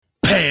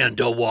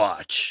Panda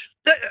Watch.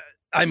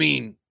 I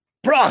mean,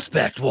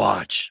 Prospect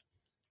Watch.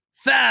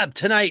 Fab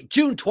tonight,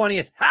 June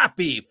 20th.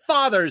 Happy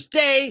Father's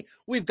Day.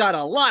 We've got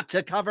a lot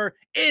to cover.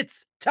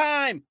 It's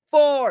time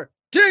for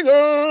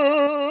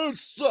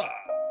Dingers.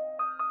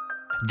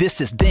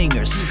 This is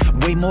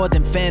Dingers, way more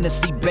than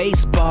fantasy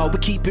baseball. We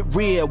keep it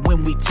real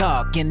when we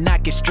talk and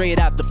knock it straight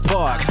out the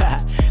park.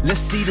 Let's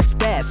see the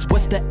stats,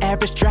 what's the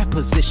average draft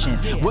position?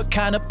 What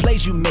kind of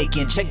plays you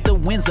making? Check the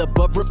wins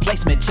above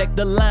replacement, check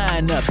the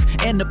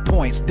lineups and the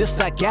points. This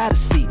I gotta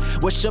see,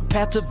 what's your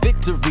path to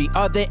victory?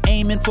 Are they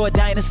aiming for a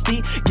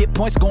dynasty? Get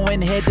points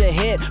going head to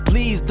head,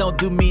 please don't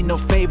do me no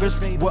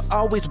favors. We're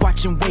always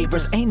watching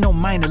waivers, ain't no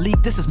minor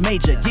league, this is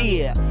major,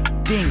 yeah.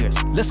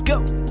 Dingers, let's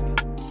go.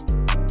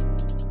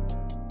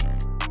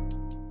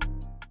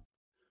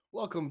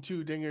 Welcome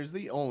to Dingers,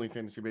 the only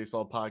fantasy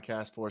baseball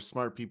podcast for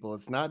smart people.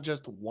 It's not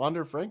just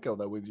Wander Franco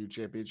that wins you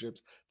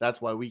championships. That's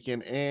why week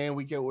in and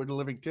week out we're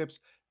delivering tips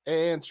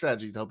and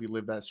strategies to help you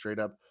live that straight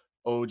up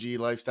OG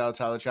lifestyle.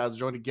 Tyler Childs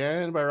joined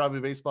again by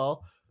Robbie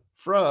Baseball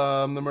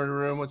from the Murder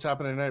Room. What's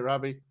happening tonight,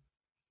 Robbie?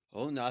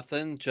 Oh,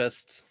 nothing.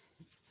 Just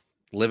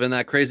living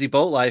that crazy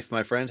boat life,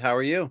 my friend. How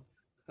are you?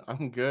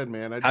 I'm good,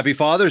 man. Happy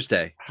Father's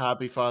Day.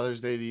 Happy Father's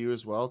Day to you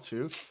as well,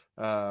 too.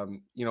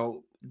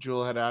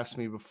 Jewel had asked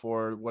me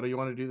before, what do you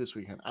want to do this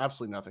weekend?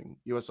 Absolutely nothing.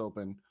 US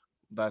Open,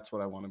 that's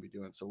what I want to be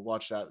doing. So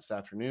watch that this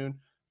afternoon.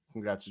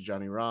 Congrats to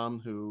Johnny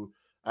Rahm, who,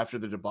 after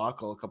the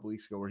debacle a couple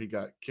weeks ago where he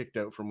got kicked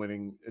out from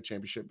winning a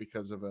championship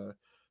because of a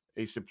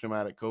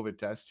asymptomatic COVID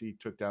test, he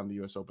took down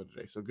the US Open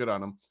today. So good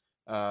on him.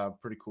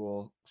 Pretty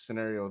cool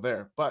scenario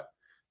there. But,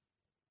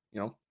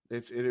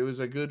 it was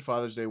a good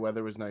Father's Day.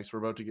 Weather was nice. We're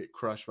about to get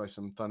crushed by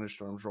some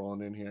thunderstorms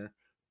rolling in here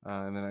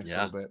in the next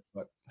little bit.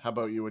 But how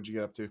about you? What'd you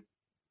get up to?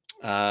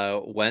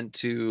 Went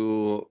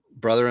to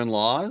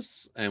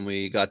brother-in-law's and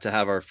we got to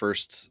have our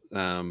first,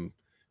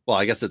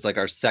 I guess it's like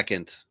our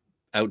second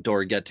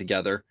outdoor get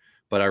together,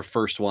 but our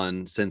first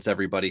one since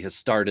everybody has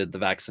started the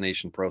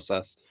vaccination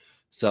process.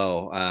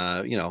 So,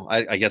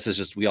 I guess it's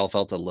just, we all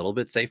felt a little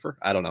bit safer.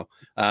 I don't know,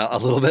 a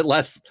little bit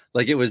less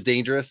like it was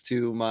dangerous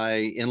to my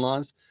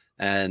in-laws.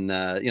 And,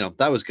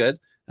 that was good.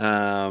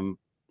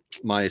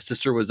 My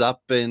sister was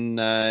up in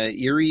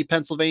Erie,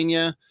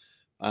 Pennsylvania,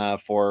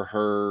 for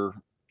her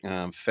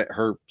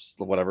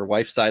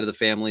wife's side of the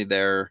family.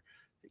 Their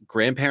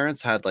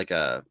grandparents had like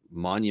a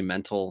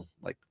monumental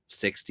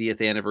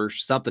 60th anniversary,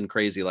 something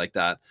crazy like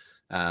that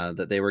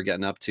they were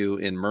getting up to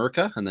in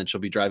Murica, and then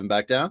she'll be driving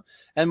back down.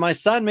 And my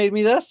son made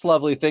me this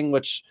lovely thing,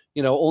 which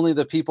only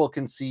the people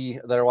can see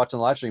that are watching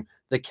the live stream,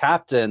 the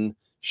captain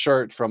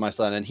shirt from my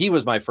son, and he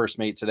was my first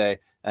mate today,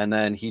 and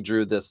then he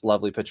drew this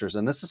lovely pictures,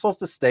 and this is supposed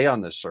to stay on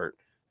this shirt,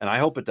 and I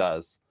hope it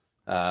does,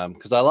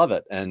 because I love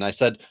it. And I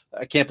said,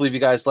 I can't believe you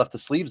guys left the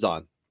sleeves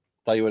on.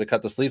 Thought you would have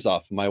cut the sleeves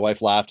off. My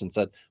wife laughed and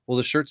said, well,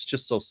 the shirt's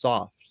just so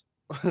soft.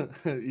 I'm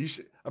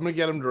gonna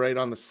get him to write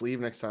on the sleeve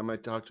next time I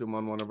talk to him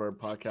on one of our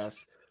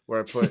podcasts,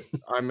 where I put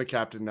I'm the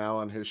captain now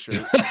on his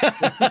shirt.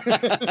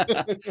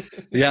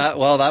 Yeah,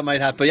 well, that might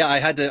happen. But yeah,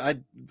 I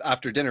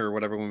after dinner or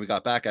whatever, when we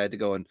got back, I had to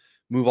go and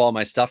move all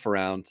my stuff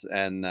around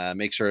and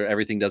make sure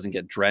everything doesn't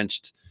get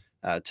drenched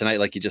tonight,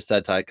 like you just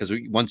said, Ty, because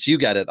once you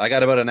get it, I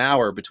got about an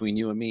hour between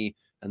you and me,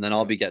 and then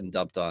I'll be getting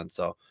dumped on.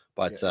 So,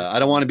 but I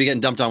don't want to be getting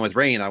dumped on with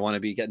rain. I want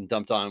to be getting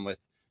dumped on with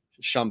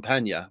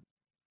champagne.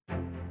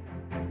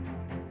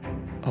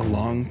 A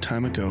long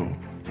time ago,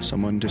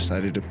 someone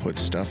decided to put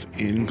stuff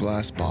in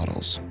glass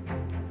bottles.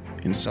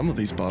 In some of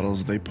these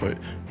bottles, they put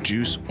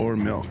juice or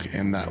milk,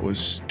 and that was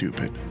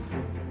stupid.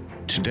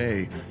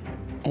 Today,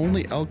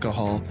 only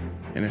alcohol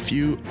and a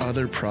few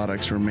other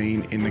products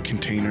remain in the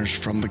containers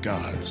from the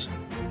gods.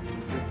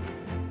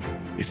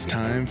 It's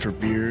time for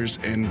beers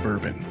and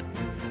bourbon,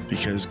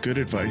 because good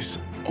advice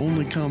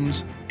only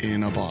comes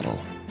in a bottle.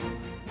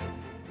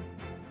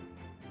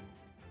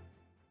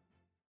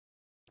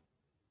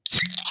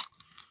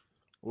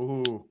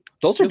 Ooh,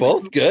 those are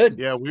both good.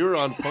 Yeah, we were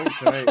on point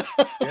tonight.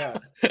 Yeah,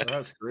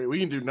 that's great. We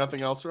can do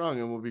nothing else wrong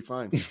and we'll be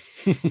fine.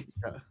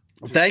 Yeah.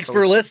 Thanks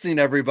for listening,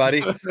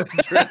 everybody.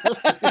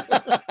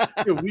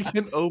 We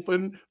can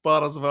open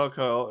bottles of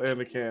alcohol and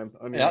a can.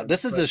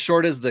 This is as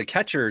short as the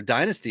Catcher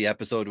Dynasty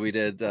episode we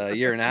did a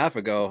year and a half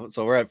ago.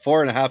 So we're at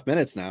 4.5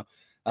 minutes now.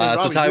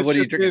 Robbie, so Ty, what are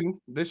you drinking?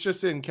 This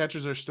just in,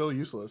 catchers are still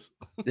useless.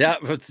 Yeah,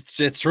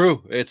 it's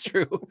true. It's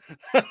true.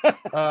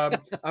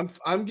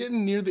 I'm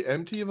getting near the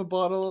empty of a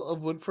bottle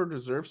of Woodford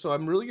Reserve, so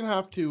I'm really gonna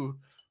have to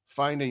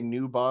find a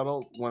new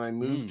bottle when I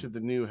move to the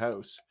new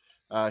house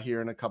here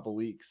in a couple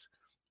weeks,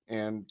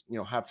 and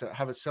have to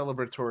have a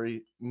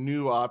celebratory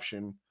new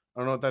option.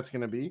 I don't know what that's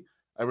gonna be.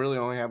 I really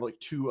only have like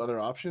 2 other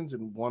options,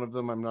 and one of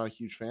them I'm not a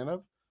huge fan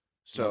of.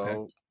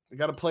 So I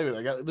got to play with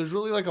it. There's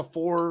really like a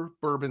 4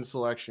 bourbon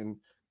selection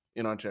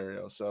in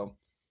Ontario. So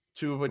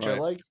 2 of which I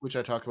like, which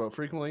I talk about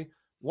frequently.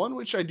 1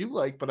 which I do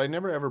like, but I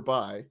never ever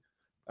buy.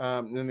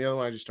 And then the other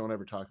one I just don't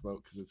ever talk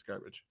about because it's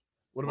garbage.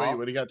 What about you?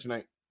 What do you got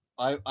tonight?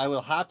 I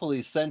will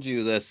happily send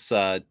you this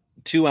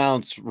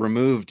 2-ounce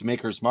removed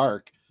Maker's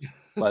Mark,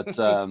 but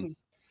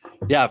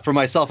Yeah, for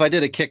myself, I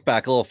did a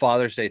kickback, a little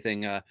Father's Day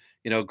thing.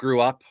 Grew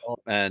up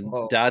and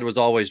Dad was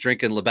always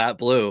drinking Labatt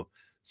Blue.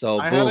 So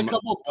I had a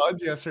couple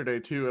buds yesterday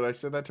too, and I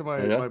said that to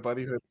my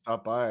buddy who had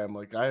stopped by. I'm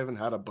like, I haven't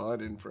had a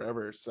bud in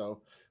forever,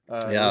 so it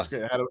was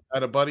great. I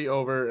had a buddy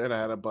over, and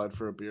I had a bud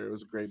for a beer. It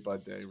was a great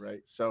bud day,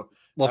 right? So,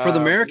 well, for the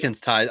Americans,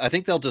 Ty, I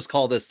think they'll just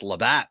call this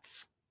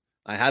Labatt's.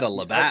 I had a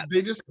Labatt's.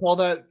 They just call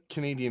that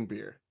Canadian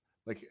beer.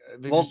 Like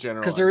just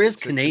generalize because there is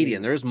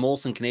Canadian, there is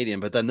Molson Canadian,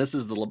 but then this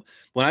is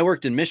when I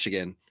worked in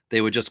Michigan,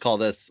 they would just call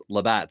this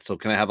Labatt's. So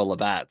can I have a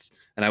Labatt's?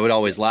 And I would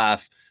always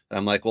laugh. And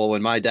I'm like, well,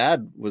 when my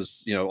dad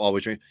was,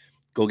 always drinking,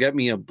 go get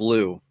me a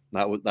blue.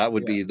 That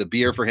would be the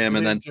beer for him.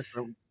 And then,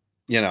 different.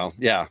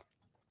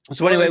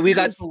 So anyway, we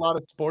got a lot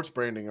of sports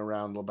branding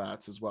around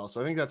Labatt's as well.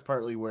 So I think that's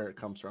partly where it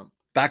comes from.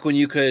 Back when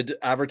you could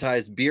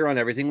advertise beer on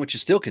everything, which you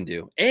still can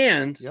do,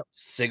 and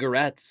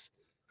cigarettes.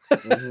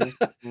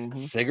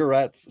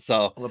 Cigarettes.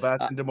 So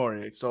Labatt's and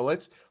Demorier. So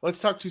let's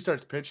talk two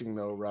starts pitching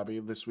though, Robbie.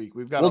 This week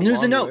we've got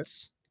news and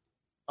notes.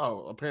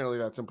 Oh, apparently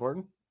that's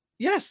important.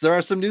 Yes, there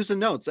are some news and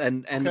notes,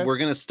 and we're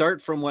going to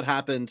start from what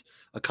happened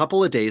a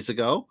couple of days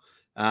ago,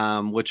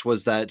 which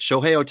was that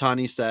Shohei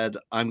Ohtani said,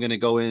 "I'm going to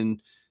go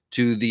in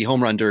to the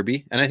home run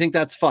derby," and I think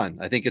that's fun.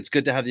 I think it's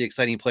good to have the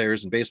exciting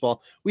players in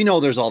baseball. We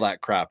know there's all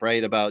that crap,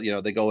 right? About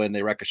they go in,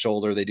 they wreck a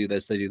shoulder, they do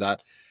this, they do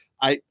that.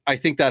 I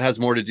think that has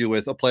more to do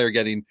with a player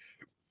getting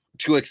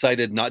too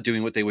excited, not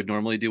doing what they would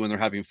normally do when they're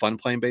having fun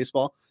playing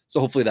baseball. So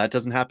hopefully that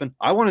doesn't happen.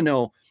 I want to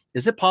know,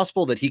 is it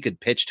possible that he could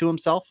pitch to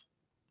himself?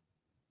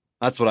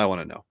 That's what I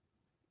want to know.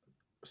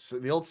 So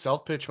the old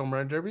self-pitch home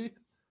run derby?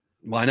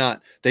 Why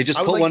not? They just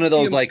put one of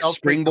those like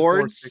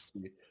springboards.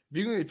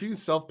 If you can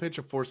self-pitch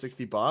a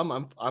 460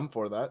 bomb, I'm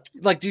for that.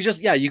 Like,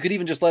 you could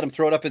even just let him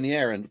throw it up in the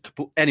air. And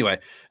anyway,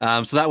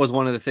 so that was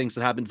one of the things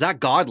that happened. Zach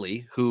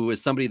Godley, who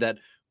is somebody that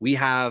we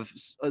have,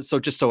 so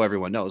just so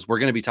everyone knows, we're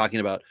going to be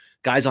talking about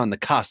guys on the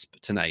cusp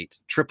tonight,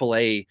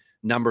 AAA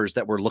numbers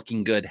that were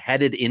looking good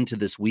headed into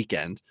this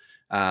weekend.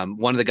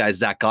 One of the guys,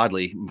 Zach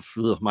Godley,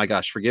 my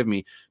gosh, forgive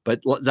me, but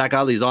Zach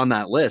Godley is on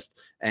that list.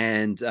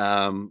 And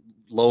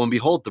lo and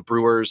behold, the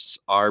Brewers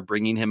are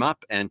bringing him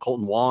up, and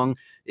Colton Wong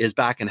is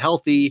back and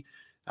healthy.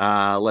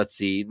 Let's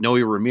see, Noe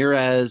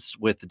Ramirez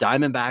with the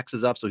Diamondbacks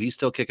is up, so he's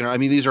still kicking around. I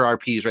mean, these are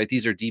RPs, right?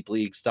 These are deep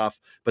league stuff,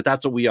 but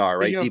that's what we are,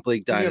 right? Deep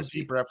league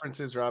dynasty. Deep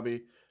references,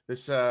 Robbie.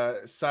 This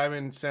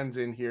Simon sends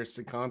in here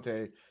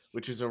Secante,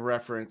 which is a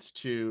reference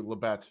to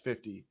Labatt's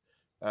 50.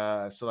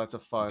 So that's a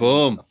fun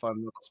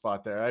little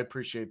spot there. I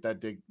appreciate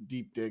that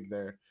deep dig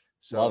there.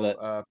 So love it.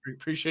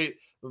 Appreciate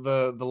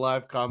the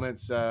live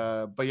comments.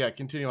 But yeah,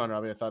 continue on,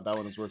 Robbie. I thought that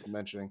one was worth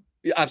mentioning.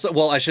 Yeah, absolutely.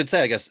 Well, I should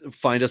say, I guess,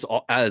 find us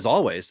as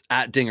always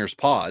at Dingers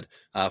Pod.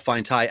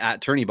 Find Ty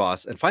at Tourney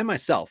Boss, and find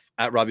myself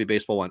at Robbie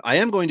Baseball 1. I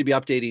am going to be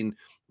updating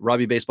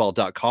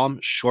RobbieBaseball.com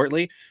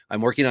shortly.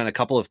 I'm working on a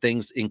couple of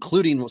things,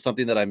 including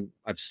something that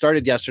I've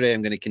started yesterday.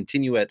 I'm going to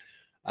continue it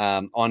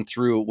on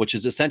through, which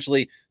is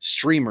essentially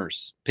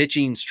streamers,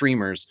 pitching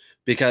streamers,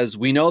 because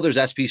we know there's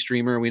SP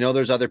Streamer. We know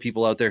there's other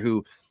people out there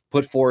who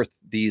put forth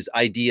these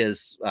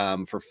ideas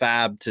for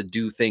Fab to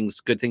do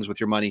good things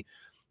with your money.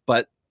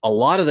 But a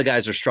lot of the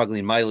guys are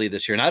struggling mightily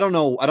this year. And I don't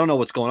know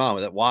what's going on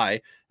with it. Why?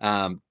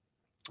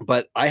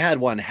 But I had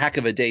one heck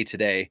of a day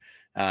today,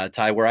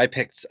 Ty, where I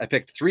picked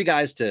 3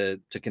 guys to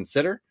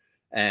consider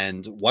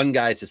and 1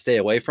 guy to stay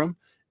away from.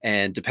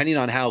 And depending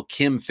on how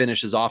Kim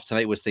finishes off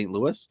tonight with St.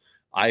 Louis,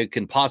 I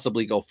can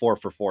possibly go 4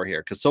 for 4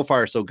 here, because so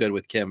far so good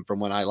with Kim from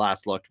when I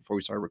last looked before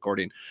we started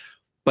recording.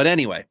 But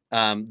anyway,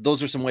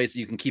 those are some ways that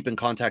you can keep in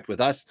contact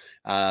with us.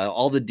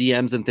 All the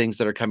DMs and things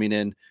that are coming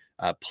in,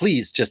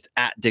 please just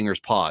at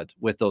Dingers Pod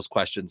with those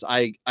questions.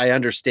 I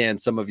understand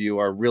some of you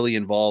are really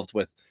involved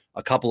with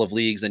a couple of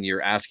leagues and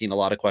you're asking a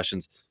lot of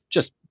questions.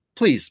 Just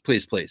please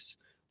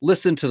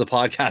listen to the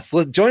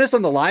podcast. Join us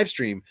on the live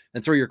stream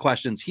and throw your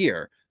questions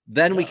here.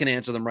 Then we can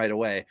answer them right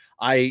away.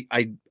 I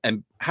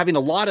am having a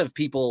lot of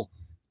people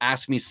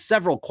ask me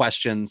several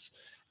questions,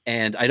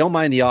 and I don't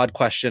mind the odd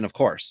question, of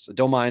course. I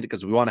don't mind,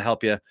 because we want to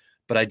help you,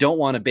 but I don't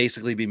want to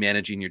basically be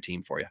managing your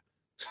team for you.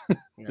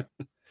 Yeah.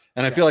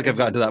 And I feel like I've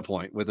gotten to that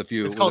point with a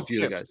few It's called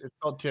tips. Guys. It's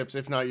called tips,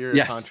 if not you're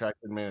a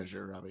contracted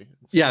manager, Robbie.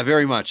 Yeah,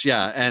 very much.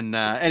 Yeah. And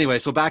anyway,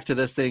 so back to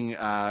this thing.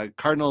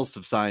 Cardinals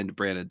have signed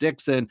Brandon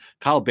Dixon.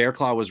 Kyle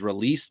Bearclaw was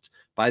released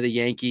by the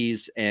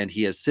Yankees, and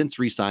he has since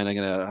re-signed. I'm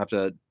going to have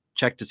to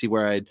check to see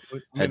where I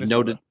had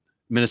noted.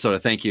 Minnesota,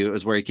 thank you,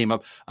 is where he came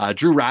up.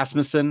 Drew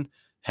Rasmussen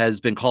has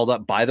been called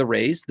up by the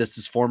Rays. This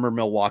is former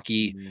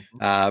Milwaukee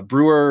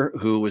Brewer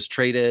who was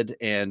traded.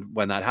 And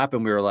when that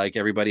happened, we were like,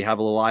 everybody have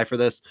a little eye for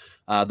this.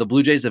 The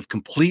Blue Jays have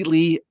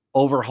completely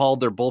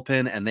overhauled their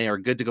bullpen, and they are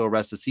good to go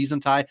rest of the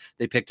season. Ty,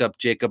 they picked up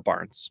Jacob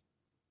Barnes.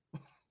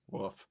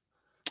 Woof.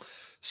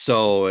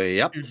 So,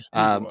 yep. Huge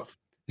woof.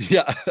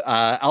 Yeah.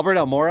 Albert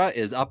Almora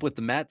is up with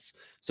the Mets.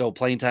 So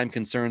playing time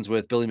concerns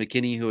with Billy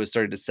McKinney, who has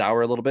started to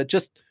sour a little bit.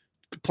 Just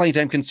playing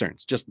time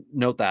concerns. Just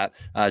note that.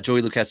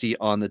 Joey Lucchesi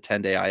on the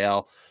 10-day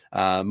IL.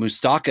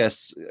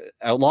 Moustakas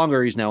out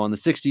longer. He's now on the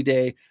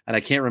 60-day, and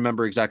I can't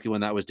remember exactly when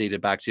that was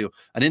dated back to.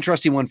 An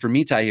interesting one for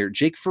me, Ty, here.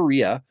 Jake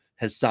Faria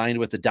has signed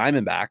with the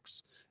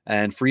Diamondbacks.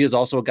 And Freya is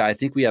also a guy I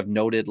think we have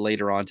noted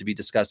later on to be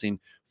discussing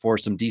for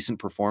some decent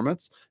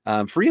performance.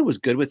 Freya was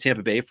good with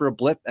Tampa Bay for a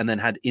blip and then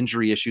had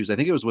injury issues. I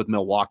think it was with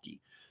Milwaukee.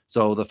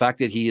 So the fact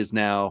that he is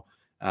now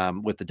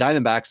with the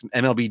Diamondbacks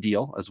MLB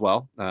deal as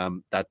well,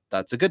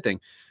 that's a good thing.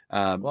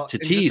 Well, Tatis,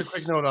 and just a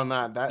quick note on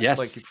that. Yes.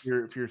 Like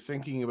if you're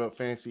thinking about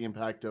fantasy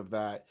impact of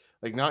that,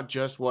 like not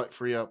just what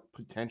Freya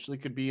potentially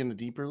could be in the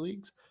deeper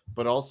leagues,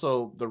 but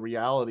also the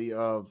reality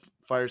of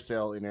fire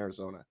sale in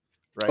Arizona,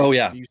 right? Oh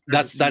yeah, You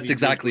start to see that's these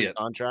exactly major it.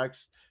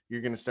 Contracts,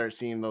 you're going to start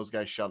seeing those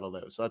guys shuttled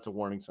out. So that's a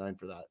warning sign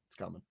for that. It's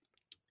coming.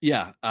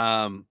 Yeah.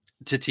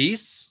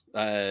 Tatis,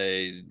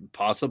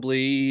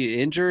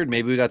 possibly injured.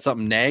 Maybe we got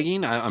something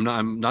nagging.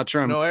 I'm not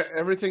sure. No,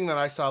 everything that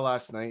I saw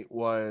last night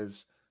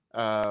was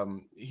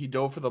he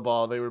dove for the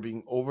ball. They were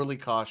being overly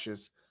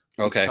cautious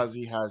because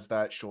he has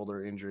that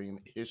shoulder injury in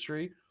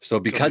history. So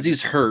because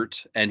he's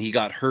hurt and he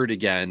got hurt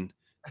again,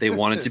 they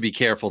wanted to be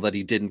careful that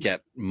he didn't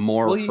get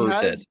more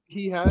hurted.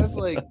 He has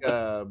like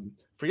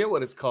forget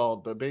what it's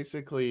called, but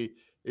basically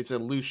it's a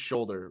loose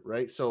shoulder,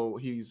 right? So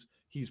he's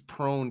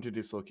prone to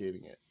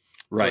dislocating it.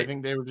 Right. So I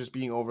think they were just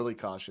being overly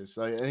cautious.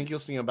 I think you'll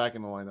see him back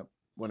in the lineup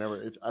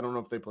whenever. I don't know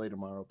if they play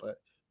tomorrow, but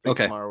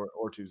tomorrow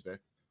or Tuesday.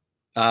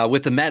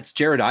 With the Mets,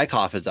 Jared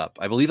Eichhoff is up.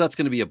 I believe that's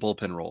going to be a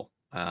bullpen role.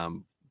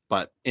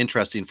 But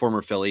interesting,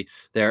 former Philly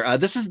there.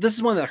 This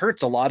is one that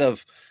hurts a lot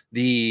of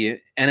the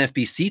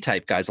NFBC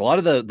type guys, a lot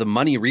of the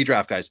money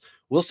redraft guys.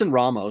 Wilson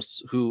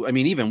Ramos, who, I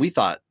mean, even we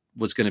thought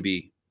was going to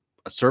be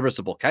a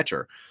serviceable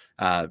catcher,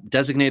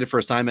 designated for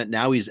assignment.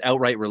 Now he's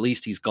outright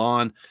released. He's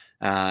gone.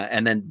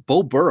 And then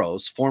Bo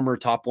Burrows, former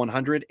top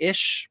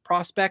 100-ish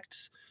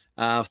prospect,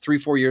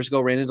 3-4 years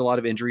ago, ran into a lot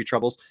of injury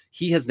troubles.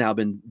 He has now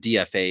been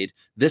DFA'd.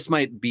 This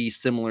might be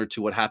similar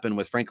to what happened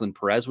with Franklin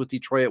Perez with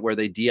Detroit, where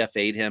they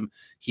DFA'd him.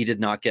 He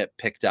did not get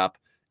picked up,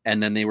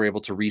 and then they were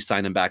able to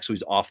re-sign him back. So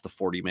he's off the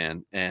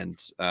 40-man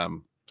and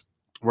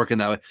working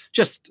that way.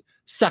 Just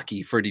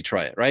sucky for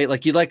Detroit, right?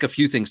 Like you'd like a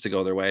few things to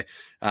go their way.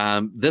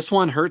 This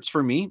one hurts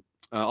for me.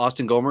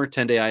 Austin Gomer,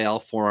 10-day IL,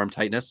 forearm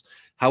tightness.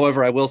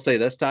 However, I will say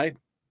this, Ty,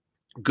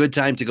 good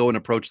time to go and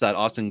approach that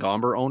Austin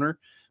Gomer owner,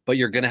 but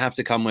you're going to have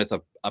to come with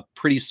a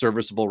pretty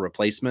serviceable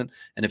replacement.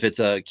 And if it's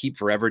a keep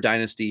forever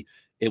dynasty,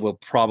 it will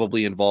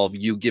probably involve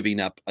you giving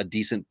up a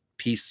decent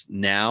piece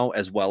now,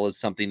 as well as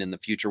something in the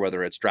future,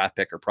 whether it's draft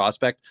pick or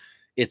prospect.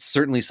 It's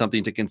certainly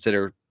something to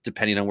consider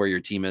depending on where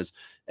your team is.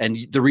 And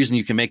the reason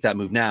you can make that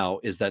move now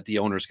is that the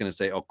owner is going to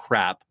say, oh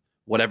crap,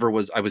 whatever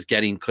I was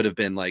getting could have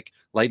been like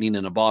lightning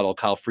in a bottle,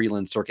 Kyle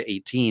Freeland circa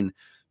 18.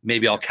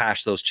 Maybe I'll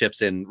cash those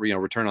chips in,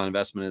 return on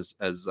investment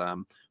as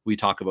we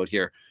talk about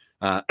here.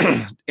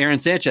 Aaron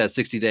Sanchez,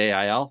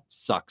 60-day IL,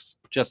 sucks.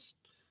 Just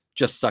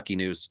sucky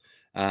news.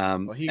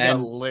 He got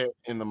lit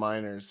in the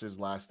minors his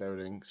last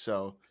outing,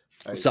 so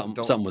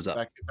something was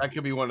up. That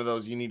could be one of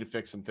those. You need to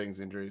fix some things,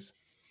 injuries.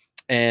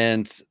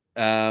 And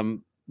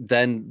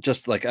then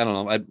just like, I don't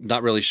know, I'm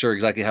not really sure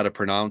exactly how to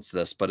pronounce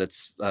this, but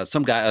it's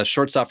some guy, a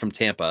shortstop from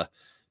Tampa,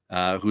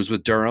 who's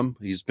with Durham.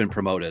 He's been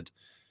promoted.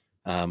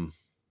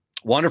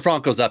 Wander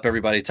Franco's up,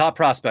 everybody. Top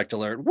prospect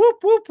alert. Whoop,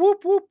 whoop,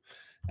 whoop, whoop.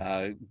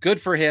 Good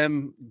for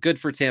him. Good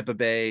for Tampa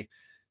Bay.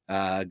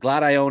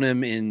 Glad I own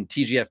him in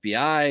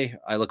TGFBI.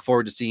 I look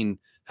forward to seeing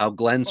how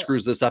Glenn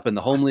screws this up in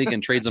the home league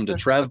and trades him to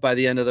Trev by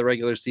the end of the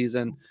regular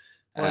season.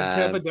 Well,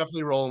 Tampa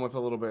definitely rolling with a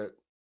little bit.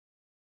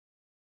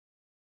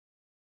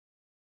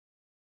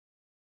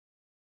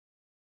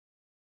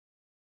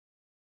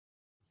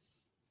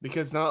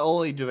 Because not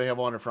only do they have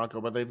Wander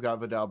Franco, but they've got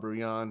Vidal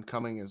Bruján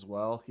coming as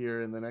well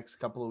here in the next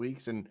couple of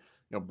weeks. And,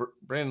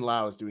 Brandon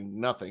Lau is doing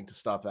nothing to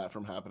stop that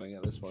from happening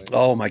at this point.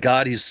 Oh my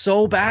God, he's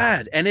so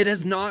bad. And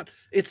it's not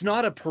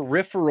a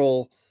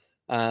peripheral.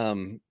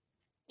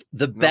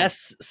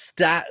 Best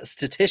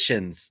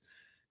statisticians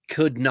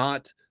could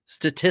not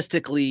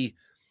statistically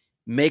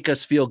make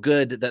us feel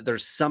good that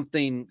there's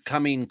something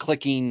coming,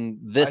 clicking,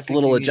 this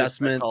little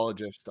adjustment.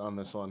 Psychologist on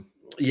this one.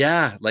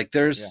 Yeah, like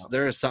there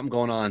is something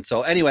going on.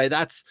 So anyway,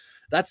 that's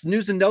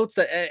news and notes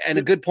and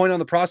a good point on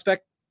the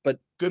prospect. But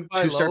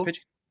goodbye Lowe.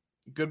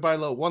 Goodbye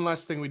Lowe. One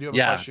last thing we do have a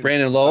question.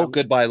 Brandon Lowe,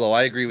 goodbye Lowe.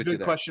 I agree with you.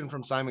 Good question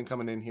from Simon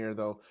coming in here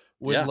though.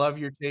 Would love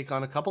your take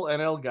on a couple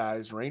NL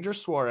guys, Ranger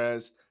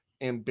Suarez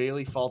and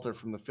Bailey Falter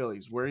from the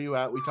Phillies. Where are you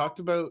at? We talked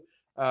about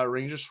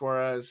Ranger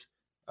Suarez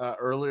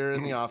earlier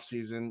in the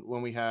offseason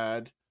when we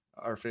had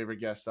our favorite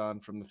guest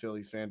on from the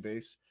Phillies fan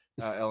base,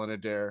 Ellen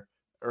Adair,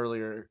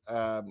 earlier.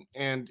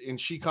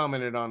 And she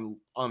commented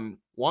on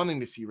wanting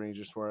to see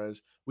Ranger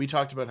Suarez. We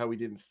talked about how we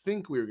didn't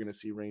think we were going to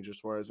see Ranger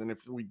Suarez. And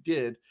if we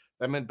did,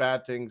 that meant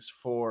bad things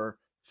for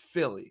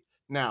Philly.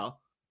 Now,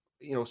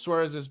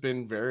 Suarez has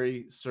been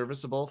very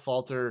serviceable.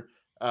 Falter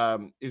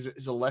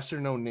is a lesser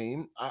known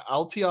name.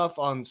 I'll tee off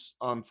on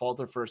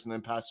Falter first and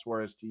then pass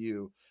Suarez to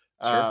you.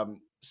 Sure.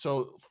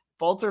 So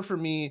Falter for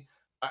me,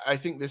 I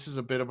think this is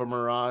a bit of a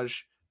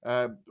mirage.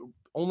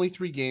 Only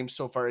 3 games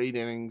so far, 8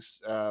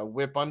 innings,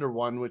 whip under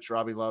 1, which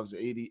Robbie loves,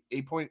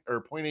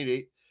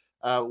 0.88.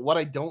 What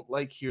I don't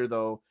like here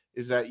though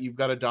is that you've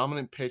got a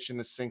dominant pitch in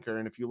the sinker,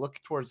 and if you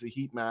look towards the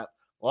heat map,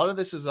 A lot of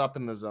this is up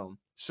in the zone.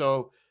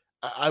 So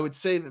I would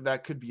say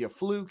that could be a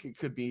fluke. It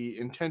could be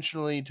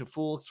intentionally to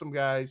fool some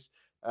guys.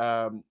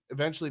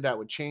 Eventually that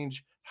would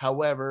change.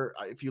 However,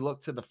 if you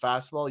look to the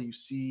fastball, you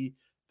see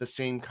the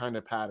same kind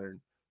of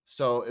pattern.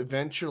 So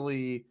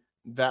eventually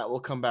that will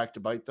come back to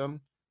bite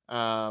them.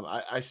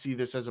 I see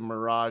this as a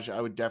mirage. I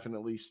would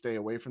definitely stay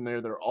away from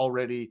there. They're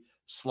already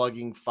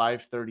slugging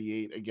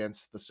 538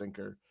 against the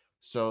sinker.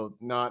 So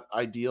not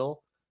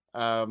ideal.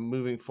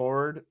 Moving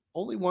forward,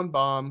 only one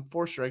bomb,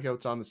 4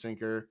 strikeouts on the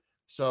sinker.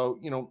 So,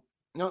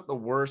 not the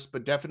worst,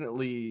 but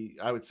definitely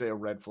I would say a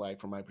red flag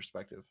from my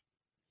perspective.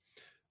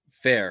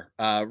 Fair.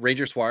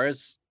 Ranger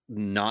Suarez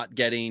not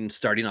getting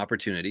starting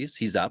opportunities.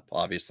 He's up,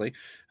 obviously,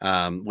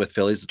 with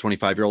Phillies, a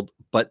 25-year-old,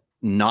 but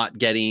not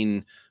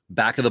getting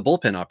back of the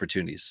bullpen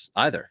opportunities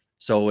either.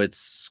 So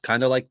it's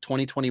kind of like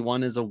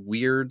 2021 is a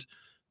weird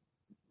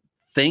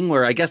thing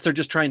where I guess they're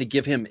just trying to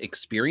give him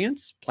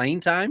experience, playing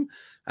time.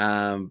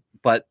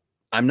 But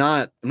I'm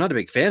not a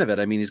big fan of it.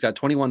 I mean, he's got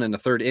 21 in the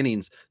third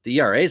innings. The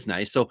ERA is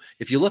nice. So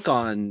if you look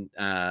on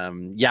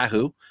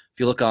Yahoo, if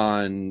you look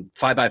on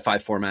 5x5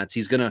 formats,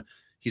 he's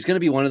gonna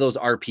be one of those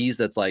RPs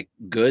that's like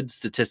good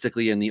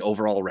statistically in the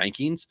overall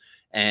rankings.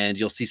 And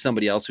you'll see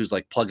somebody else who's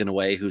like plugging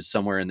away, who's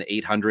somewhere in the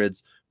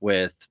 800s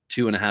with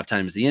 2.5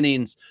 times the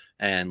innings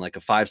and like a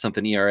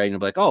 5-something ERA. And you'll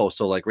be like, oh,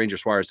 so like Ranger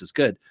Suarez is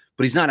good,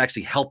 but he's not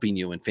actually helping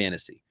you in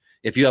fantasy.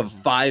 If you have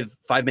a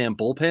five-man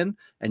bullpen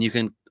and you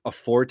can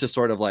afford to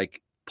sort of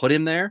like put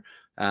him there,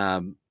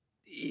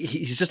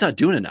 he's just not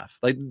doing enough.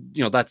 Like,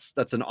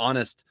 that's an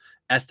honest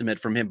estimate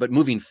from him. But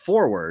moving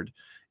forward,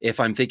 if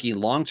I'm thinking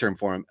long-term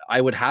for him, I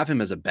would have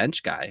him as a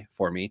bench guy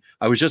for me.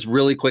 I was just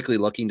really quickly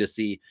looking to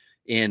see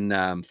in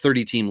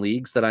 30-team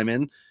leagues that I'm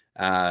in,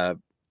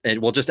 and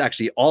we'll just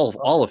actually all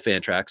of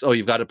Fantrax. Oh,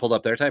 you've got it pulled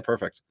up there, Ty?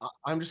 Perfect.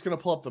 I'm just going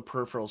to pull up the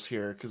peripherals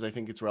here because I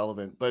think it's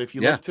relevant. But if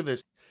you look to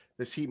this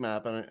heat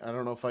map, and I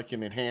don't know if I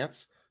can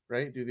enhance,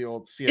 right? Do the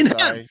old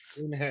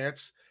CSI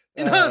enhance.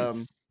 I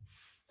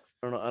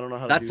don't know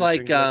how that's to do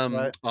like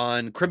that.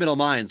 On Criminal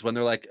Minds when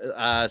they're like,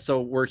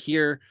 so we're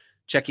here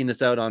checking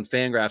this out on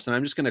Fangraphs, and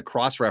I'm just going to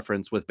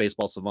cross-reference with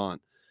Baseball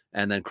Savant.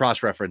 And then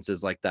cross-reference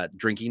is like that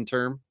drinking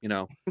term,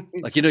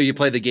 like, you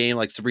play the game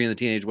like Sabrina the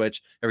Teenage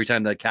Witch. Every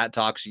time the cat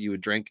talks, you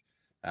would drink.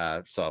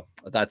 So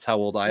that's how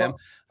old I am.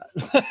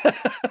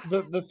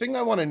 The thing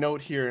I want to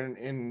note here,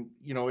 and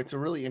it's a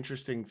really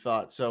interesting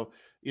thought. So,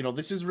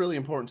 this is really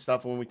important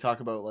stuff when we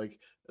talk about like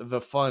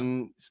the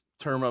fun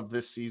term of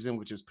this season,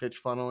 which is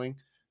pitch funneling.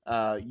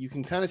 You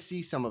can kind of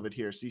see some of it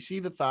here. So you see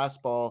the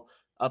fastball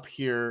up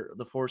here,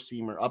 the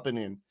 4-seamer up and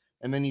in,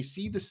 and then you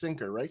see the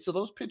sinker, right? So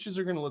those pitches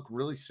are going to look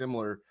really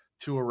similar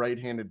to a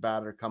right-handed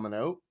batter coming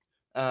out.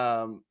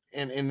 And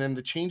then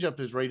the changeup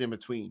is right in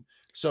between.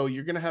 So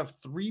you're going to have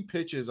 3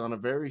 pitches on a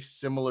very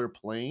similar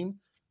plane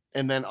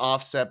and then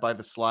offset by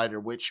the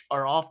slider, which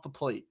are off the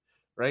plate,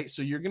 right?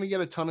 So you're going to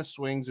get a ton of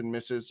swings and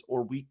misses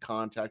or weak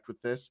contact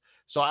with this.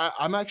 So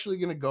I'm actually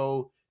going to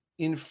go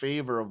in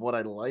favor of what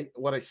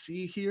I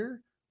see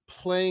here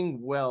playing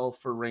well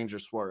for Ranger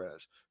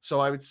Suarez. So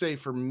I would say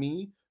for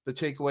me, the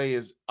takeaway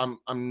is I'm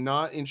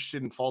not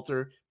interested in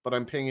Falter, but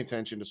I'm paying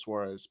attention to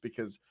Suarez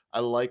because I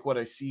like what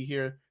I see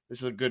here. This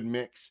is a good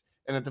mix.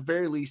 And at the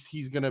very least,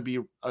 he's going to be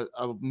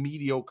a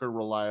mediocre,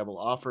 reliable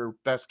offer.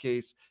 Best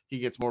case, he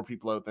gets more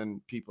people out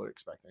than people are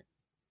expecting.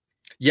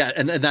 Yeah,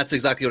 and that's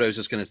exactly what I was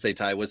just going to say,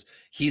 Ty, was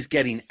he's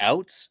getting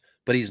outs,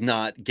 but he's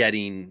not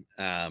getting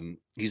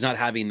he's not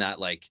having that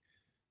like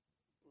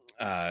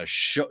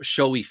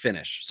showy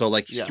finish. So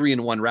like he's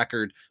 3-1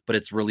 record, but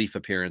it's relief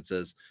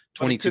appearances,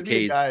 22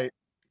 Ks.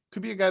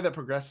 Could be a guy that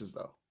progresses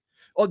though.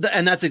 Oh,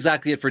 and that's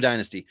exactly it for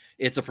Dynasty.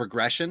 It's a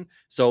progression.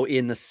 So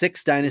in the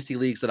 6 Dynasty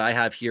leagues that I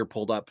have here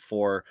pulled up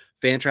for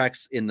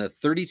Fantrax, in the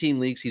 30-team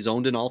leagues, he's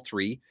owned in all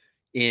 3.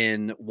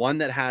 In one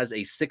that has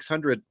a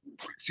 600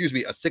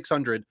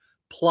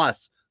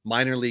 plus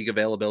minor league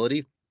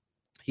availability,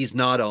 he's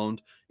not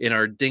owned. In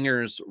our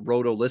Dingers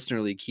Roto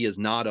Listener League, he is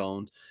not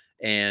owned.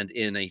 And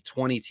in a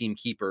 20-team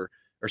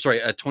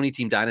a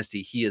 20-team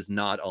Dynasty, he is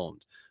not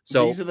owned.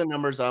 So these are the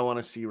numbers I want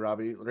to see,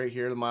 Robbie, right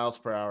here, the miles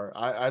per hour.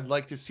 I'd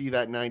like to see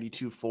that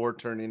 92.4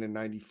 turn into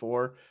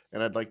 94,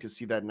 and I'd like to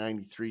see that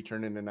 93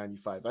 turn into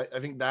 95. I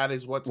think that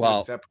is what's going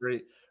to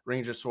separate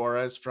Ranger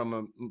Suarez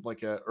from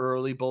a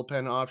early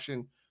bullpen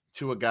option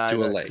to a guy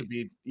that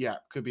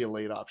could be a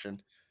late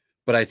option.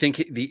 But I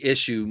think the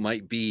issue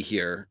might be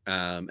here,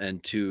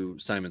 and to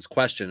Simon's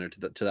question, or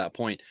to that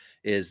point,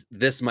 is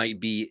this might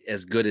be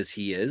as good as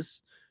he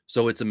is.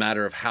 So it's a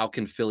matter of how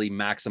can Philly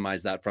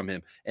maximize that from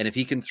him. And if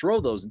he can throw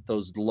those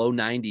low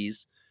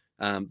 90s,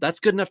 that's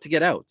good enough to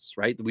get outs,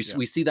 right? We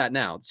see that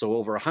now. So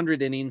over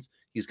 100 innings,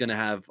 he's going to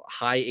have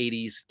high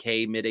 80s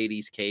K, mid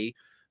 80s K.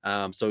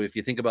 So if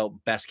you think about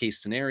best case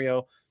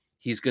scenario,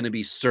 he's going to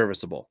be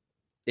serviceable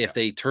if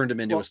they turned him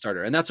into a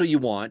starter. And that's what you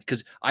want,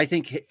 because I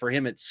think for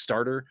him, it's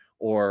starter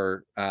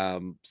or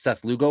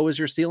Seth Lugo is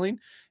your ceiling,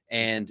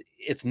 and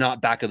it's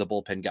not back of the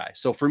bullpen guy.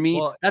 So for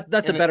me,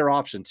 that's a better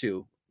option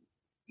too.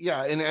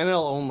 Yeah, and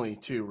NL only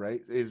too, right?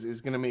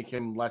 Is going to make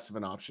him less of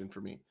an option for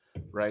me.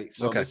 right?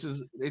 So Okay.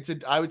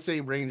 I would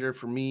say Ranger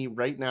for me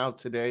right now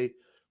today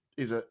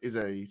is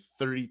a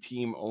 30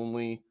 team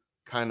only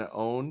kind of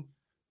own.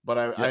 But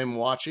I Yep. am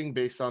watching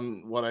based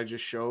on what I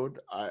just showed.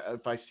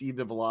 If I see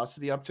the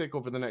velocity uptick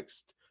over the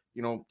next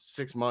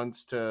 6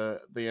 months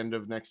to the end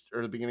of next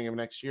or the beginning of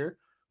next year,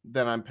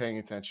 then I'm paying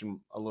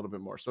attention a little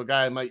bit more. So, a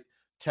guy I might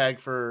tag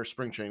for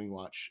spring training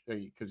watch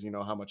because you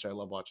know how much I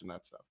love watching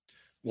that stuff.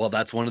 Well,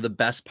 that's one of the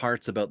best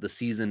parts about the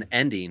season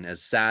ending,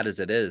 as sad as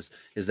it is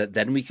that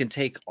then we can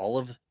take all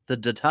of the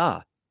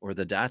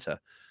data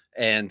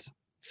and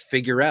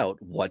figure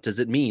out what does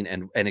it mean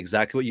and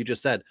exactly what you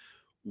just said.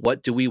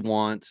 What do we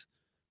want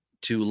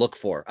to look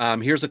for?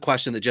 Here's a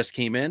question that just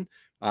came in.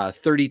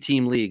 30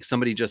 team league.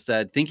 Somebody just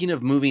said, thinking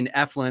of moving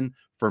Eflin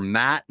for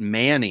Matt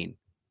Manning.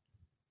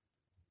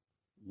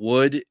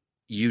 Would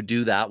you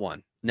do that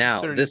one?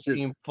 Now, 30 this is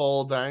team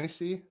full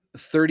dynasty.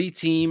 30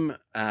 team.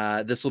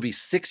 This will be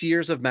 6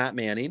 years of Matt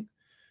Manning.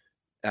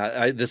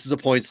 This is a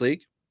points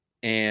league,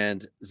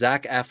 and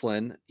Zach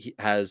Eflin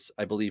has,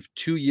 I believe,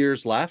 2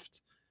 years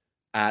left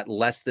at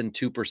less than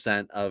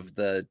 2% of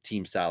the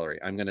team salary.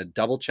 I'm going to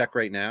double check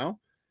right now.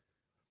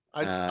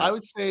 I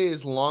would say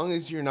as long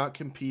as you're not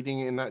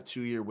competing in that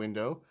 2-year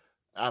window,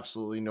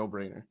 absolutely no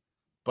brainer.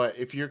 But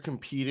if you're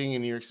competing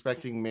and you're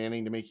expecting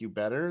Manning to make you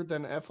better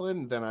than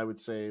Eflin, then I would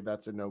say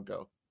that's a no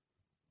go.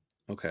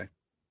 Okay.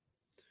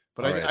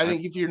 But I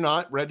think if you're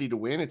not ready to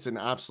win, it's an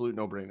absolute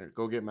no brainer.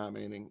 Go get Matt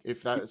Manning.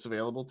 If that's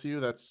available to you,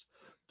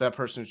 that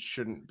person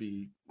shouldn't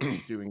be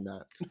doing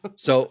that.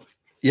 So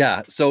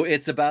yeah, so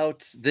it's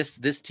about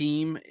this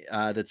team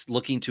that's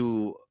looking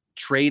to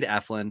trade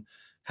Eflin,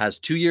 has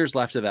 2 years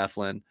left of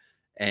Eflin,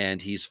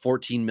 and he's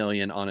 14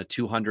 million on a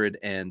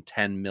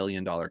 $210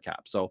 million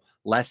cap. So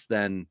less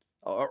than,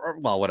 or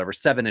well, whatever,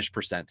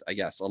 7-ish%, I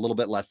guess, a little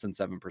bit less than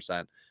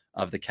 7%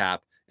 of the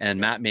cap. And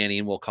Matt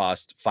Manning will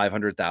cost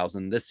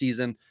 500,000 this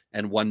season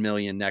and 1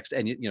 million next.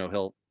 And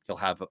he'll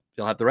have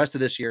the rest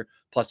of this year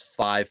plus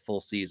 5 full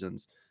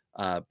seasons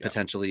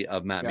potentially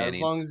of Matt Manning. As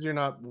long as you're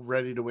not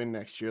ready to win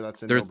next year,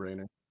 that's a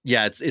no-brainer.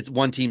 Yeah, it's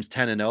one team's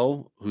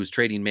 10-0 who's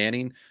trading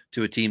Manning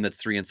to a team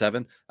that's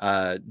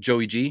 3-7.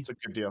 Joey G, it's a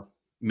good deal.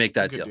 Make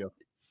that deal.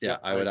 Yeah,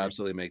 I would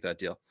absolutely make that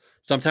deal.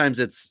 Sometimes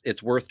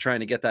it's worth trying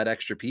to get that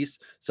extra piece.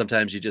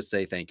 Sometimes you just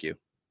say thank you.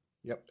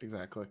 Yep,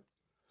 exactly.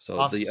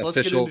 So the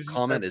official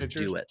comment is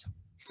do it.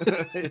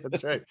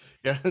 That's right.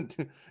 Yeah.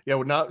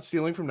 We're not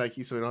stealing from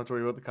Nike, so we don't have to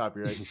worry about the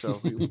copyright.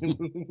 So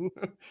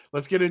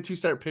let's get into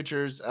start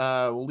pitchers.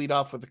 We'll lead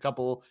off with a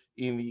couple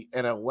in the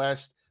NL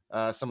West.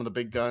 Some of the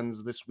big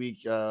guns this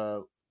week.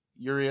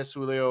 Urias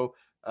Julio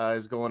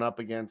is going up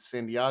against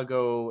San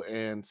Diego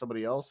and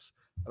somebody else.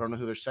 I don't know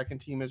who their second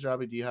team is,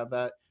 Robbie. Do you have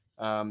that?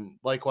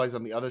 Likewise,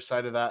 on the other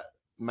side of that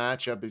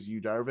matchup is Yu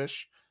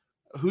Darvish.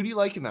 Who do you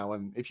like in that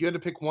one? If you had to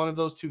pick one of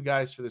those two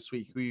guys for this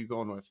week, who are you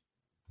going with?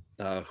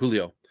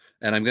 Julio.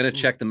 And I'm going to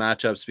check the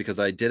matchups because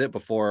I did it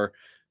before.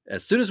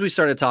 As soon as we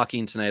started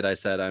talking tonight, I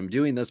said, I'm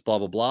doing this, blah,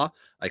 blah, blah.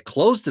 I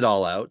closed it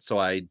all out. So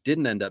I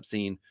didn't end up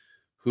seeing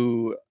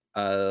who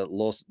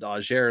Los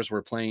Dodgers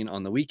were playing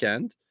on the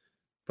weekend.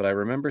 But I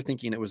remember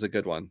thinking it was a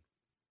good one.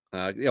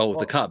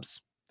 The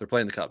Cubs. They're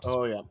playing the Cubs.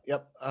 Oh, yeah.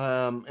 Yep.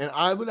 And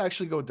I would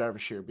actually go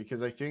Darvish here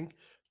because I think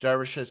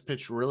Darvish has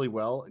pitched really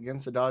well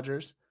against the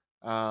Dodgers.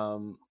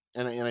 And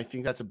I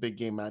think that's a big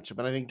game matchup.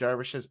 And I think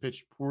Darvish has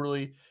pitched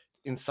poorly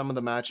in some of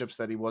the matchups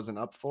that he wasn't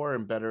up for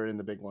and better in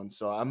the big ones.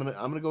 So I'm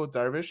gonna go with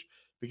Darvish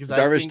because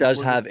Darvish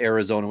does have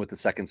Arizona with the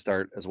second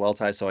start as well,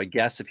 Ty. So I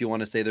guess if you want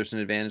to say there's an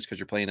advantage because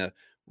you're playing a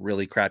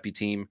really crappy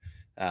team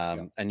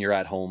and you're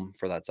at home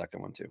for that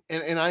second one too.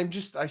 And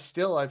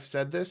I've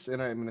said this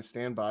and I'm gonna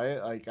stand by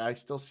it. Like I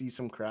still see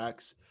some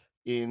cracks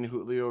in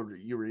Julio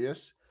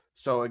Urias.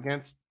 So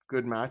against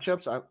good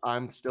matchups,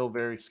 I'm still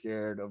very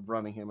scared of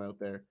running him out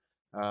there.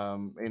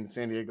 And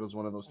San Diego is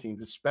one of those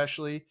teams,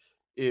 especially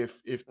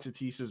if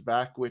Tatis is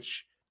back,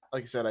 which,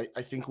 like I said,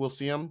 I think we'll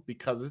see him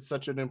because it's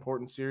such an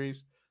important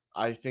series.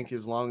 I think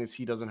as long as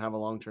he doesn't have a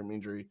long-term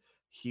injury,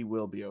 he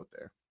will be out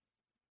there.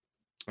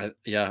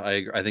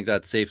 I think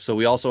that's safe. So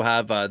we also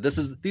have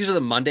these are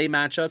the Monday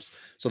matchups.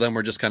 So then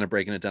we're just kind of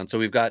breaking it down. So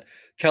we've got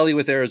Kelly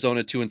with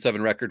Arizona,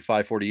 2-7 record,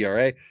 5.40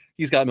 ERA.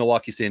 He's got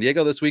Milwaukee, San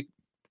Diego this week.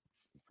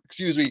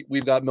 Excuse me.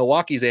 We've got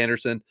Milwaukee's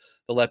Anderson,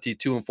 the lefty,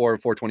 2-4,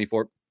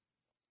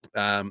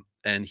 4.24.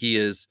 And he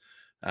is,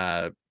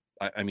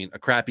 a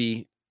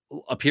crappy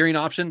appearing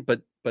option,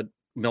 but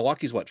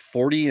Milwaukee's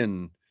 40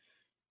 and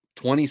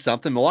 20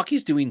 something.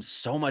 Milwaukee's doing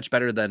so much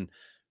better than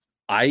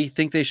I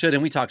think they should.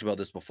 And we talked about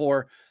this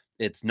before.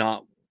 It's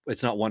not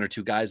one or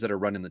two guys that are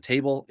running the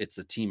table. It's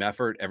a team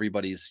effort.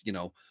 Everybody's,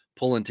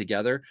 pulling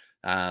together.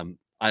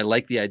 I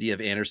like the idea of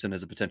Anderson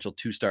as a potential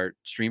 2-start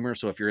streamer.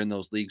 So if you're in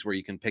those leagues where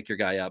you can pick your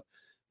guy up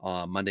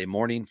Monday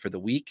morning for the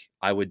week,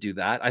 I would do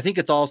that. I think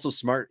it's also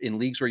smart in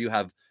leagues where you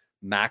have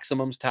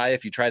maximums, Ty.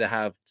 If you try to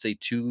have, say,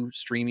 2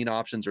 streaming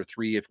options or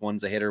 3, if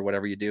one's a hitter,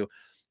 whatever you do,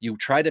 you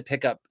try to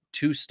pick up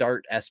 2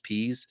 start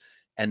SPs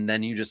and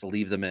then you just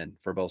leave them in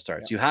for both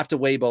starts. You have to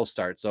weigh both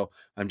starts. So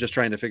I'm just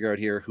trying to figure out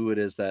here who it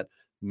is that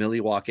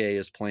Milwaukee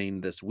is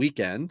playing this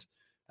weekend.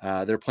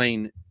 They're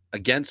playing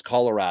against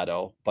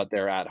Colorado, but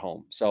they're at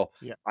home. So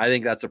Yeah. I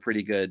think that's a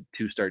pretty good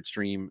 2-start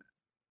stream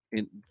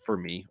for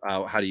me.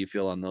 How do you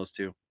feel on those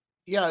two?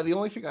 Yeah, the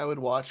only thing I would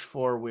watch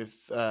for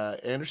with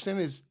Anderson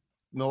is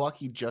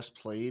Milwaukee just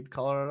played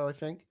Colorado, I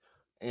think,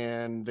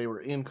 and they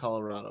were in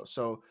Colorado.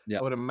 So Yeah.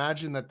 I would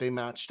imagine that they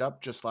matched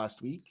up just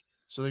last week.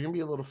 So they're gonna be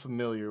a little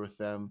familiar with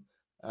them.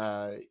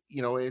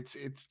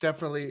 It's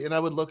definitely, and I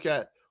would look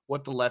at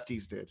what the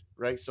lefties did,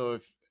 right? So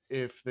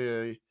if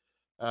the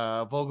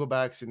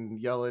Vogelbacks and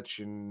Yelich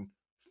and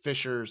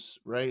Fishers,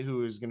 right,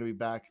 who is going to be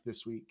back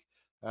this week,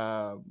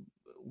 um,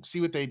 see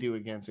what they do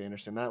against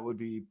Anderson. That would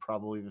be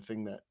probably the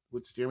thing that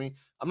would steer me.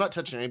 I'm not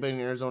touching anybody in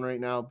Arizona right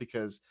now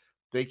because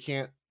they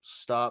can't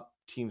stop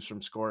teams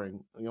from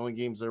scoring. The only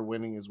games they're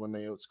winning is when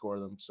they outscore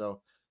them.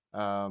 So,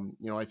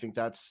 I think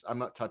I'm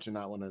not touching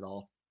that one at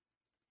all.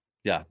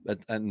 Yeah,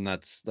 and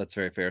that's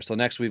very fair. So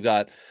next we've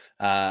got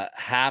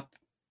Hap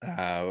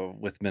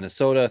with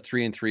Minnesota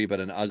 3-3, but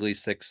an ugly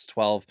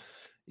 6.12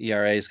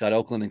 ERA. He's got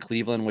Oakland and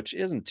Cleveland, which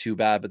isn't too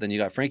bad. But then you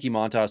got Frankie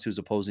Montas, who's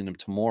opposing him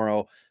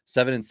tomorrow,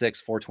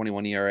 7-6,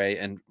 4.21 ERA.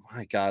 And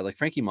my God, like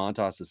Frankie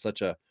Montas is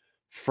such a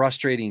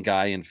frustrating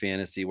guy in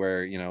fantasy,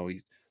 where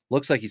he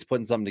looks like he's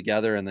putting something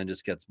together and then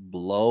just gets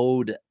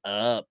blowed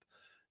up.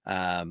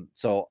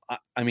 So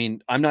I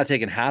mean, I'm not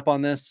taking Hap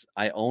on this.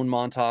 I own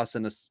Montas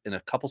in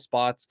a couple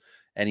spots,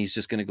 and he's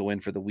just going to go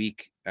in for the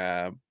week.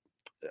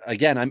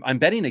 Again, I'm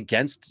betting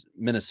against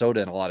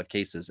Minnesota in a lot of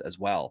cases as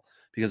well,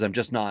 because I'm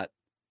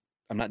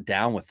not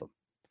down with them.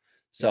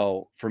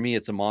 So for me,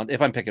 it's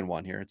if I'm picking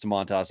one here, it's a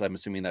Montas. I'm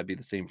assuming that'd be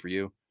the same for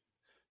you.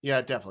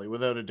 Yeah, definitely,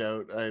 without a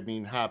doubt. I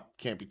mean, Hap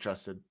can't be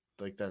trusted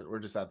like that. We're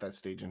just at that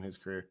stage in his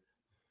career.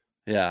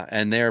 Yeah,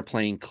 and they're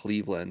playing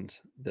Cleveland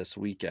this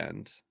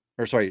weekend.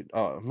 Or sorry,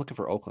 I'm looking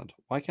for Oakland.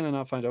 Why can I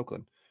not find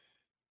Oakland?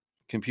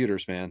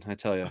 Computers, man, I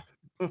tell you.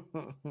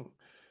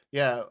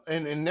 Yeah,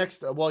 and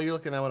next, while you're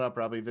looking that one up,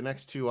 Robbie, the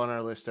next two on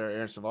our list are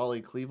Aaron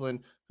Savali,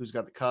 Cleveland, who's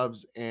got the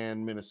Cubs,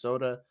 and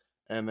Minnesota,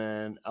 and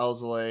then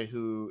Alzolay,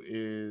 who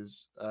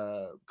is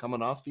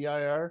coming off the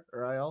IR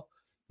or IL,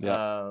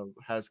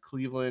 has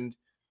Cleveland,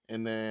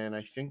 and then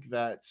I think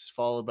that's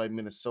followed by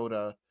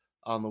Minnesota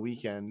on the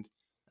weekend.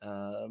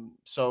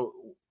 So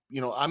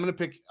I'm going to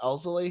pick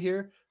Alzolay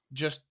here,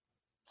 just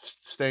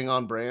staying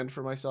on brand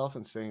for myself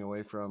and staying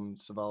away from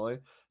Savali.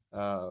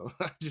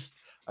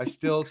 I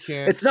still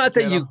can't. It's not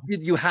that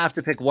you have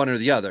to pick one or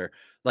the other.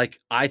 Like,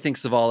 I think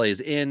Savali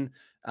is in.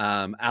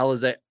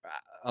 Alizé,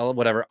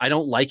 whatever. I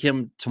don't like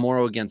him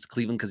tomorrow against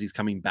Cleveland because he's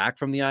coming back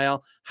from the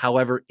IL.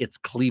 However, it's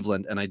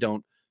Cleveland, and I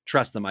don't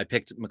trust them. I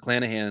picked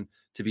McClanahan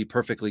to be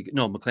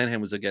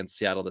McClanahan was against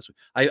Seattle this week.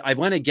 I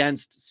went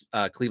against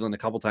Cleveland a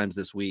couple times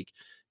this week,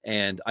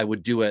 and I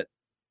would do it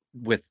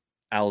with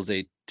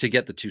Alizé to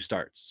get the 2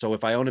 starts. So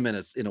if I own him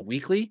in a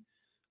weekly,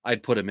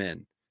 I'd put him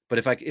in. But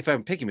if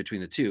I'm picking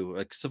between the two,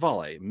 like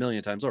Savali, a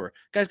million times over,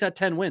 guy's got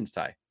 10 wins,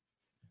 Ty.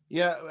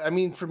 Yeah, I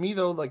mean, for me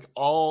though, like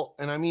all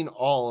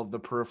of the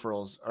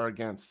peripherals are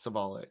against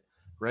Savali,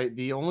 right?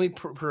 The only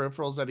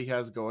peripherals that he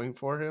has going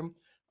for him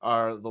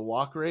are the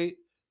walk rate,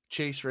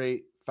 chase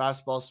rate,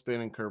 fastball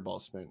spin, and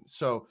curveball spin.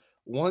 So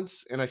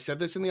and I said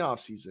this in the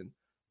offseason,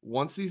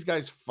 once these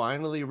guys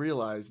finally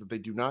realize that they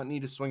do not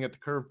need to swing at the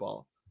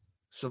curveball,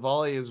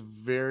 Savali is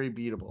very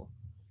beatable.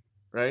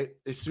 Right?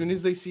 As soon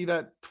as they see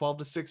that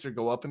 12-6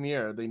 go up in the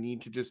air, they need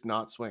to just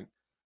not swing.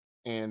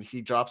 And if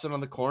he drops it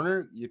on the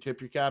corner, you tip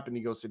your cap and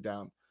you go sit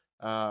down.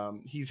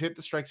 He's hit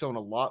the strike zone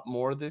a lot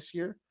more this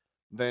year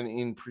than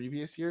in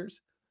previous years.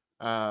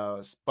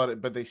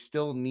 But they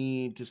still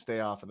need to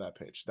stay off of that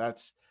pitch.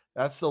 That's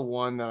the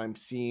one that I'm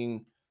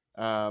seeing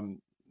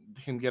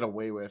him get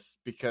away with,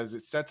 because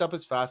it sets up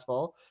his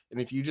fastball. And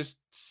if you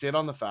just sit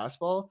on the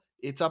fastball,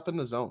 it's up in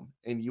the zone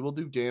and you will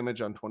do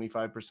damage on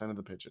 25% of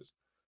the pitches.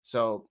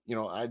 So,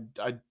 I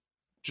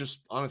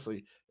just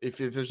honestly, if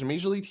there's a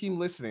major league team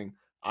listening,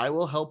 I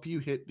will help you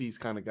hit these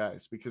kind of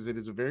guys, because it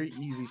is a very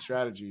easy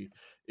strategy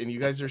and you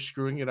guys are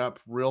screwing it up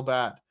real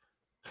bad.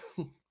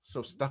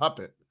 So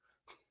stop it.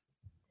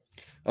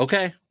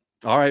 Okay.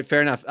 All right.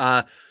 Fair enough.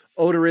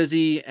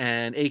 Odorizzi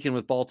and Aiken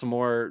with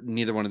Baltimore.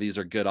 Neither one of these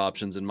are good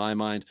options in my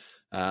mind.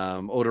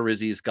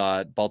 Odorizzi's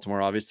got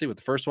Baltimore, obviously, with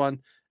the first one.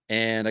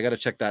 And I got to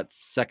check that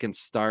second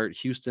start.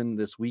 Houston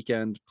this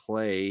weekend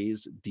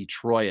plays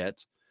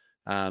Detroit.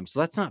 So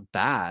that's not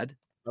bad.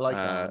 I like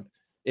that.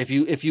 If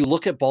you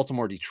look at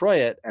Baltimore,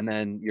 Detroit, and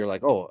then you're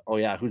like, oh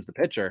yeah, who's the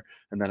pitcher?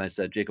 And then I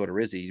said Jake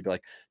Odorizzi, you'd be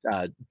like,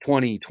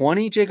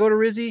 2020 Jake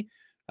Odorizzi,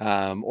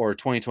 or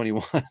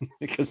 2021.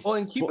 Because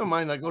and keep in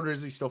mind, like,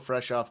 Odorizzi's still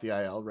fresh off the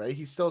IL, right?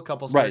 He's still a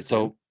couple starts right.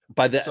 So in.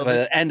 by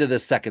the end of the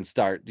second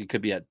start, you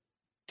could be at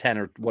 10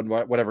 or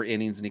whatever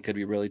innings, and he could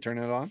be really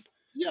turning it on.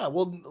 Yeah,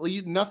 well,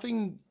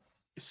 nothing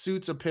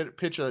suits a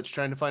pitcher that's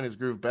trying to find his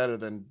groove better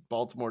than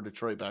Baltimore,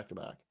 Detroit back to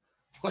back.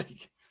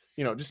 Like,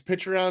 just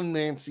pitch around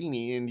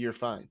Mancini and you're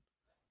fine.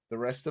 The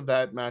rest of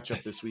that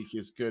matchup this week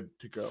is good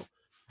to go.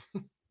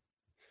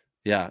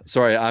 Yeah,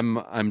 sorry,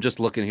 I'm just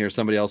looking here.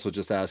 Somebody else was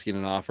just asking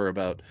an offer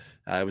about.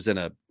 I was in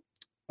an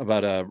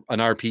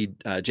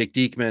RP, Jake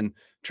Diekman,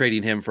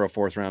 trading him for a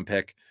 4th round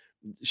pick.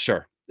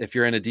 Sure, if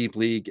you're in a deep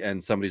league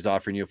and somebody's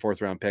offering you a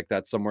 4th round pick,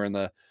 that's somewhere in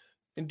the.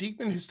 And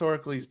Diekman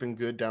historically has been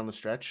good down the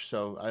stretch,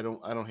 so I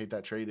don't hate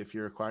that trade if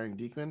you're acquiring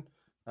Diekman.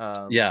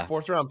 Yeah.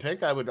 4th round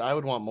pick, I would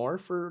want more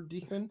for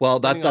Diekman. Well,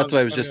 that's what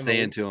I was just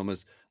saying to him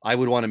was I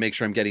would want to make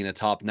sure I'm getting a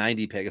top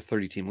 90 pick, a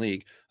 30-team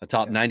league, a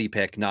top 90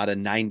 pick, not a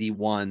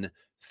 91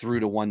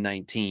 through to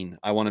 119.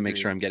 I want to make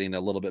sure I'm getting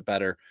a little bit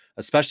better,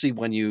 especially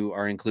when you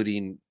are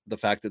including the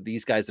fact that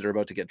these guys that are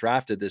about to get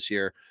drafted this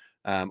year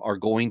are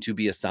going to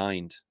be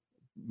assigned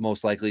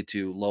most likely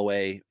to low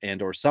A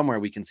and or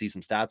somewhere we can see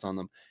some stats on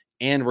them.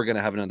 And we're going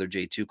to have another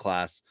J2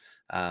 class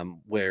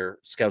where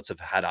scouts have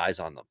had eyes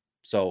on them.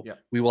 So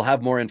we will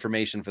have more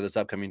information for this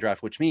upcoming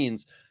draft, which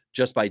means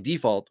just by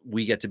default,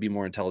 we get to be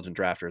more intelligent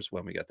drafters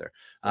when we get there.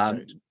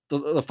 Right.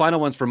 The final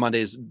ones for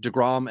Monday is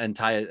DeGrom and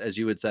Ty, as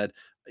you had said.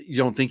 You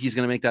don't think he's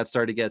going to make that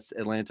start against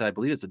Atlanta? I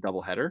believe it's a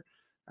doubleheader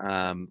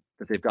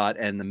that they've got,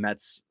 and the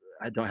Mets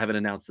haven't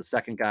announced the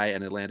second guy,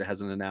 and Atlanta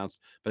hasn't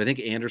announced. But I think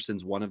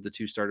Anderson's one of the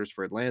 2 starters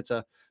for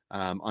Atlanta.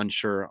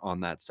 Unsure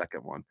on that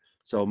second one.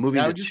 So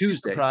moving to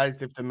Tuesday. Be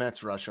surprised if the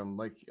Mets rush him.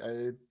 Like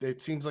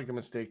it seems like a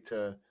mistake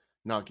to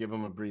not give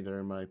him a breather,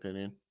 in my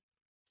opinion.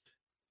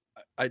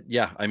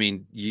 I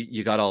mean,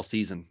 you got all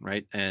season,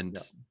 right? And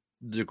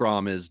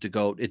DeGrom is to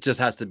go. It just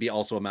has to be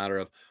also a matter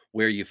of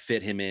where you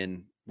fit him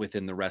in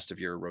within the rest of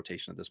your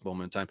rotation at this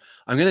moment in time.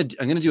 I'm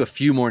gonna do a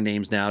few more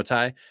names now,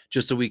 Ty,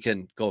 just so we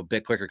can go a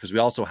bit quicker because we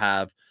also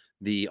have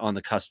the on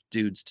the cusp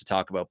dudes to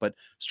talk about. But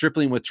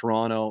Stripling with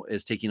Toronto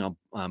is taking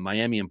on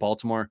Miami and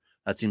Baltimore.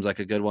 That seems like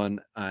a good one.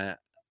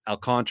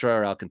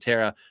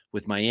 Alcantara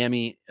with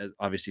Miami.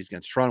 Obviously, he's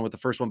against Toronto with the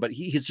first one, but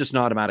he's just an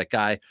automatic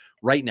guy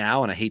right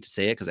now. And I hate to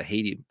say it because I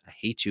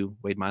hate you,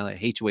 Wade Miley. I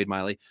hate you, Wade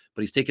Miley.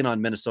 But he's taking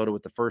on Minnesota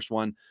with the first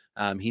one.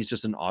 He's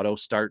just an auto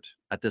start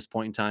at this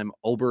point in time.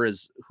 Ober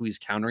is who he's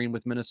countering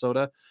with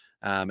Minnesota.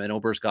 And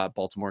Ober's got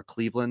Baltimore,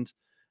 Cleveland.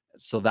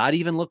 So that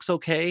even looks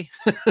okay.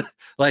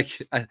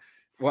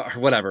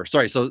 Whatever.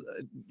 Sorry. So,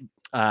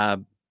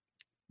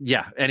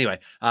 anyway,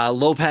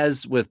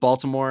 Lopez with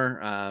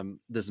Baltimore.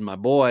 This is my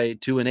boy,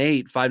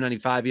 2-8,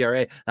 5.95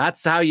 ERA.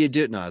 That's how you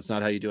do it. No, it's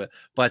not how you do it.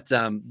 But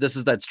this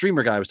is that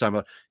streamer guy I was talking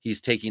about. He's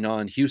taking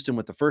on Houston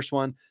with the first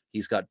one.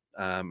 He's got,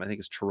 I think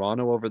it's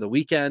Toronto over the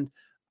weekend.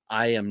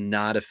 I am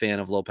not a fan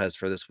of Lopez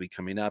for this week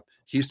coming up.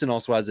 Houston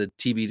also has a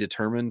TB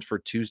determined for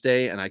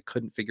Tuesday, and I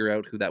couldn't figure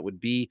out who that would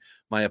be.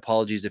 My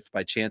apologies if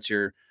by chance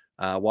you're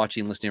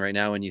watching, listening right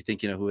now, and you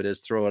think you know who it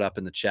is, throw it up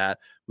in the chat.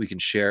 We can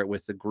share it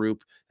with the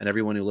group and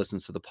everyone who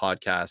listens to the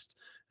podcast.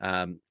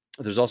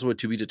 There's also a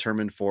to be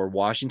determined for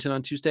Washington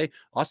on Tuesday.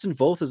 Austin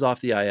Voth is off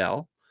the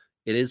IL.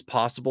 It is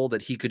possible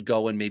that he could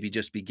go and maybe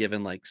just be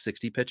given like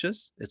 60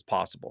 pitches. It's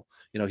possible.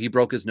 He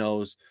broke his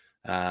nose.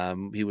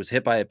 He was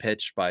hit by a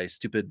pitch by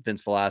stupid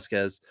Vince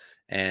Velasquez,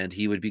 and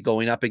he would be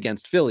going up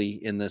against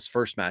Philly in this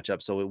first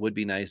matchup. So it would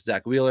be nice.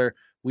 Zach Wheeler,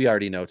 we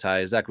already know,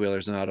 Ty. Zach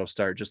Wheeler's an auto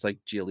start, just like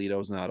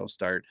Giolito's an auto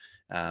start.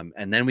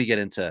 And then we get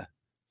into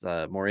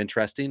the more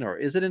interesting, or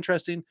is it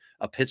interesting?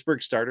 A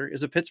Pittsburgh starter.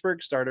 Is a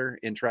Pittsburgh starter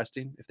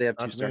interesting if they have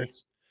 2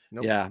 starts?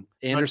 Nope. Yeah.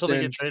 Anderson. Until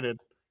they get traded.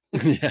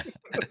 Yeah.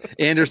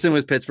 Anderson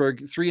with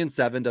Pittsburgh,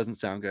 3-7 doesn't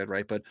sound good,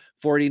 right? But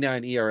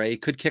 49 ERA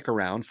could kick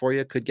around for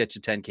you, could get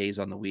you 10 Ks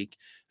on the week.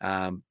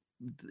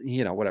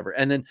 Whatever.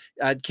 And then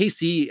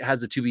KC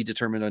has a to be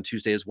determined on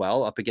Tuesday as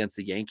well, up against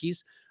the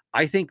Yankees.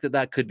 I think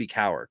that could be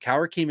Cowher.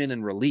 Cowher came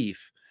in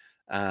relief.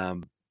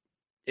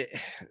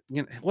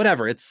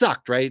 Whatever. It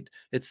sucked, right?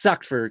 It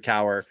sucked for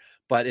Cowher.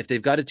 But if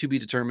they've got it to be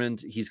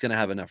determined, he's going to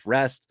have enough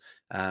rest.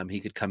 He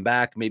could come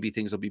back. Maybe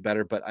things will be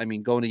better. But I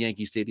mean, going to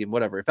Yankee Stadium,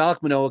 whatever. If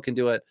Alek Manoah can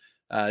do it,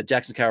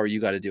 Jackson Cowher,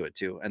 you got to do it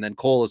too. And then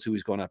Cole is who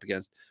he's going up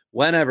against.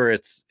 Whenever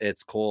it's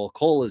Cole.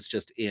 Cole is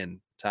just in.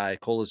 Ty.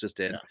 Cole is just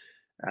in.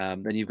 Yeah.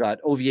 Then you've got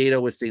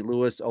Oviedo with St.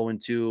 Louis,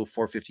 0-2,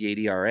 4.58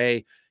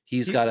 ERA.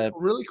 He's got a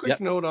really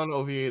quick note on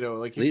Oviedo.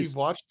 Like, if you've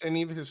watched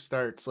any of his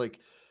starts, like,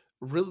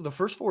 really, the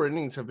first 4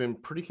 innings have been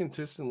pretty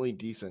consistently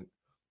decent.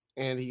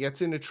 And he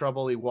gets into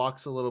trouble. He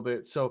walks a little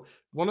bit. So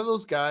one of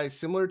those guys,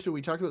 similar to,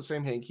 we talked about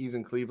Sam Hankes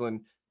in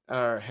Cleveland,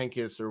 or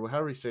Hankes, or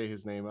however you say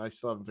his name. I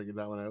still haven't figured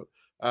that one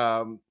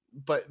out.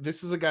 But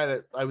this is a guy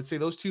that I would say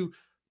those two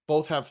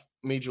both have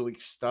major league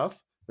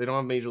stuff. They don't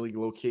have major league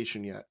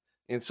location yet.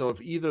 And so if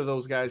either of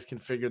those guys can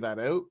figure that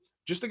out,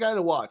 just a guy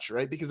to watch,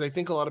 right? Because I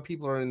think a lot of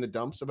people are in the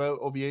dumps about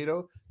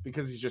Oviedo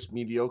because he's just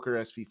mediocre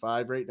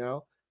SP5 right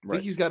now. I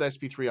think he's got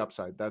SP3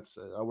 upside. That's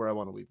where I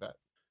want to leave that.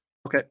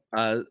 Okay.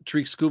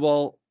 Tariq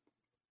Skubal,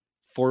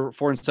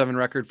 4-7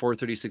 record,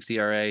 4.36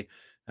 ERA.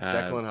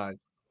 Jekyll and Hyde.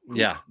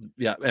 Yeah.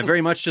 And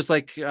very much just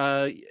like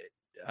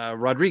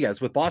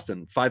Rodriguez with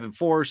Boston, 5-4,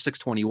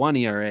 6.21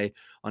 ERA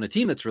on a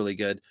team that's really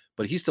good,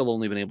 but he's still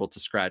only been able to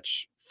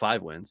scratch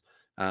 5 wins.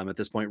 At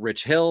this point,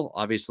 Rich Hill,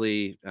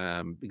 obviously,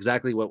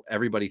 exactly what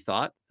everybody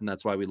thought, and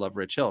that's why we love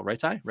Rich Hill, right,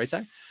 Ty?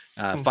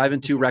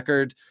 5-2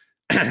 record.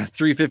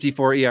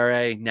 3.54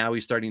 ERA. Now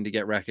he's starting to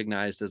get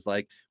recognized as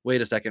like,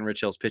 wait a second,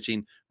 Rich Hill's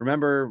pitching.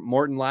 Remember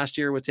Morton last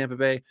year with Tampa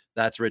Bay?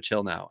 That's Rich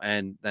Hill now.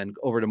 And then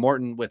over to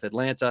Morton with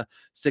Atlanta,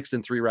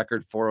 6-3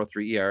 record,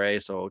 4.03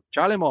 ERA. So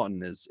Charlie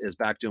Morton is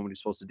back doing what he's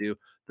supposed to do.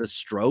 The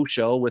Stroh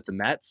show with the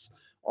Mets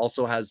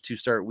also has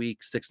 2-start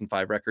week,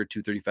 6-5 record,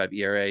 2.35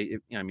 ERA.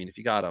 If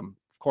you got him,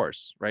 of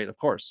course, right? Of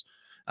course.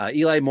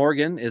 Eli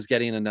Morgan is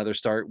getting another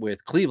start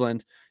with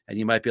Cleveland, and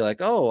you might be like,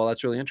 oh, well,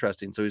 that's really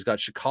interesting. So he's got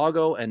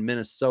Chicago and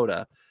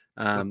Minnesota.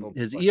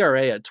 His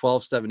ERA at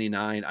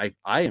 12.79.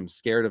 I am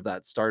scared of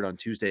that start on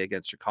Tuesday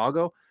against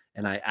Chicago,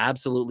 and I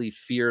absolutely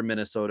fear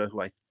Minnesota,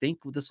 who I think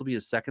this will be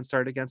his second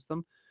start against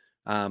them.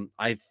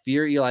 I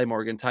fear Eli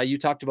Morgan. Ty, you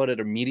talked about it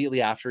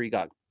immediately after he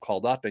got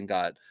called up and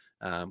got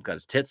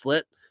his tits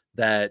lit,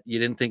 that you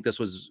didn't think this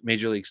was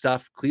major league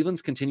stuff.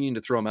 Cleveland's continuing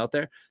to throw him out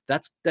there.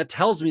 That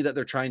tells me that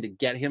they're trying to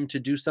get him to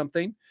do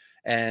something,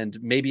 and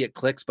maybe it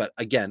clicks. But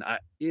again,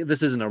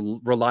 this isn't a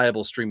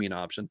reliable streaming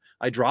option.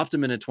 I dropped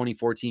him in a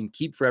 2014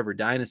 Keep Forever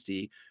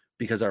Dynasty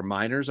because our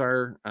minors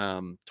are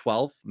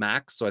 12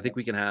 max. So I think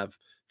we can have,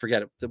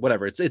 forget it,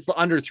 whatever. It's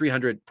under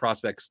 300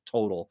 prospects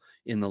total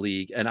in the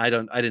league. And I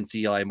didn't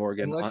see Eli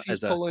Morgan unless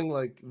he's pulling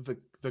like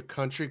the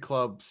country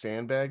club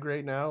sandbag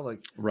right now.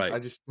 Like, right. I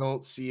just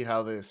don't see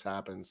how this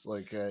happens.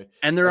 Like,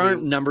 and there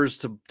aren't numbers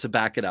to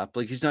back it up.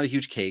 Like, he's not a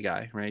huge K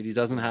guy, right? He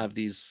doesn't have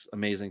these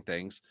amazing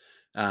things.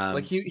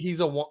 Like he's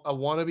a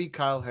wannabe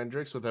Kyle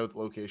Hendricks without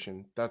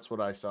location. That's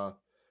what I saw,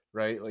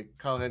 right? Like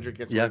Kyle Hendricks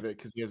gets away with it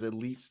because he has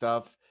elite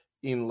stuff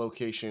in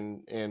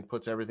location and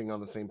puts everything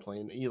on the same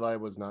plane. Eli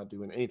was not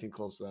doing anything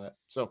close to that.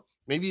 So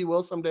maybe he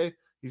will someday.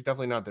 He's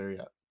definitely not there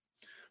yet.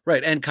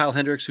 Right. And Kyle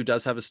Hendricks, who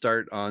does have a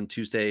start on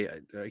Tuesday,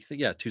 I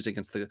think, Tuesday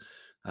against the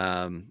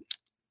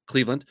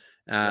Cleveland,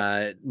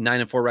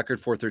 9-4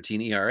 record,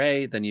 4.13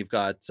 ERA. Then you've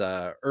got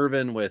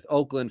Irvin with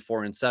Oakland,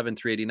 4-7,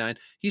 3.89.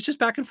 He's just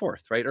back and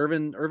forth, right?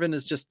 Irvin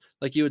is just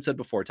like you had said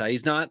before, Ty.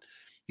 He's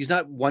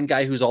not one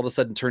guy who's all of a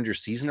sudden turned your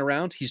season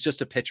around. He's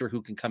just a pitcher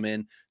who can come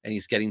in and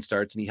he's getting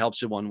starts and he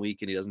helps you 1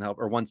 week and he doesn't help,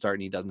 or one start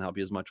and he doesn't help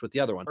you as much with the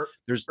other one.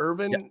 There's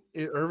Irvin.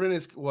 Irvin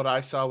is what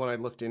I saw when I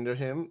looked into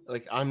him.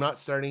 Like, I'm not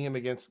starting him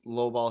against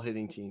low ball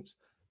hitting teams.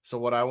 So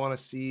what I want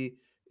to see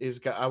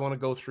is I want to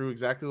go through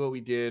exactly what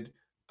we did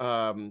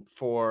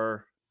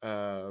for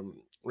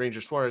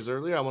Ranger Suarez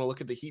earlier. I want to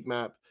look at the heat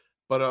map,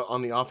 but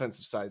on the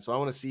offensive side. So I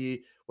want to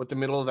see what the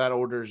middle of that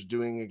order is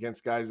doing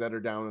against guys that are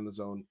down in the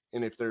zone.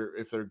 And if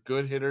they're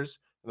good hitters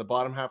in the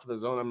bottom half of the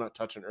zone, I'm not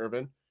touching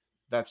Irvin.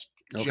 That's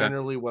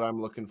generally what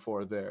I'm looking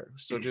for there.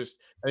 So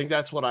I think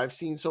that's what I've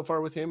seen so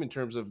far with him in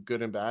terms of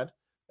good and bad.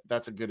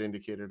 That's a good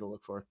indicator to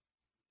look for.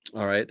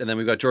 All right. And then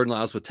we've got Jordan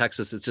Lyles with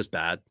Texas. It's just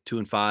bad.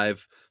 2-5,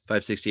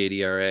 5.68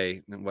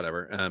 ERA,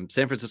 whatever.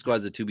 San Francisco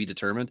has a to be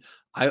determined.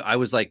 I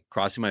was like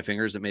crossing my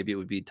fingers that maybe it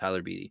would be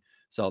Tyler Beede.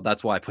 So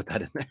that's why I put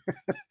that in there.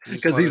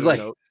 Because he's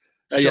like,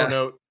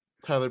 note,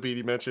 Tyler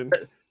Beede mentioned.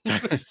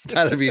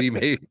 Tyler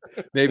Beede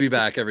may be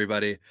back,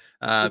 everybody.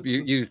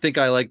 You think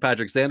I like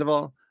Patrick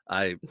Sandoval?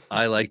 I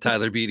like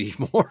Tyler Beede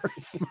more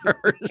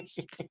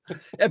first.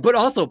 But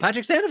also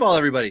Patrick Sandoval,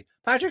 everybody.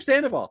 Patrick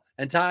Sandoval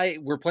and Ty,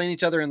 we're playing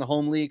each other in the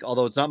home league,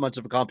 although it's not much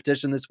of a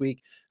competition this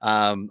week.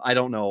 I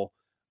don't know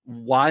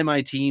why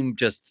my team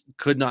just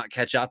could not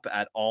catch up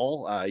at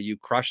all. You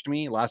crushed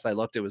me. Last I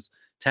looked, it was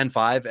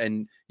 10-5,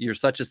 and you're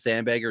such a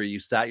sandbagger. You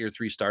sat your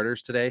 3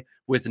 starters today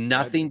with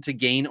nothing to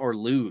gain or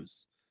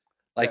lose.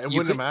 Like, it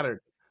wouldn't have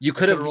mattered. You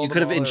could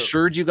have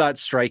ensured you got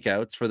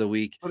strikeouts for the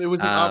week. But it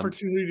was an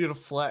opportunity to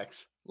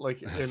flex.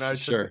 Like, and I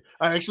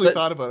actually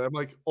thought about it. I'm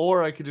like,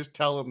 or I could just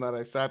tell him that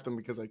I sat them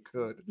because I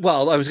could.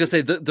 Well, I was gonna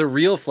say the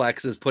real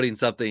flex is putting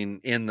something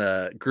in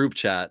the group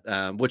chat,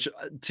 which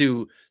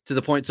to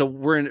the point. So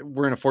we're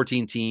in a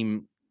 14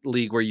 team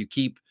league where you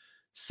keep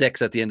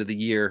 6 at the end of the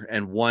year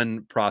and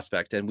 1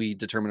 prospect, and we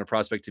determine a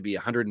prospect to be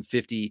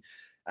 150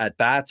 at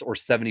bats or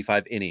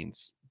 75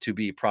 innings to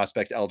be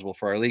prospect eligible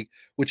for our league,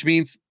 which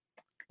means,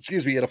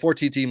 at a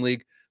 14 team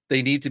league,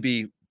 they need to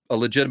be a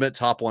legitimate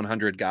top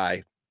 100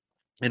 guy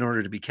in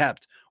order to be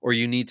kept, or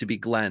you need to be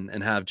Glenn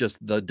and have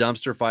just the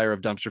dumpster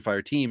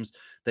fire teams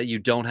that you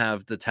don't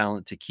have the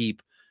talent to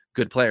keep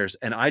good players.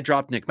 And I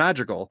dropped Nick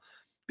Madrigal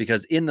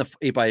because in the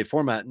 8x8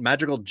 format,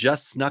 Madrigal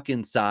just snuck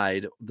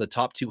inside the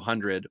top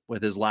 200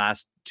 with his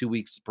last 2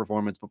 weeks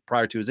performance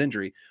prior to his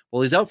injury.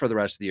 Well, he's out for the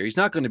rest of the year. He's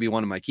not going to be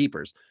one of my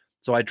keepers.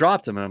 So I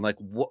dropped him and I'm like,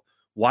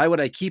 why would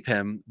I keep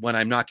him when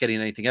I'm not getting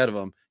anything out of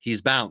him?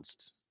 He's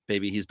bounced,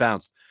 baby. He's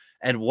bounced.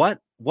 And what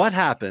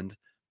happened?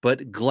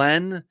 But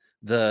Glenn,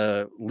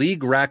 the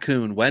league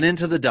raccoon, went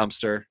into the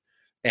dumpster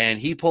and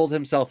he pulled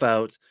himself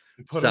out.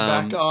 Put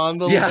him back on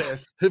the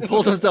list. He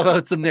pulled himself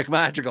out some Nick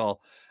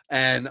Madrigal.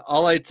 And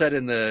all I said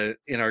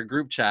in our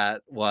group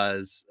chat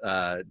was,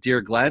 dear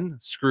Glenn,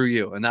 screw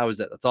you. And that was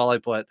it. That's all I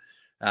put.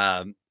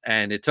 And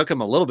it took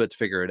him a little bit to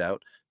figure it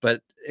out,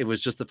 but it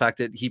was just the fact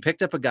that he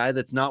picked up a guy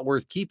that's not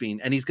worth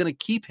keeping, and he's going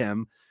to keep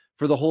him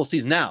for the whole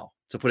season. Now,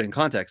 to put it in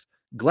context,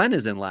 Glenn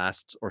is in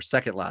last or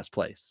second last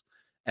place.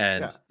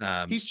 And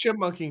he's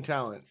chipmunking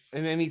talent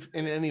in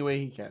any way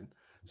he can.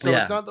 So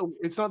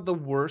it's not the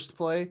worst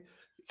play,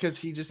 because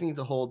he just needs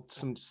to hold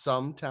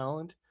some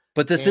talent,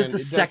 But this is and the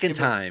it does second give it.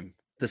 time.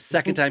 The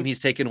second time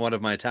he's taken one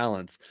of my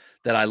talents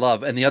that I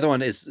love. And the other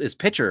one is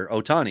pitcher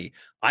Ohtani.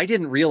 I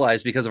didn't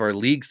realize because of our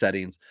league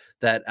settings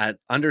that at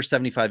under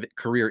 75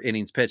 career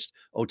innings pitched,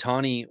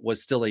 Ohtani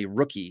was still a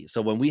rookie.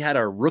 So when we had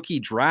our rookie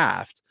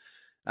draft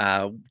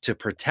to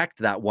protect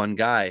that one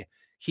guy,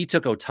 he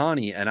took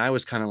Ohtani, and I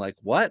was kind of like,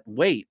 what?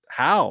 Wait,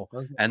 how? That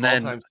was an And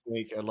then all-time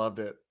snake. I loved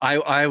it.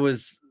 I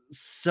was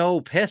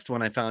so pissed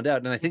when I found out,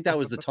 and I think that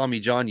was the Tommy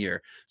John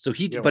year. So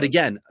Yeah, it but was.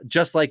 again,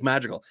 just like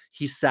Madrigal,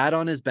 he sat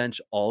on his bench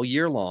all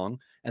year long,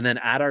 and then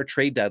at our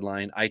trade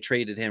deadline, I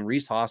traded him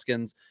Rhys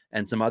Hoskins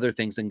and some other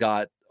things and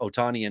got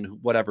Ohtani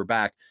and whatever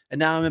back, and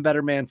now I'm a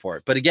better man for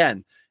it. But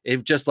again,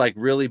 it just like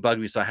really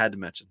bugged me, so I had to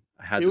mention.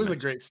 It was a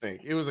great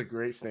snake. It was a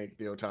great snake,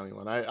 the Ohtani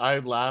one. I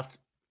laughed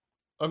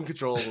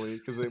uncontrollably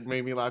because it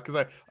made me laugh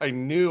because I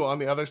knew on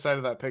the other side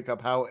of that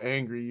pickup how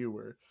angry you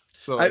were.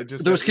 So it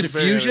just there was it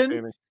very confusion.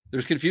 entertaining. There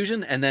was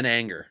confusion and then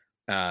anger.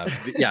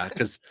 Yeah,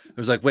 because it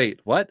was like,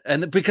 wait, what?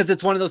 And because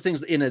it's one of those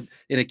things in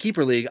a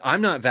keeper league, I'm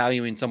not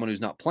valuing someone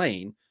who's not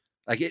playing.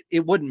 Like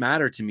it wouldn't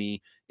matter to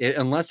me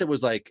unless it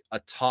was like a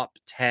top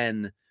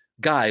 10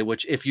 guy,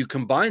 which if you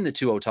combine the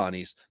two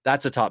Ohtanis,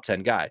 that's a top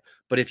 10 guy.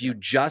 But if you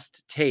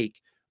just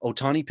take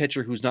Ohtani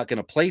pitcher who's not going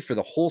to play for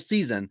the whole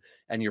season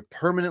and you're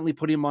permanently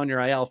putting him on your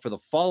IL for the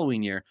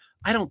following year,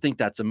 I don't think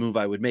that's a move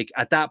I would make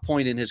at that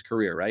point in his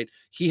career, right?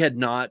 He had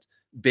not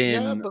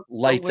been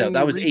lights out.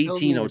 That was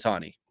 18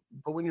 Ohtani.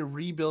 But when you're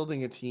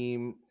rebuilding a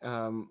team,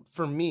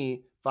 for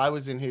me, if I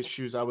was in his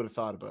shoes, I would have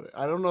thought about it.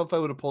 I don't know if I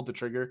would have pulled the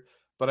trigger,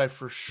 but I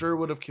for sure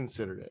would have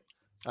considered it.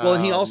 Well,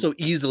 and he also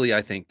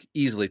I think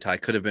Ty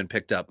could have been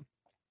picked up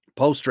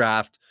post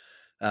draft.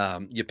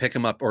 You pick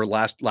him up or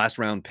last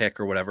round pick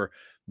or whatever,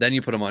 then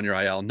you put him on your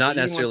IL, not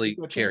necessarily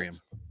carry him.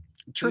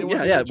 True,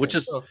 yeah, which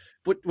is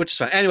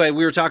fine. Anyway,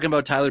 we were talking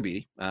about Tyler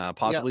Beede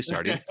possibly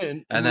starting,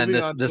 and then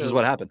this is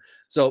what happened.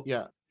 So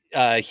yeah.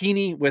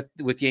 Heaney with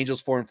the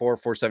Angels 4-4,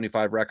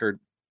 475 record,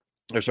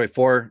 or sorry,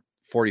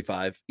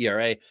 4.45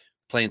 ERA,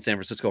 playing San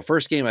Francisco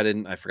first game.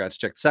 I forgot to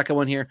check the second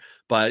one here,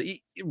 but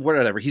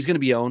whatever. He's going to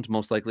be owned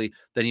most likely.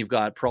 Then you've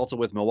got Peralta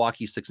with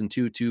Milwaukee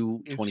 6-2,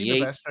 228. Is he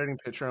the best starting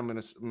pitcher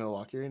on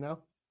Milwaukee right now?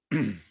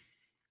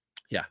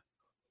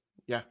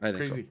 Yeah, I think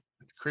crazy. So.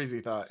 It's a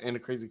crazy thought and a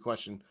crazy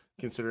question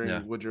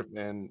considering Woodruff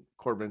and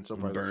Corbin so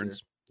far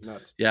Burns. This year.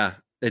 Nuts. Yeah.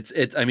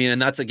 It's I mean,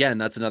 and that's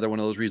another one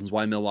of those reasons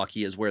why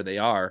Milwaukee is where they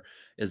are,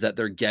 is that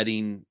they're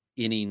getting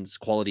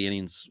quality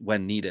innings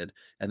when needed.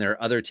 And there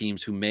are other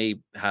teams who may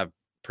have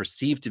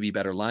perceived to be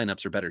better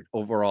lineups or better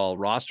overall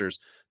rosters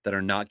that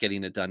are not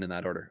getting it done in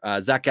that order.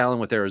 Zach Gallen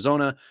with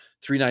Arizona,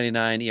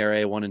 3.99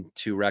 ERA,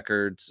 1-2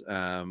 records.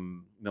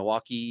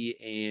 Milwaukee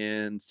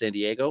and San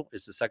Diego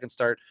is the second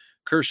start.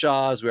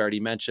 Kershaw, as we already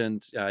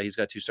mentioned, he's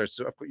got 2 starts.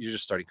 So of course, you're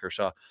just starting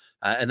Kershaw.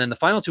 And then the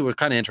final two were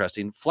kind of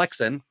interesting.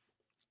 Flexen,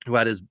 who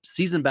had his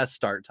season best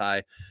start,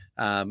 Ty.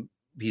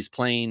 He's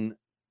playing,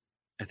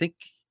 I think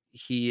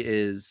he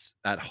is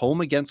at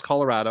home against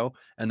Colorado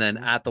and then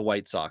at the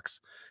White Sox.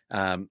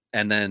 And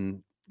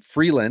then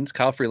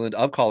Kyle Freeland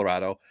of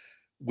Colorado,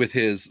 with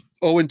his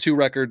 0-2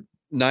 record,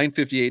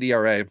 9.58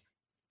 ERA,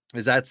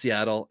 is at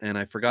Seattle. And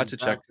I forgot to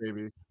check.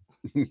 Baby.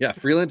 Yeah,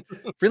 Freeland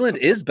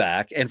is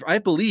back. And I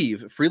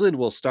believe Freeland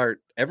will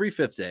start every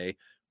 5th day,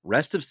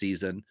 rest of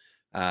season.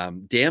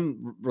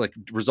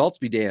 Results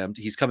be damned.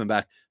 He's coming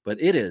back,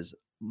 but it is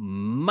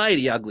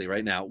mighty ugly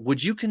right now.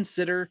 Would you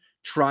consider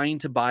trying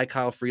to buy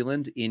Kyle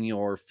Freeland in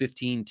your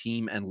 15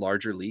 team and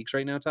larger leagues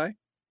right now, Ty?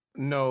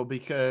 No,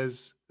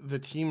 because the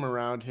team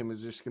around him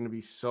is just going to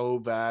be so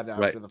bad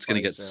after the It's going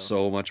to get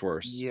so much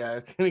worse. Yeah,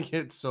 it's going to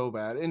get so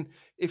bad. And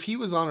if he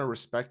was on a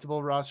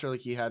respectable roster like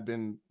he had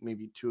been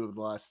maybe 2 of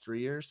the last 3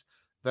 years,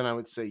 then I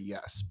would say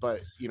yes.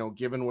 But,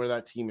 given where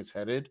that team is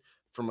headed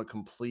from a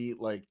complete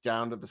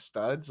down to the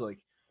studs,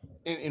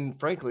 and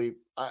frankly,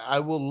 I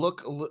will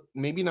look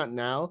maybe not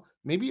now,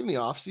 maybe in the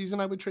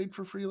offseason I would trade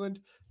for Freeland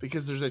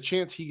because there's a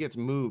chance he gets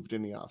moved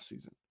in the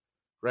offseason.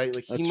 Right?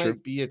 He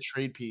might be a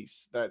trade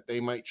piece that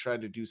they might try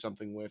to do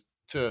something with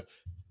to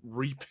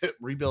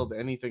rebuild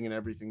anything and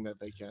everything that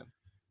they can.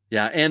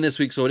 Yeah. And this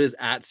week, so it is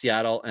at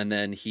Seattle, and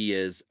then he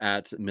is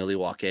at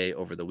Milwaukee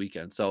over the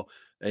weekend. So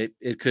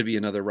it could be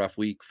another rough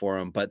week for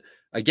him. But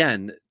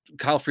again,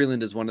 Kyle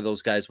Freeland is one of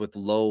those guys with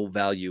low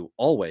value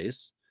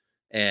always.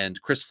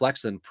 And Chris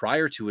Flexen,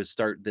 prior to his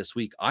start this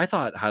week, I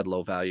thought had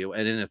low value.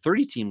 And in a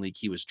 30-team league,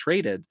 he was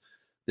traded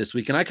this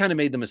week. And I kind of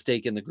made the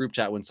mistake in the group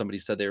chat when somebody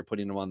said they were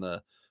putting him on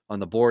the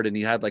board, and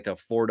he had like a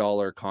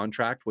 $4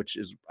 contract, which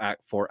is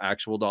for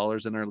actual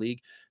dollars in our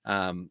league.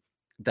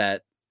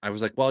 That I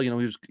was like, well, he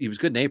was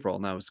good in April,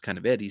 and that was kind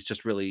of it. He's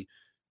just really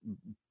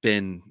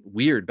been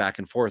weird back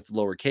and forth,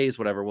 lower Ks,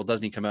 whatever. Well,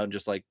 doesn't he come out and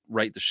just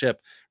right the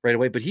ship right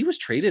away? But he was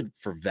traded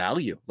for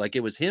value.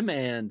 It was him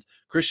and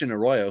Christian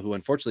Arroyo, who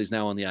unfortunately is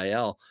now on the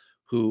IL,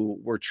 who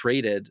were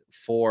traded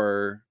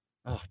for,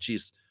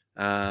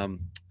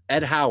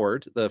 Ed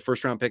Howard, the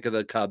first round pick of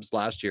the Cubs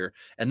last year.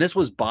 And this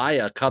was by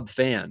a Cub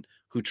fan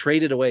who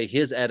traded away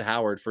his Ed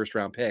Howard first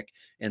round pick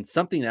and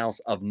something else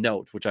of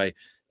note, which I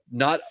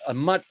not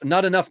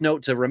enough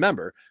note to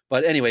remember.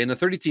 But anyway, in the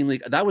 30-team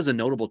league, that was a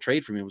notable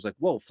trade for me. It was like,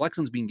 whoa,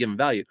 Flexen's being given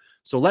value.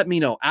 So let me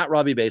know at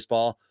Robbie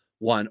Baseball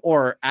 1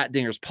 or at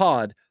Dingers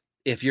Pod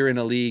if you're in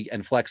a league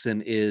and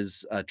Flexen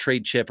is a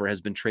trade chip or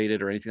has been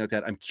traded or anything like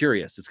that. I'm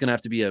curious. It's going to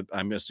have to be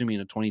I'm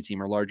assuming a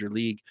 20-team or larger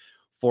league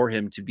for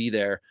him to be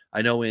there.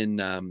 I know in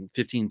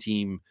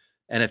 15-team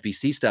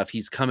NFBC stuff,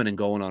 he's coming and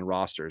going on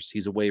rosters.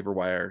 He's a waiver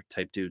wire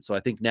type dude. So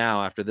I think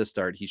now after this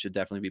start, he should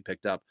definitely be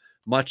picked up,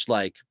 much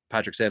like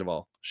Patrick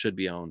Sandoval should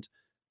be owned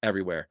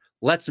everywhere.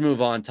 Let's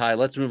move on, Ty.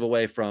 Let's move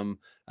away from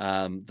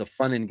the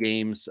fun and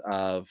games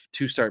of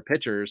 2-start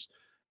pitchers,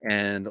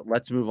 and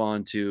let's move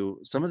on to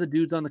some of the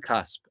dudes on the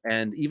cusp.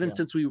 And even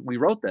since we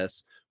wrote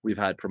this, we've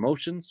had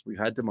promotions, we've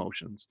had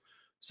demotions.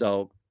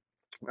 So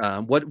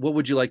what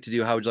would you like to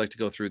do? How would you like to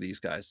go through these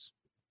guys?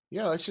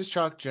 Yeah, let's just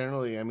talk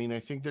generally. I mean, I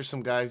think there's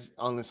some guys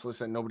on this list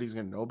that nobody's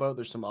going to know about.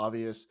 There's some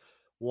obvious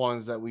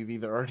ones that we've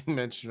either already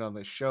mentioned on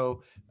this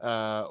show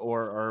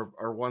or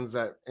are ones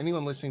that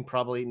anyone listening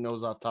probably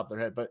knows off the top of their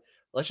head. But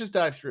let's just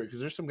dive through it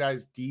because there's some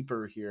guys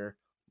deeper here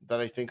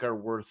that I think are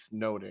worth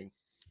noting.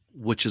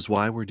 Which is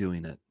why we're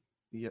doing it.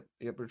 Yep.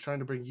 We're trying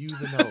to bring you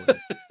the knowledge.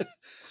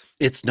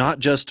 It's not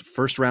just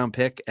first-round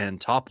pick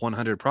and top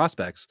 100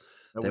 prospects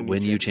that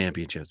win you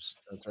championships.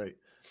 That's right.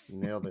 You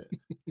nailed it.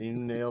 You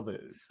nailed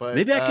it. But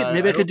maybe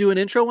I could do an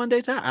intro one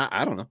day, Ty.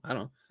 I don't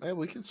know. Yeah,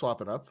 we can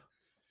swap it up.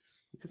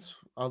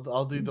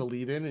 I'll do the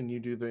lead in and you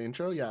do the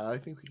intro. Yeah, I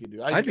think we could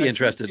do. I'd be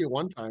interested.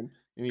 One time.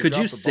 Could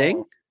you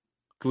sing?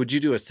 Would you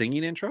do a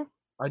singing intro?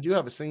 I do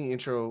have a singing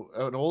intro,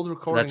 an old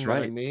recording that's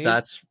right. that I made.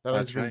 That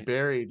has been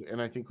buried,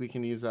 and I think we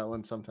can use that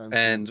one sometime.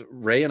 And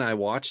Ray and I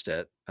watched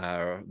it,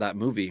 that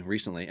movie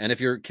recently. And if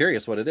you're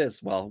curious what it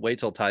is, well, wait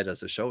till Ty does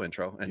his show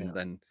intro, and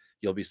then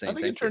you'll be saying. I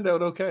think it turned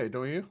out okay,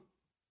 don't you?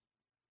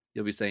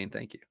 You'll be saying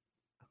thank you.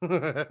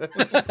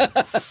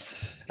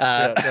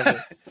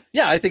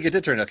 Yeah, I think it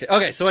did turn okay.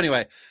 Okay, so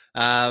anyway,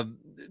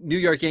 New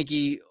York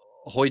Yankee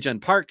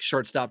Hoyjun Park,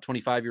 shortstop,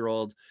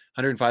 25-year-old,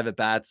 105 at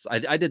bats.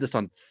 I did this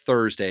on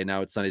Thursday.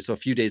 Now it's Sunday, so a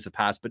few days have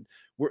passed, but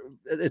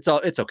it's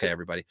okay.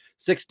 Everybody,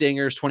 6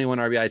 dingers, 21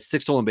 RBIs,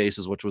 6 stolen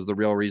bases, which was the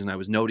real reason I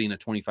was noting a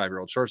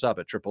 25-year-old shortstop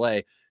at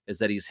AAA is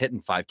that he's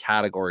hitting 5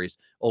 categories,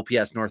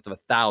 OPS north of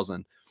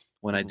 1,000.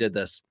 When I did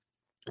this,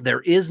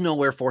 there is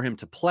nowhere for him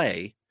to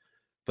play,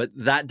 but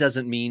that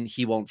doesn't mean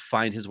he won't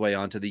find his way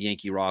onto the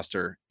Yankee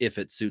roster if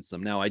it suits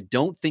them. Now, I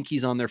don't think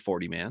he's on their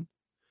 40-man.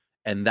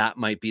 And that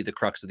might be the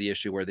crux of the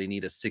issue where they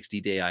need a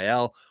 60-day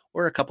IL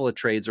or a couple of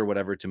trades or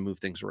whatever to move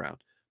things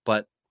around.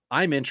 But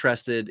I'm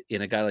interested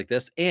in a guy like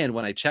this. And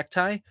when I check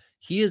Ty,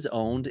 he is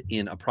owned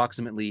in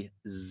approximately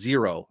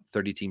 0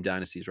 30-team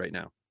dynasties right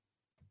now.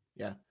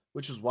 Yeah,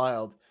 which is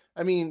wild.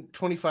 I mean,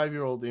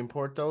 25-year-old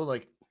import, though,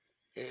 like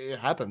it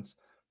happens,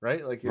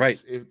 right? Like,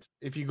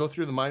 if you go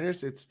through the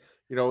minors, it's,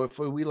 if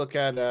we look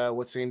at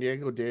what San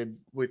Diego did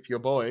with your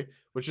boy,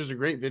 which is a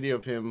great video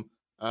of him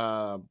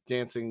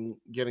dancing,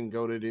 getting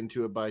goaded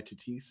into it by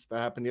Tatis that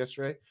happened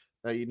yesterday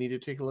that you need to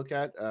take a look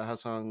at.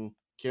 Ha-Seong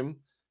Kim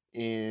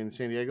in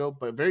San Diego,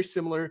 but very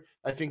similar.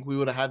 I think we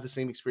would have had the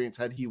same experience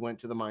had he went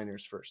to the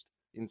minors first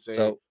in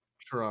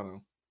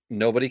Toronto.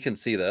 Nobody can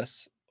see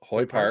this.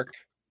 Hoy Park.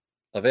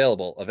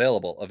 Available.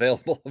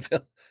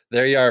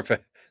 There you are,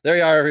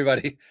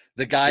 everybody.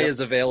 The guy is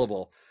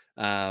available.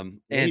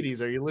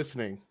 Ladies, are you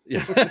listening?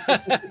 Yeah.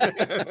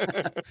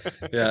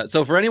 Yeah.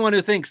 So for anyone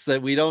who thinks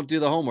that we don't do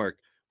the homework,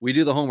 we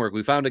do the homework.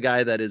 We found a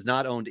guy that is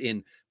not owned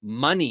in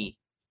money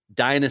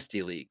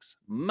dynasty leagues,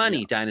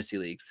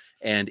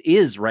 and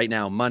is right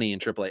now money in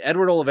AAA.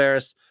 Edward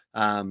Olivares,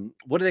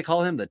 what do they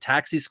call him? The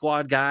taxi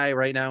squad guy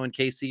right now in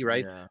KC,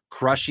 right? Yeah.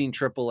 Crushing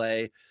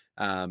AAA,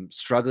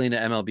 struggling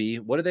at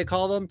MLB. What do they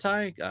call them,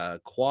 Ty?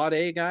 Quad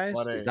A guys?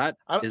 Quad A. Is that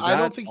I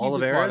don't think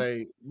Olivares? He's a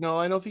quad A. No,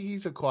 I don't think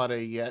he's a quad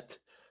A yet.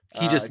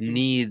 He just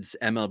needs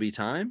MLB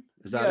time.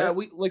 Is that it?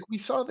 We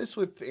saw this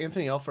with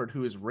Anthony Alford,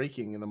 who is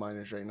raking in the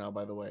minors right now,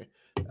 by the way.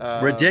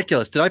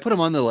 Ridiculous. Did I put him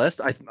on the list?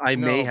 I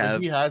may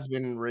have. He has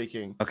been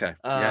raking. Okay.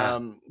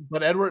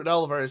 But Edward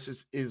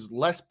Olivares has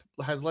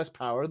less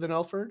power than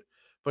Alford,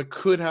 but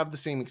could have the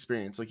same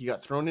experience. Like, he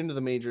got thrown into the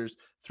majors,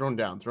 thrown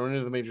down, thrown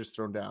into the majors,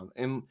 thrown down,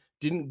 and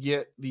didn't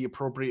get the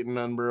appropriate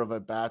number of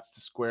at bats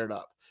to square it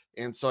up.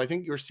 And so I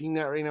think you're seeing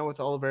that right now with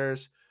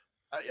Olivares.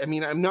 I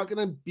mean, I'm not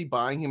going to be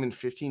buying him in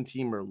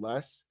 15-team or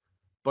less,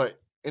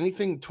 but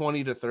anything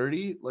 20 to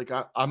 30, like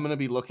I'm going to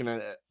be looking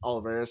at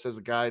Olivares as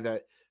a guy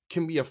that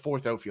can be a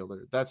 4th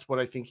outfielder. That's what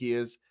I think he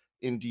is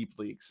in deep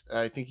leagues.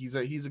 I think he's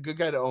a good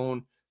guy to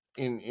own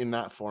in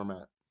that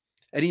format.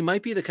 And he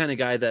might be the kind of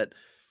guy that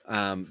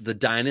the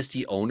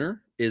dynasty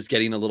owner is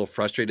getting a little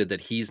frustrated that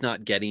he's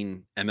not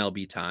getting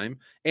MLB time,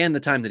 and the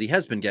time that he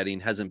has been getting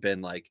hasn't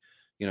been like,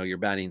 you're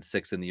batting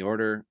 6th in the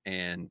order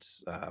and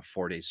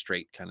 4 days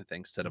straight kind of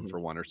thing, set him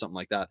for 1 or something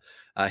like that.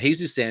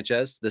 Jesus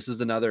Sanchez, this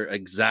is another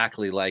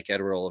exactly like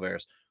Edward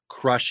Olivares,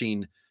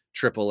 crushing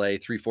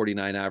AAA,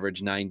 349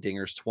 average, 9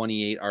 dingers,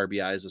 28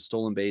 RBIs, a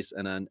stolen base,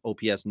 and an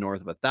OPS north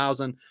of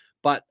 1,000.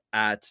 But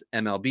at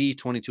MLB,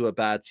 22 at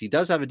bats. He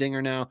does have a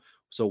dinger now.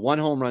 So 1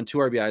 home run, 2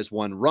 RBIs,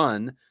 1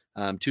 run.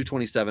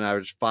 227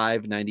 average,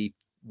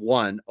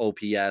 591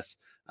 OPS.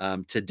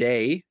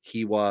 Today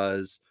he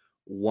was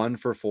 1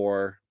 for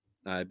 4.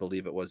 I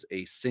believe it was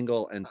a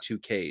single and 2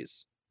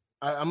 Ks.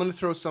 I'm going to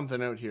throw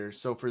something out here.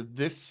 So for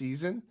this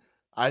season,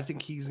 I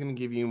think he's going to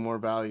give you more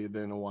value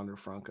than a Wander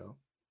Franco.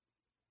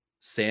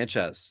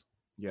 Sanchez.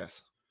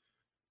 Yes.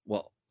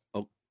 Well,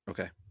 oh,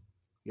 okay.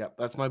 Yep,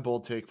 that's my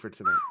bold take for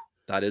tonight.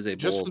 That is a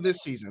just bold, for this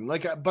season.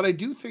 Like, but I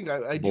do think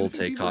I do bold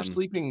think take, people are Cotton.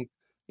 sleeping.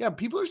 Yeah,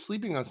 people are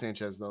sleeping on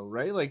Sanchez though,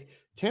 right? Like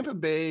Tampa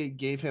Bay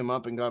gave him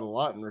up and got a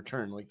lot in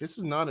return. Like this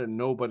is not a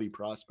nobody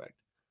prospect,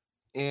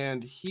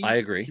 and I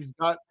agree. He's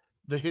got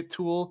the hit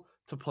tool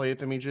to play at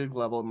the major league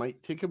level. It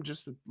might take him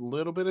just a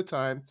little bit of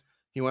time.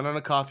 He went on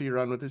a coffee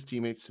run with his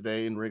teammates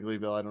today in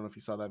Wrigleyville. I don't know if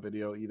you saw that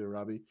video either,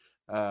 Robbie.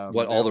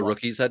 What, all the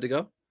rookies had to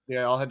go?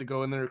 Yeah, all had to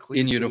go in their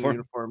in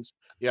uniforms.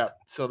 Yeah,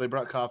 so they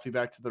brought coffee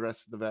back to the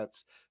rest of the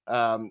vets.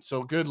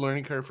 So good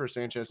learning curve for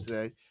Sanchez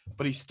today,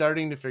 but he's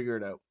starting to figure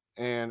it out,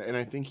 and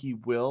I think he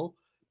will,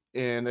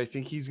 and I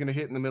think he's going to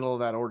hit in the middle of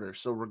that order.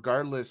 So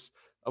regardless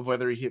of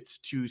whether he hits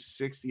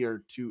 260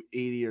 or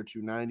 280 or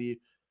 290,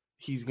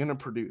 he's going to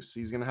produce.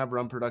 He's going to have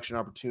run production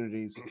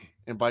opportunities,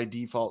 and by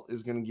default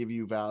is going to give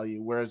you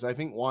value. Whereas I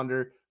think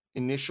Wander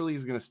initially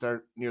is going to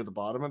start near the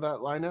bottom of that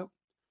lineup.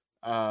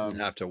 And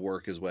have to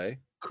work his way.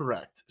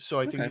 Correct. So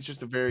I think it's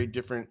just a very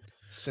different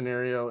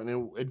scenario and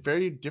a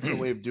very different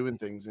way of doing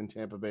things in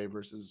Tampa Bay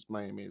versus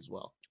Miami as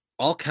well.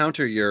 I'll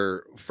counter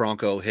your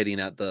Franco hitting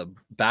at the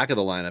back of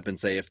the lineup and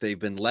say if they've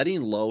been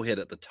letting Lowe hit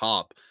at the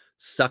top,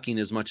 sucking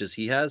as much as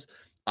he has,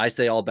 I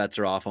say all bets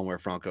are off on where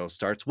Franco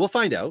starts. We'll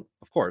find out,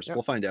 of course.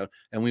 We'll find out,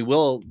 and we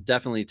will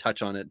definitely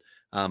touch on it.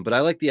 But I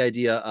like the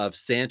idea of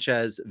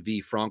Sanchez v.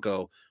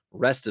 Franco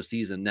rest of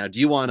season. Now, do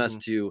you want us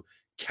to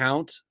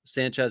count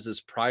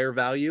Sanchez's prior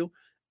value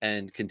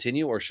and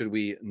continue, or should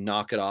we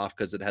knock it off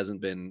because it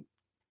hasn't been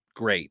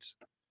great?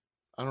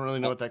 I don't really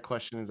know what that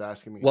question is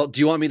asking me. Well, do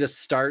you want me to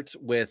start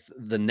with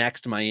the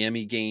next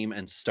Miami game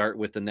and start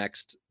with the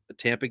next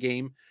Tampa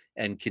game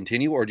and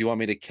continue, or do you want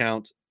me to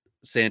count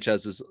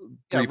Sanchez's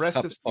rest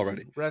of season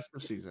already? Rest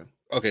of season.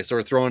 Okay, so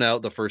we're throwing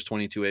out the first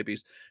 22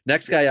 ABs.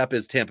 Next guy up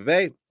is Tampa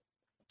Bay,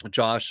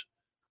 Josh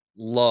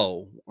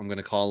Lowe. I'm going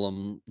to call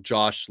him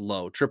Josh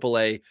Lowe,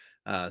 AAA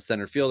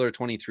center fielder,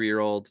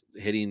 23-year-old,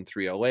 hitting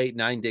 308,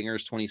 9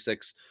 dingers,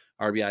 26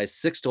 RBIs,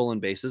 6 stolen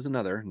bases,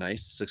 another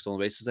nice 6 stolen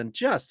bases, and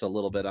just a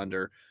little bit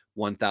under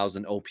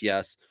 1,000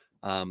 OPS.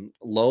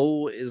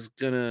 Lowe is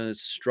going to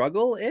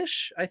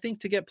struggle-ish, I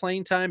think, to get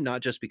playing time,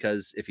 not just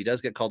because if he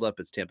does get called up,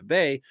 it's Tampa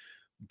Bay,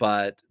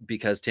 but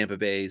because Tampa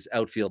Bay's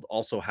outfield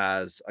also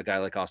has a guy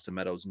like Austin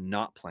Meadows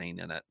not playing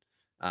in it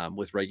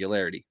with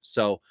regularity.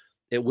 So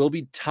it will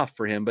be tough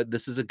for him, but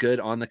this is a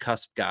good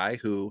on-the-cusp guy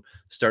who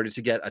started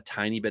to get a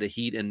tiny bit of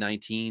heat in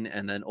 19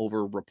 and then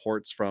over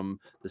reports from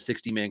the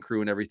 60-man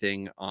crew and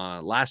everything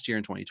last year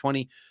in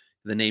 2020.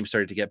 The name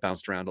started to get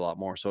bounced around a lot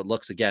more. So it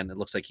looks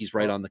like he's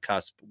right on the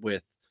cusp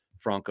with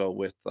Franco,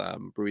 with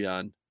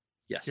Bruyan.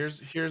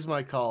 Yes. Here's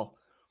my call.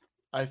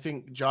 I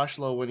think Josh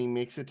Lowe, when he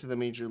makes it to the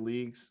major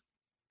leagues,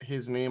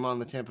 his name on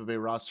the Tampa Bay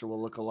roster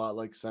will look a lot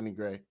like Sonny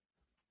Gray.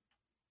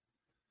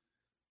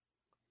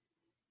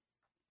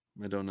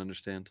 I don't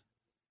understand.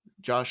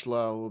 Josh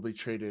Lowe will be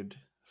traded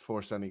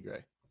for Sonny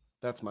Gray.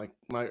 That's my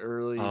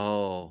early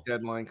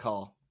deadline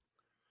call.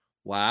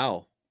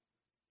 Wow.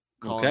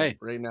 Okay.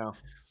 Right now.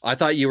 I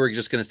thought you were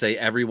just going to say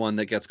everyone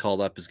that gets called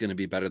up is going to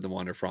be better than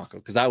Wander Franco,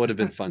 because that would have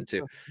been fun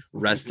too.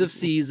 Rest of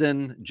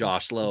season,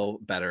 Josh Lowe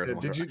better. Yeah,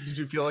 did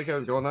you feel like I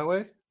was going that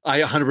way? I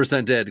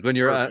 100% did. When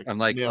you're, I'm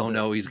like, oh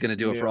no, he's going to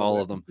do it for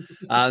all of them.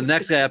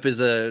 Next guy up is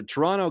a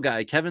Toronto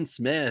guy, Kevin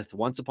Smith.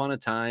 Once upon a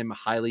time,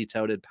 highly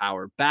touted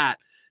power bat.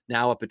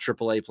 Now up at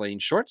AAA playing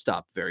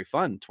shortstop. Very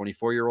fun.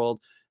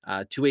 24-year-old,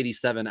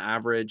 287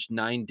 average,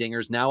 9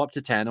 dingers, now up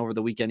to 10. Over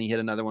the weekend, he hit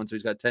another one, so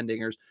he's got 10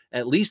 dingers,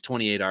 at least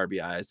 28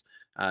 RBIs,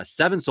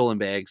 7 stolen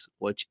bags,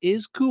 which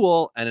is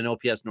cool, and an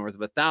OPS north of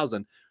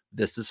 1,000.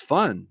 This is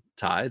fun,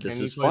 Ty. This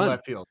is fun.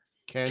 Left field?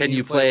 Can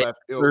you play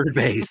third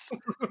base?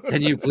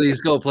 Can you please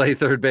go play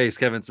third base,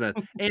 Kevin Smith?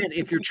 And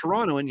if you're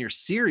Toronto and you're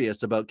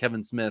serious about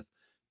Kevin Smith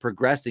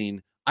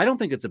progressing, I don't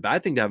think it's a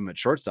bad thing to have him at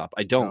shortstop.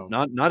 I don't,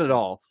 not at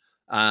all.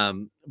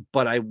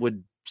 But I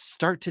would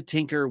start to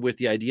tinker with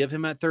the idea of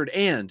him at third.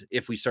 And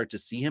if we start to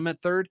see him at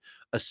third,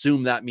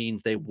 assume that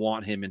means they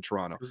want him in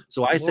Toronto.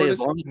 So I say as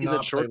long as he's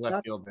at shortstop,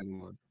 left field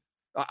anymore.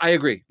 I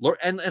agree.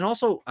 And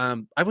also,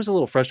 I was a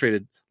little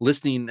frustrated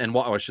listening and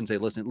I shouldn't say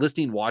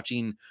listening,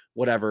 watching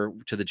whatever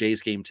to the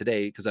Jays game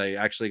today, because I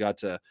actually got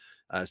to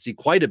see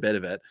quite a bit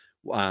of it,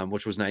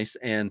 which was nice.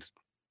 And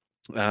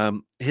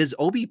his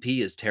OBP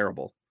is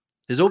terrible.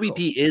 His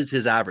OBP is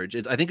his average.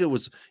 I think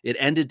it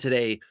ended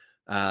today.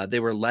 They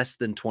were less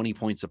than 20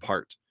 points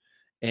apart.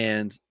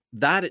 And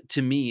that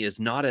to me is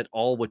not at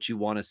all what you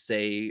want to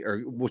say or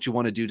what you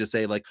want to do to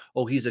say like,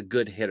 oh, he's a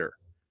good hitter.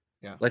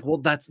 Yeah. Like, well,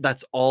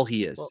 that's all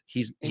he is. Well,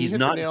 he's the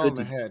not nail good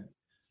on the head.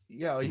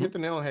 Yeah, you hit the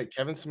nail on the head.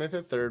 Kevin Smith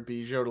at third,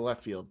 Biggio to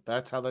left field.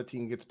 That's how that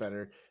team gets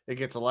better. It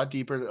gets a lot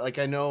deeper. Like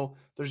I know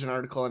there's an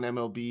article on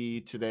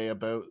MLB today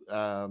about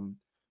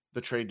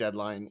the trade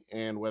deadline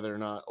and whether or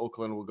not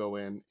Oakland will go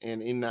in.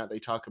 And in that, they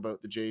talk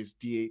about the Jays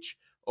DH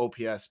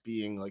OPS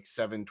being like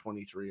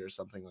 723 or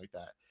something like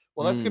that.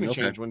 Well, that's going to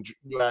Okay. change when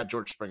you add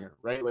George Springer,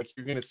 right? Like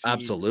you're going to see,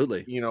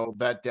 Absolutely.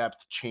 that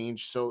depth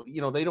change. So,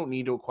 they don't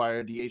need to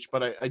acquire a DH,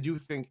 but I do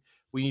think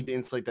we need to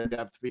insulate that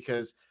depth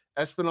because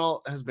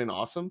Espinal has been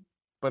awesome,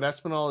 but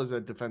Espinal is a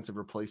defensive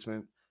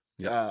replacement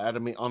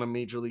on a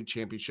major league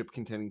championship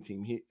contending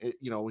team. He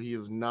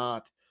is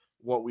not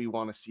what we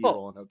want to see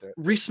rolling out there.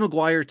 Reese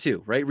McGuire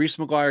too, right? Reese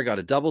McGuire got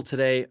a double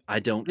today. I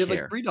don't care.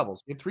 Like 3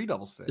 doubles. He had 3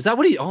 doubles today. Is that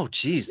what he? Oh,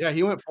 geez. Yeah,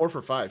 he went 4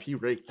 for 5. He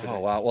raked today.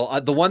 Oh wow.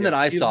 Well, the one that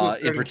I saw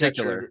in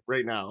particular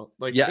right now,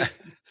 like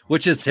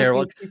which is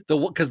terrible.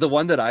 Because the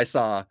one that I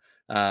saw,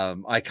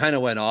 I kind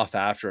of went off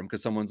after him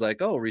because someone's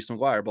like, "Oh, Reese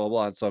McGuire," blah, blah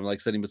blah. And so I'm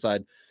like sitting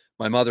beside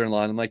my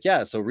mother-in-law, and I'm like,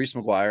 "Yeah." So Reese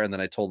McGuire, and then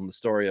I told him the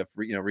story of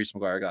Reese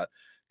McGuire got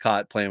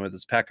caught playing with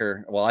his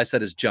pecker. Well, I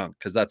said his junk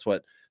because that's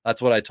what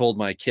I told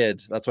my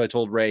kid. That's what I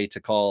told Ray to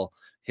call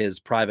his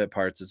private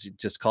parts, is you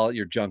just call it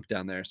your junk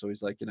down there. So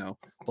he's like,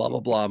 blah blah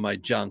blah, my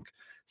junk.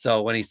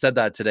 So when he said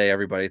that today,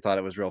 everybody thought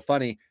it was real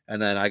funny,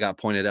 and then I got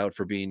pointed out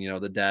for being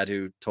the dad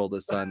who told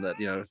his son that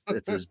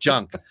it's his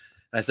junk. And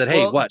I said,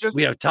 "Hey,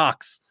 we have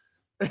talks."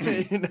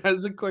 And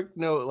as a quick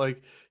note,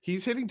 like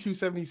he's hitting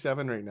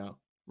 277 right now,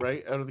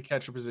 right out of the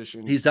catcher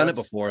position. He's done it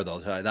before though.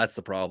 That's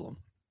the problem.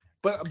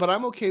 But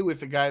I'm okay with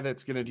the guy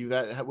that's going to do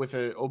that with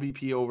an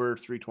OBP over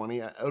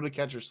 320 out of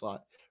catcher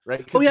slot,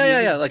 right? Oh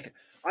yeah. Like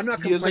I'm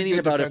not complaining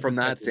about it from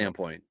that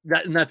standpoint.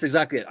 And that's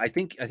exactly it. I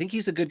think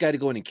he's a good guy to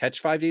go in and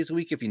catch 5 days a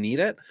week if you need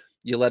it.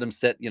 You let him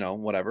sit,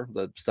 whatever,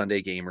 the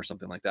Sunday game or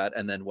something like that,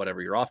 and then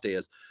whatever your off day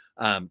is.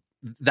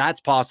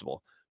 That's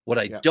possible. What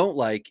I don't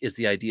like is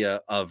the idea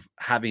of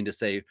having to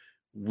say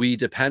we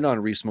depend on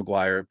Reese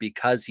McGuire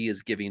because he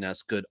is giving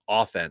us good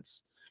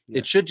offense.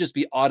 It should just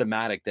be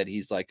automatic that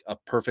he's like a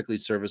perfectly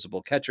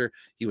serviceable catcher.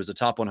 He was a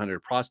top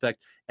 100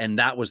 prospect. And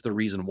that was the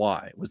reason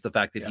why, was the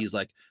fact that he's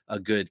like a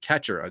good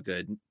catcher, a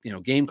good,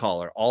 game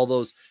caller, all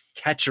those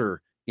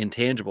catcher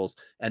intangibles.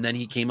 And then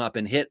he came up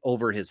and hit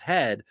over his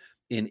head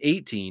in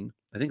 18.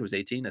 I think it was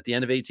 18. At the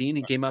end of 18,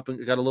 he came up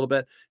and got a little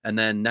bit. And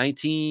then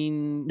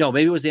 19, no,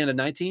 maybe it was the end of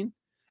 19.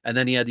 And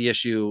then he had the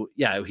issue.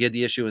 Yeah, he had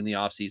the issue in the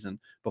offseason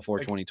before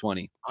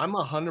 2020. I'm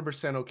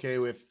 100% okay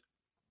with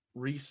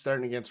Reese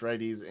starting against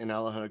righties and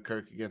Alejandro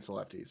Kirk against the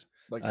lefties.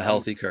 Like a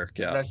healthy Kirk,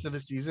 The rest of the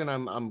season,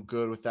 I'm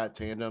good with that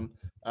tandem.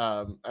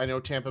 I know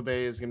Tampa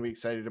Bay is going to be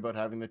excited about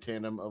having the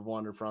tandem of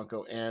Wander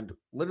Franco and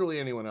literally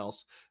anyone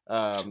else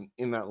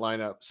in that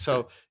lineup.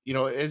 So,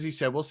 as you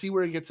said, we'll see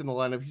where he gets in the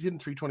lineup. He's hitting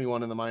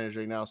 321 in the minors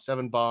right now,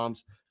 7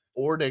 bombs,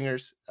 4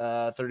 dingers,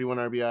 31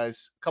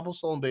 RBIs, a couple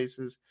stolen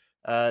bases,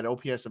 an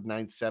OPS of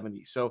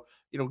 970. So,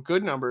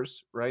 good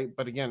numbers, right?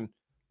 But again,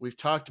 we've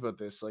talked about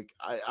this. Like,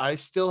 I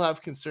still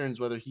have concerns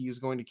whether he is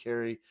going to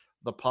carry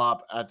the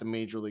pop at the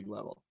major league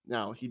level.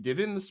 Now, he did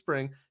it in the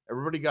spring.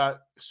 Everybody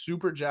got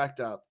super jacked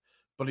up,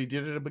 but he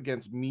did it up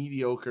against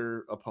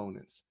mediocre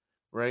opponents,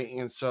 right?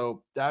 And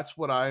so that's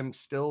what I'm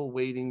still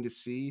waiting to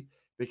see,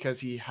 because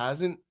he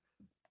hasn't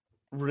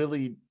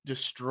really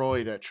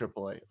destroyed at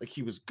AAA. Like,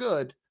 he was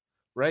good,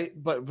 right?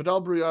 But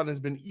Vidal Bruján has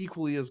been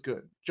equally as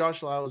good.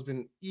 Josh Lau has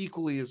been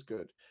equally as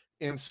good.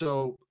 And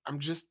so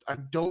I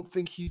don't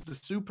think he's the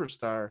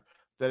superstar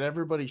that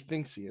everybody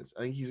thinks he is.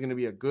 I think he's going to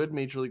be a good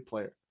major league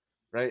player,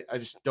 right? I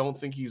just don't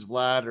think he's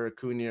Vlad or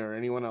Acuna or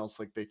anyone else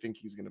like they think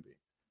he's going to be.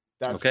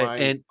 That's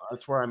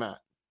where I'm at.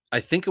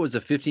 I think it was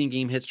a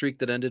 15-game hit streak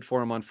that ended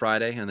for him on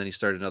Friday, and then he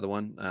started another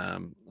one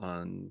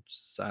on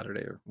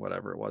Saturday or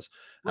whatever it was.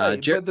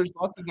 Right, but there's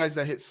lots of guys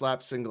that hit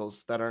slap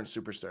singles that aren't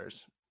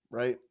superstars,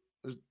 right?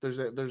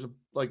 There's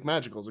like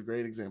Magical's a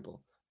great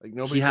example. Like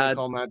nobody's gonna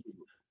call Magical.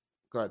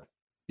 Go ahead.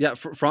 Yeah,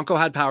 Franco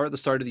had power at the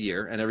start of the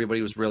year, and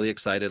everybody was really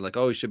excited. Like,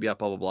 oh, he should be up,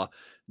 blah blah blah.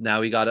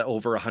 Now he got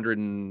over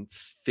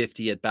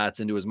 150 at bats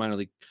into his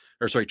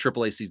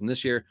AAA season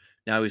this year.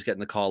 Now he's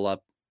getting the call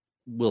up.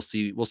 We'll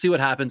see what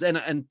happens.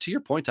 And to your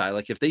point, Ty,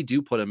 like if they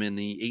do put him in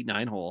the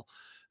 8-9 hole,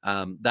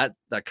 that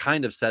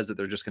kind of says that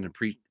they're just going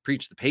to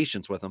preach the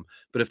patience with him.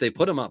 But if they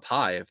put him up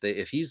high,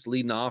 if he's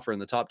leading off or in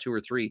the top 2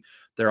 or 3,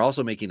 they're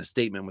also making a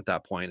statement with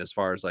that point as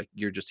far as like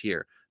you're just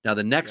here. Now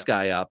the next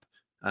guy up,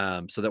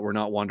 so that we're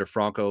not Wander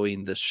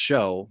Franco-ing this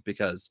show,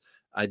 because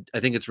I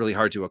think it's really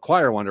hard to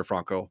acquire Wander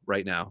Franco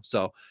right now.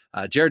 So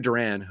Jared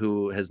Duran,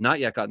 who has not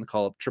yet gotten the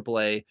call up,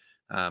 AAA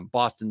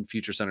Boston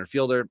future center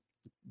fielder,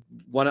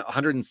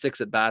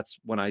 106 at bats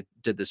when I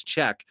did this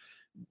check,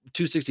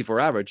 264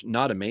 average,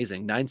 not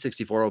amazing,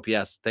 964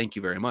 OPS, thank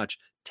you very much,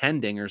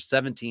 10 dingers,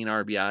 17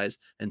 RBIs,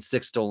 and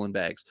 6 stolen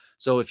bags.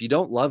 So if you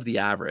don't love the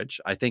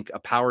average, I think a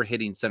power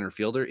hitting center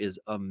fielder is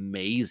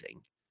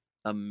amazing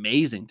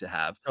to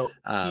have. So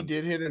he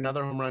did hit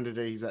another home run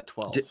today. He's at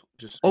 12.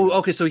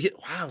 Okay. So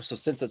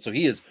so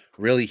he is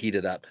really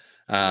heated up.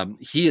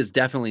 He is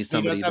definitely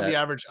somebody he does have the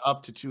average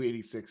up to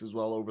 286 as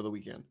well over the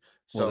weekend.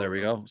 So there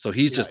we go. So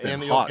he's just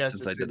been hot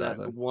since I did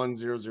that.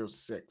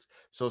 1006.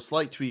 So a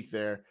slight tweak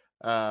there.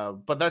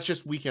 But that's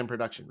just weekend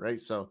production, right?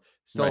 So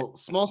still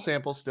small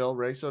sample still,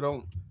 right? So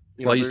don't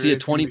Well, you there see a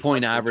is gonna be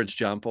 20-point fluctuation. average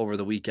jump over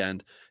the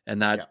weekend,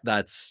 and Yeah.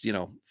 that's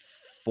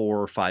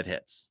 4 or 5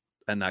 hits,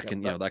 and that Yep,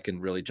 can that- that can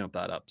really jump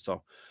that up.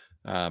 So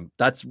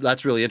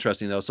that's really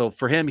interesting though. So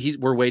for him,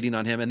 we're waiting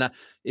on him, and that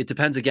it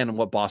depends again on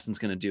what Boston's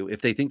going to do.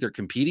 If they think they're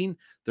competing,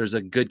 there's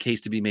a good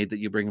case to be made that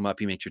you bring him up,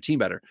 he makes your team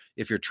better.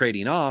 If you're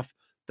trading off,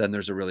 then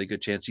there's a really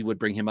good chance you would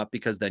bring him up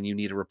because then you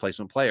need a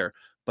replacement player.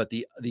 But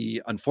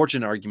the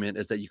unfortunate argument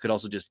is that you could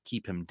also just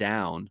keep him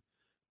down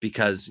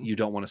because you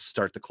don't want to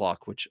start the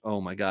clock, which, oh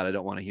my God, I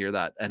don't want to hear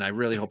that. And I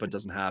really hope it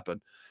doesn't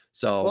happen.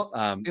 So,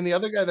 Well, and the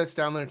other guy that's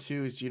down there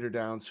too is Jeter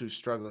Downs, who's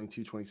struggling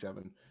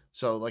 227.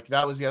 So like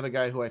that was the other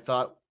guy who I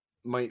thought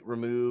might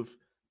remove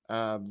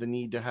the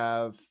need to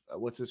have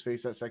what's his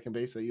face at second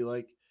base that you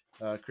like,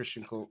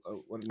 Christian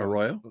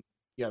Arroyo?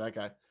 Yeah, that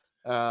guy.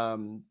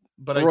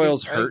 But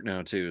Arroyo's hurt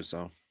now too.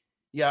 So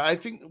yeah, I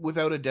think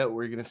without a doubt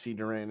we're going to see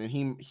Duran, and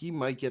he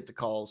might get the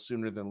call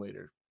sooner than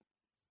later.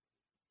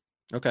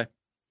 Okay.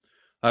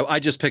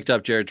 I just picked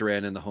up Jared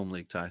Duran in the home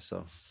league, Ty.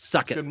 So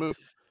suck it. Good move.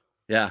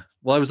 Yeah.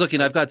 Well, I was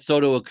looking. I've got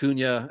Soto,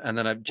 Acuna, and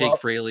then I've Jake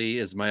Fraley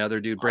is my other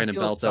dude. Brandon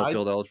Belt's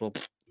outfield eligible.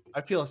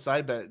 I feel a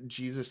side bet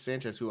Jesus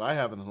Sanchez, who I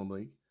have in the home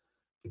league,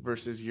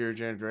 versus your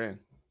Jared Duran.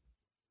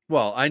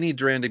 Well, I need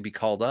Duran to be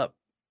called up.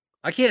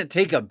 I can't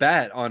take a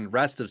bet on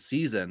rest of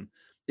season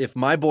if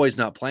my boy's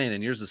not playing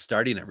and yours is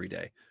starting every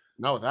day.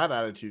 No, with that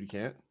attitude, you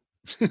can't.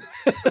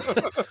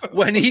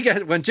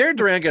 when Jared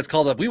Duran gets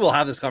called up, we will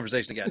have this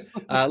conversation again.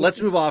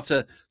 Let's move off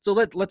to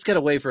let's get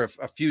away for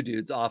a few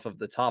dudes off of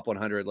the top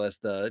 100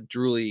 list. The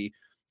Drooly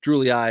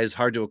eyes,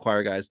 hard to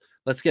acquire guys.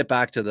 Let's get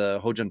back to the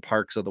Ho-Jun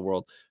Parks of the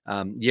world.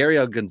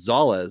 Yariel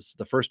Gonzalez,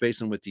 the first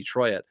baseman with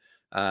Detroit,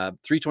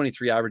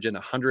 323 average in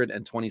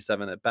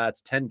 127 at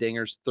bats, 10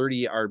 dingers,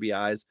 30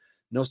 RBIs,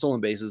 no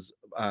stolen bases,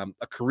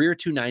 a career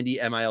 290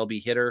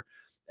 MILB hitter,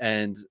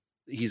 and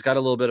he's got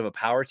a little bit of a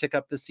power tick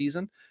up this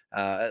season.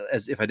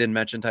 As if I didn't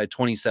mention, Ty,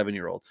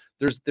 27-year-old.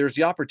 There's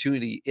the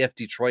opportunity if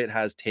Detroit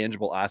has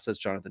tangible assets,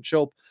 Jonathan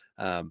Schoop,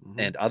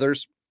 and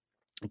others,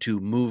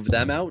 to move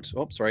them out.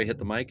 Oh, sorry, I hit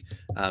the mic.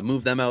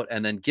 Move them out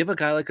and then give a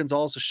guy like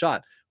Gonzalez a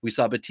shot. We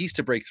saw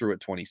Batista break through at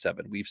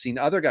 27. We've seen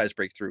other guys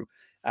break through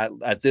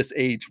at this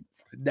age.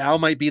 Now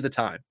might be the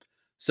time.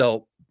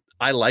 So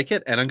I like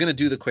it, and I'm going to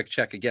do the quick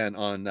check again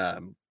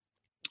on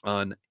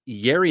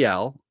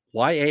Yariel,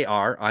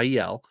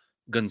 Yariel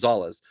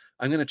Gonzalez.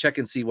 I'm going to check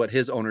and see what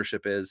his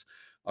ownership is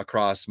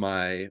across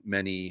my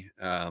many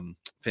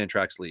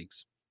Fantrax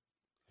leagues.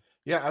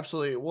 Yeah,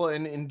 absolutely. Well,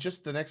 and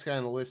just the next guy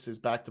on the list is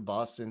back to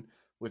Boston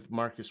with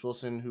Marcus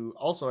Wilson, who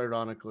also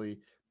ironically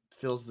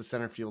fills the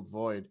center field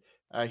void.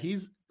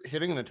 He's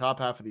hitting in the top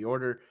half of the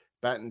order,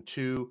 batting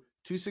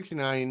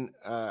 269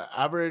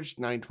 average,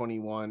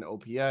 921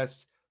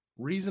 OPS,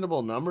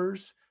 reasonable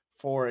numbers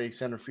for a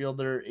center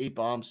fielder, 8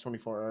 bombs,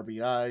 24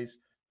 RBIs,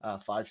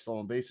 5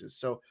 stolen bases.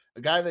 So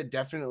a guy that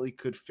definitely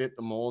could fit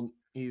the mold.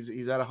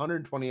 He's at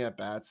 120 at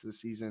bats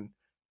this season.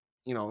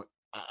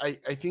 I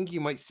think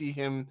you might see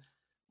him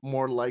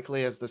more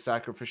likely as the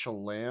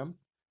sacrificial lamb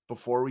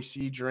before we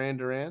see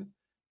Duran.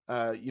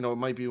 It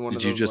might be one of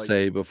those. Did you just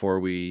say before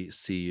we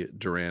see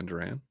Duran?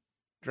 Duran.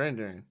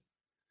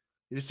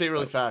 You just say it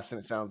really fast and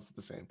it sounds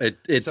the same.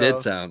 It did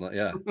sound like,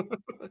 yeah.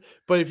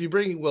 But if you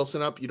bring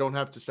Wilson up, you don't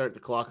have to start the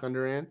clock on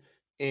Duran,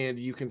 and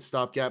you can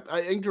stopgap.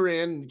 I think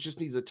Duran just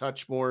needs a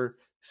touch more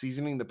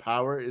seasoning. The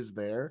power is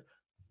there.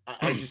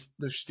 There's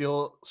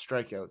still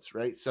strikeouts,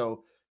 right?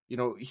 So,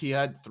 he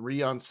had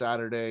 3 on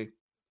Saturday.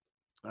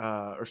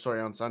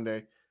 On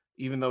Sunday,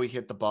 even though he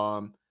hit the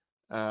bomb.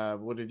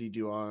 What did he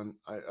do on?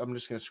 I'm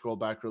just going to scroll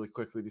back really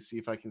quickly to see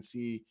if I can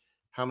see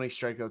how many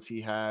strikeouts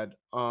he had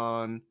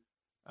on.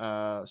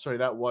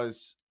 That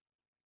was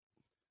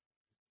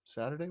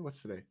Saturday.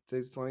 What's today?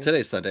 Today's 20th.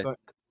 Today's Sunday.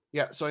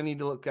 So I need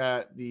to look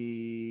at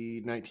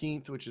the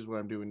 19th, which is what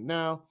I'm doing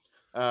now.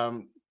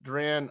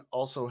 Duran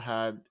also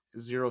had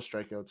 0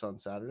 strikeouts on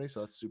Saturday,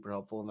 so that's super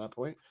helpful in that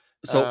point.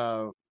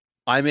 So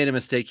I made a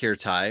mistake here,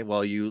 Ty.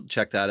 While you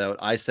check that out,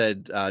 I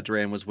said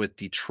Duran was with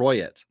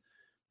Detroit,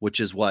 which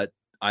is what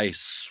I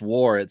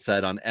swore it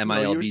said on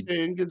MILB. No, you were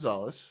saying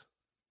Gonzalez.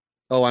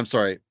 Oh, I'm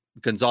sorry,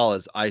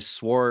 Gonzalez. I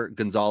swore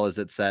Gonzalez.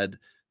 It said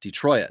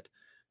Detroit.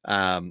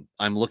 I'm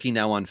looking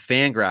now on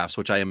Fangraphs,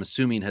 which I am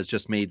assuming has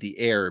just made the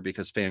error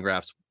because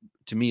Fangraphs,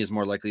 to me, is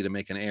more likely to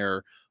make an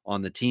error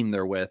on the team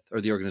they're with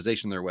or the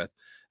organization they're with.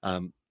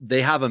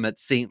 They have him at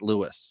St.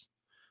 Louis.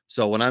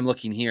 So when I'm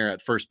looking here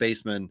at first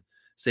baseman,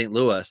 St.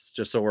 Louis,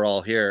 just so we're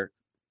all here,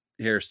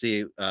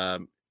 see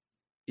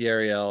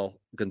Yariel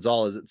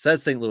Gonzalez. It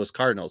says St. Louis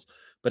Cardinals,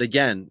 but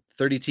again,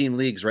 30-team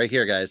leagues right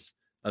here, guys,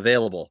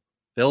 available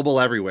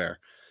everywhere.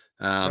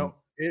 No,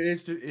 it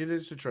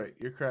is Detroit.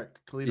 You're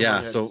correct. Toledo.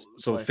 Yeah, so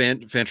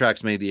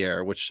Fantrax made the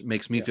error, which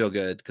makes me feel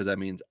good because that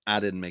means I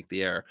didn't make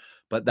the error.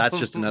 But that's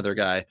just another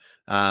guy.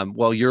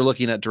 While you're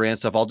looking at Duran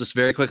stuff, I'll just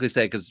very quickly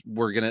say because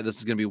this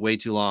is gonna be way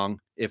too long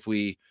if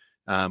we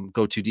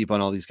go too deep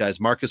on all these guys.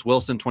 Marcus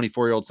Wilson,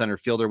 24-year-old center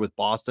fielder with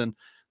Boston.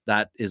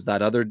 That is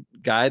that other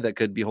guy that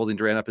could be holding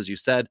Duran up, as you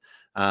said.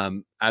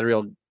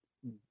 Adriel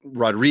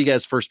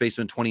Rodriguez, first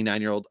baseman,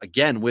 29-year-old,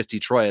 again with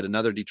Detroit,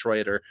 another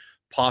Detroiter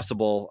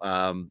possible.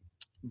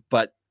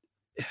 But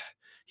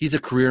he's a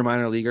career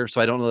minor leaguer,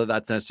 so I don't know that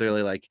that's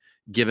necessarily like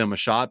give him a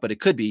shot, but it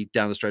could be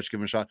down the stretch, give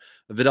him a shot.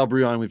 Vidal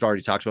Brujan, we've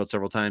already talked about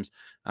several times.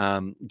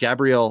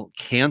 Gabriel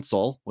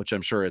Cancel, which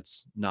I'm sure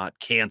it's not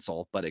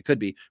cancel, but it could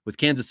be, with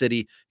Kansas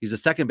City. He's a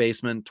second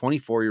baseman,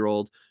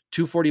 24-year-old,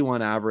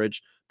 241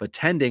 average, but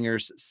 10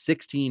 dingers,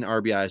 16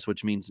 RBIs,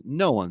 which means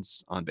no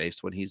one's on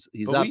base when he's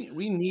But up.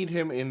 we need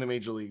him in the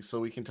major leagues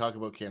so we can talk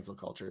about cancel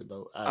culture,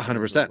 though.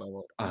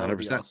 100%.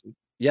 100%. Awesome.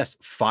 Yes,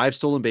 5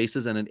 stolen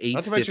bases and an 850.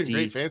 Not to mention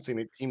great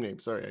fantasy team name.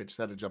 Sorry, I just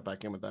had to jump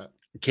back in with that.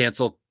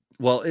 Cancel.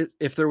 Well,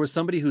 if there was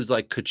somebody who's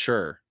like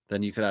Couture,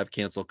 then you could have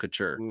Cancel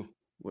Couture.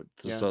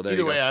 Yeah. So there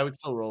either you way, go. I would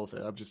still roll with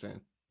it. I'm just saying.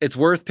 It's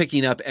worth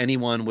picking up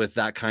anyone with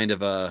that kind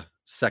of a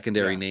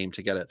secondary name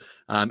to get it.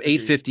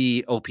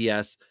 850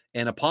 OPS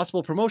and a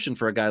possible promotion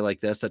for a guy like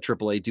this at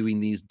AAA doing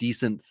these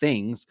decent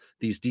things,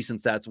 these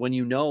decent stats, when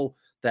you know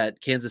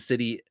that Kansas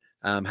City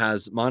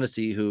has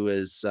Mondesi, who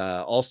is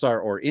all-star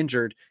or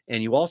injured,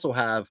 and you also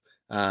have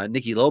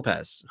Nicky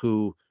Lopez,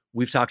 who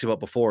we've talked about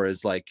before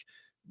is like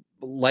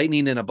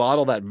lightning in a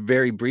bottle that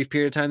very brief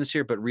period of time this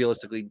year, but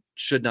realistically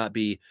should not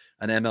be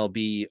an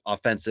MLB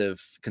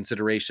offensive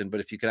consideration.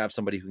 But if you can have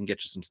somebody who can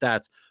get you some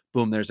stats,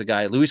 boom, there's a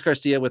guy. Luis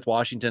Garcia with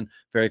Washington,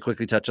 very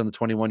quickly touch on the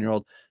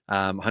 21-year-old,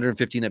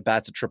 115 at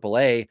bats at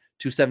AAA,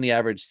 270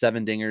 average,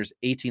 7 dingers,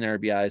 18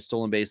 RBIs,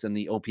 stolen base, and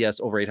the OPS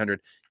over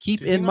 800.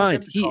 Keep in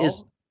mind, he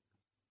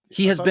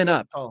has been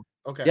up.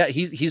 Okay. Yeah,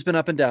 he's been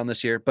up and down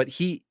this year, but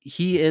he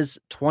is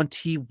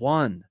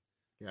 21.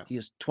 Yeah. He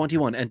is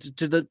 21. And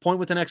to the point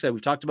with the next guy,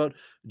 we've talked about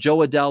Joe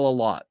Adell a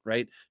lot,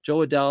 right? Joe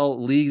Adell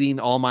leading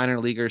all minor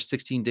leaguers,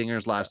 16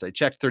 dingers last I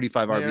checked,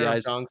 35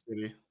 RBIs. Dong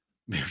City.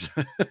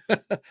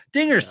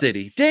 Dinger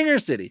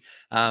City.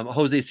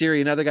 Jose Siri,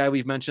 another guy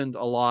we've mentioned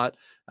a lot.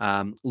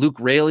 Luke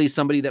Raley,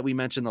 somebody that we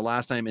mentioned the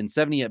last time, in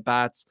 70 at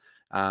bats.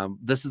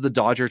 This is the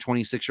Dodger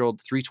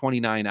 26-year-old,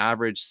 329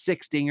 average,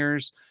 6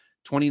 dingers,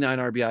 29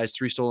 RBIs,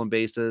 3 stolen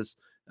bases.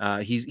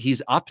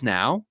 He's up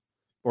now,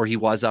 or he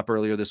was up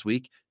earlier this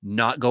week,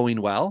 not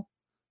going well.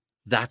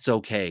 That's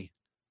okay.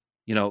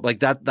 You know, like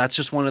that's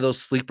just one of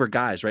those sleeper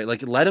guys, right?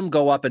 Like let him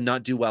go up and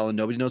not do well and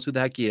nobody knows who the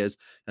heck he is.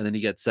 And then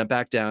he gets sent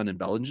back down and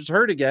Bellinger's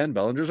hurt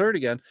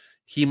again.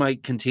 He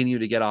might continue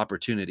to get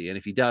opportunity. And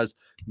if he does,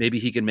 maybe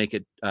he can make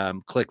it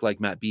click like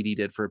Matt Beattie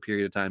did for a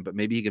period of time, but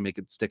maybe he can make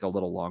it stick a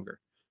little longer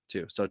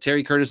too. So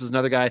Terry Curtis is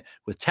another guy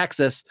with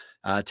Texas.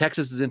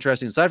 Texas is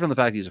interesting. Aside from the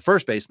fact he's a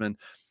first baseman,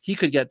 he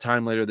could get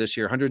time later this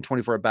year.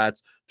 124 at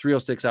bats,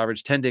 306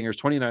 average, 10 dingers,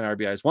 29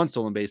 RBIs, 1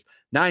 stolen base,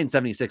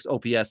 976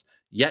 OPS,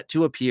 yet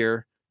to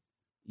appear.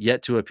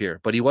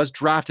 But he was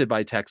drafted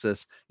by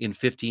Texas in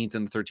 15th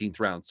and the 13th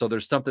round. So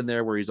there's something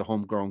there where he's a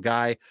homegrown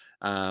guy.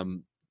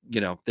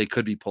 They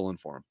could be pulling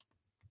for him.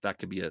 That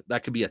could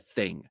be a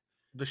thing.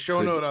 The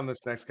show note on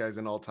this next guy's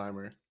an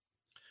all-timer.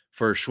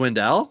 For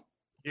Schwindel?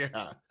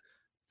 Yeah.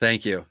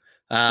 Thank you.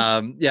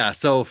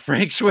 So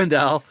Frank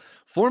Schwindel,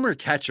 former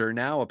catcher,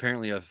 now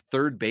apparently a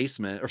first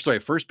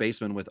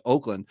baseman with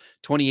Oakland,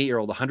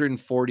 28-year-old,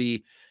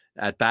 140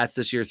 at bats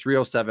this year,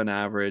 307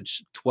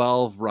 average,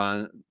 12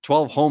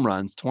 home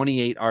runs,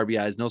 28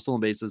 RBIs, no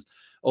stolen bases,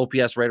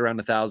 OPS right around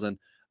 1,000.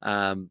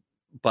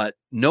 But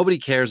nobody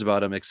cares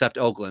about him except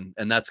Oakland,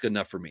 and that's good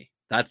enough for me.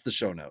 That's the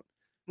show note.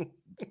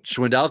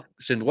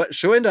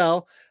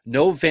 Schwindel,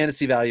 no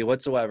fantasy value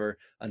whatsoever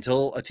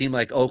until a team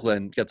like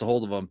Oakland gets a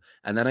hold of him.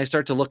 And then I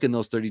start to look in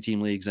those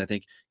 30-team leagues and I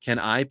think, can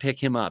I pick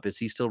him up? Is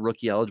he still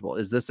rookie eligible?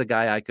 Is this a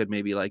guy I could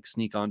maybe like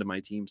sneak onto my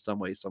team some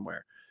way,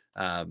 somewhere?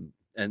 And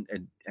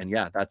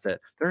yeah, that's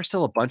it. There are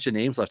still a bunch of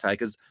names left high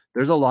because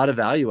there's a lot of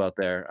value out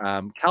there.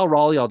 Cal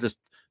Raleigh, I'll just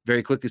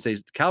very quickly say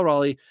Cal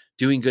Raleigh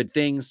doing good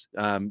things.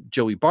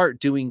 Joey Bart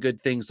doing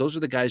good things. Those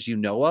are the guys you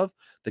know of.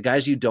 The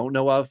guys you don't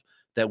know of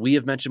that we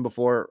have mentioned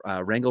before,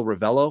 Rangel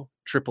Ravello,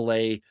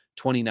 AAA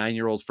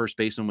 29-year-old first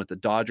baseman with the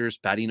Dodgers,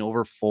 batting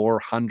over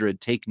 400.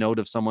 Take note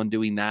of someone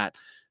doing that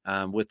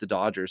with the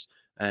Dodgers.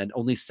 And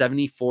only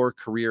 74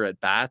 career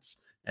at bats,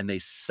 and they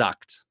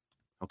sucked.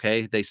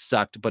 Okay, they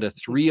sucked, but a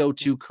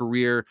 302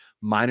 career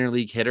minor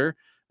league hitter.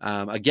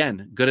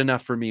 Again, good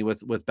enough for me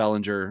with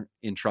Bellinger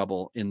in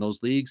trouble in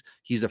those leagues.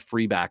 He's a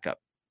free backup,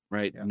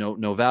 right? Yeah.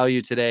 No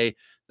value today.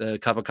 The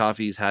cup of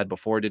coffee he's had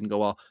before didn't go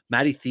well.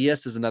 Matty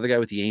Theus is another guy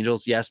with the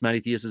Angels. Yes, Matty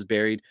Theus is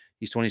buried.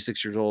 He's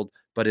 26 years old,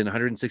 but in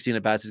 116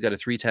 at bats, he's got a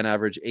 310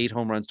 average, 8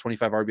 home runs,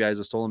 25 RBIs,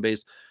 a stolen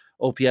base,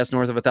 OPS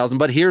north of 1,000.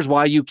 But here's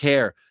why you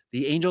care.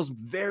 The Angels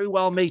very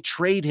well may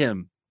trade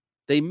him.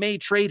 They may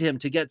trade him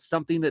to get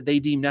something that they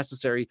deem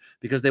necessary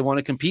because they want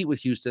to compete with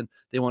Houston.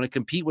 They want to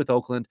compete with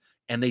Oakland,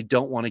 and they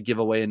don't want to give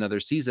away another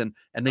season,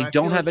 and they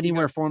don't have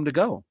anywhere for him to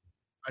go.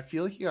 I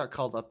feel like he got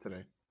called up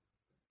today.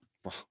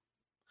 Well,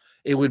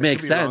 it would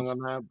make sense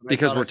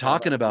because we're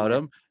talking about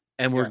him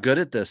and we're good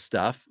at this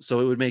stuff. So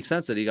it would make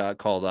sense that he got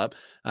called up.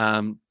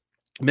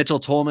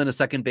 Mitchell Tolman, a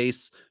second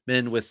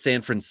baseman with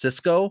San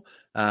Francisco,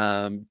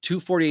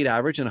 248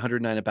 average and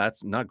 109 at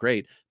bats. Not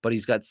great, but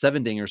he's got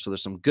 7 dingers. So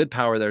there's some good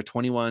power there.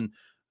 21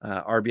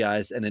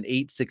 RBIs and an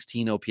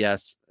 816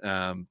 OPS.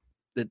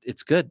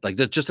 It's good. Like,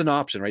 that's just an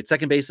option, right?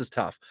 Second base is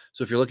tough.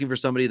 So if you're looking for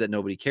somebody that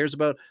nobody cares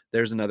about,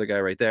 there's another guy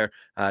right there.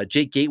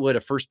 Jake Gatewood,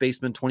 a first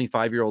baseman,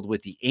 25-year-old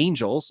with the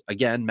Angels.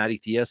 Again, Matty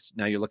Theus.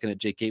 Now you're looking at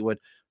Jake Gatewood.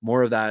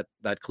 More of that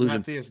clusion.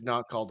 Matty is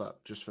not called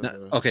up, just for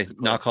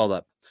not called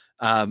up.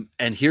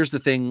 And here's the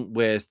thing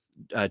with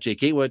Jake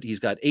Gatewood. He's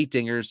got 8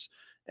 dingers,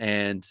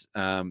 and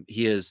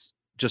he is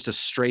just a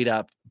straight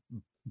up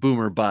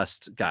boomer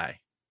bust guy.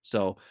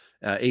 So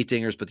 8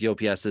 dingers, but the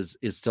OPS is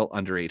still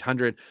under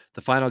 800.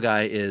 The final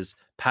guy is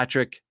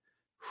Patrick.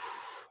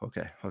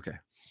 Okay.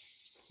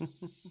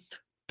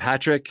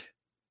 Patrick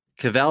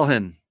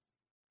Kivlehan.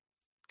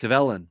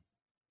 Kivlehan.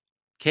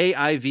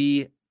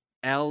 Kivlehan.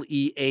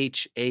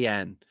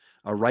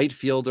 A right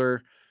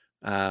fielder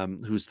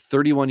who's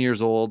 31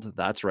 years old.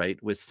 That's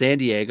right. With San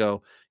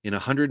Diego in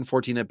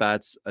 114 at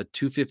bats, a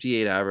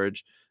 258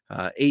 average,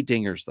 8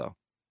 dingers though.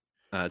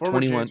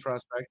 21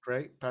 prospect,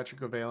 right?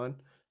 Patrick Kivlehan.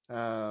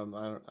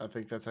 I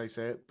think that's how you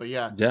say it. But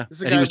yeah.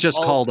 And he was just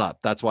called up.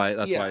 That's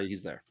why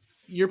he's there.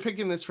 You're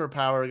picking this for a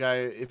power guy,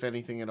 if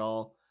anything at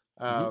all.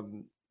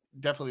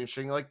 Definitely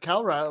interesting. Like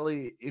Cal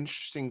Raleigh,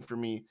 interesting for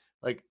me.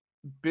 Like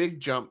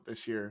big jump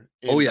this year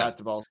in bat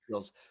to ball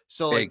skills.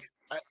 So big.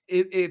 Like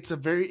it's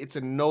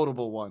a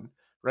notable one,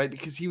 right?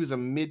 Because he was a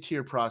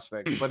mid-tier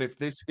prospect. But if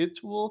this hit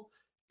tool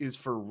is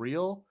for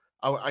real,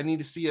 I need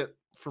to see it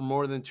for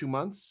more than 2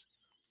 months.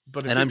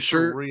 But if I'm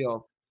sure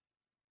real,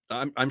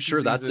 I'm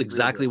sure that's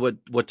exactly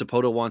what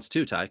Dipoto wants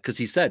too, Ty, because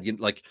he said,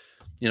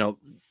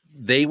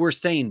 they were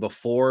saying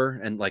before,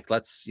 and like,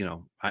 let's,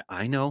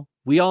 I know,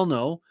 we all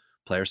know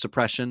player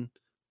suppression,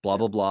 blah,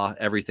 blah, blah,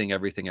 everything.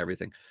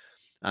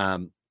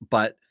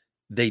 But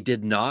they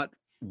did not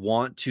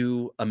want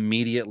to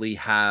immediately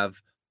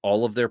have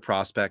all of their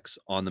prospects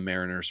on the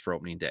Mariners for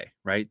opening day,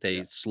 right?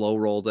 They slow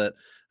rolled it.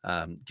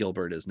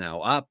 Gilbert is now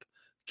up.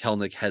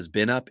 Kelenic has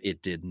been up.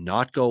 It did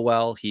not go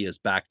well. He is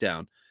back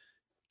down.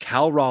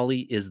 Cal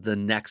Raleigh is the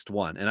next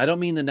one. And I don't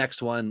mean the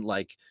next one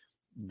like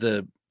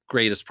the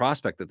greatest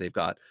prospect that they've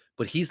got,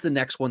 but he's the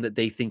next one that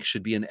they think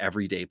should be an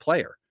everyday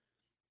player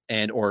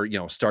or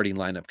starting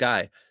lineup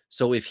guy.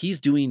 So if he's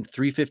doing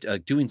 350,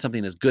 doing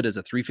something as good as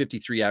a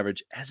 353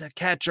 average as a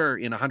catcher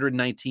in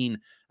 119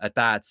 at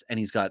bats, and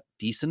he's got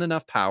decent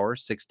enough power,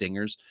 6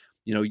 dingers,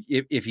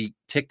 if he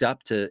ticked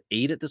up to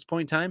 8 at this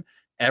point in time,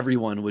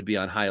 everyone would be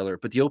on high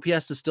alert. But the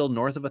OPS is still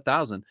north of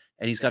 1,000,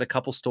 and he's got a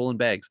couple stolen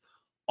bags.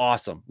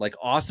 Awesome. Like,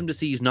 awesome to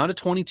see. He's not a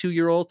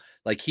 22-year-old.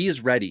 Like, he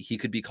is ready. He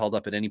could be called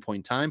up at any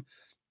point in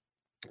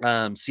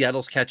time.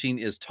 Seattle's catching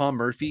is Tom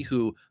Murphy,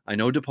 who I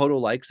know Dipoto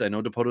likes. I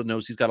know Dipoto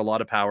knows he's got a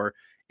lot of power.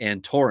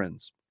 And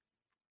Torrens.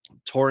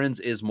 Torrens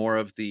is more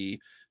of the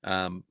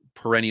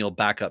perennial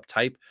backup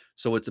type.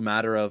 So it's a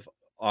matter of,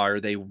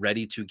 are they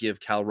ready to give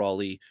Cal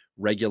Raleigh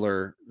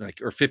regular,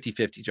 or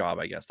 50-50 job?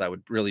 I guess that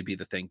would really be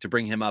the thing to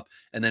bring him up.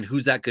 And then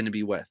who's that going to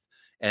be with?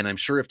 And I'm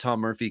sure if Tom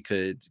Murphy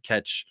could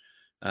catch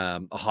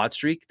a hot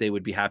streak, they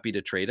would be happy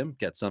to trade him,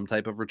 get some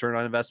type of return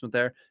on investment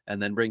there,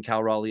 and then bring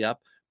Cal Raleigh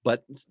up.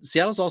 But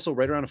Seattle's also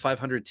right around a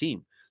 500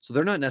 team. So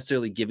they're not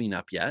necessarily giving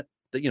up yet.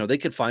 They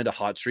could find a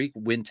hot streak,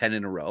 win 10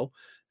 in a row,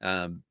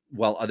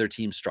 while other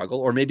teams struggle.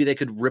 Or maybe they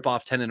could rip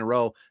off 10 in a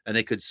row and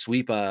they could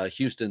sweep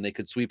Houston, they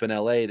could sweep in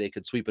LA, they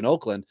could sweep in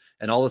Oakland,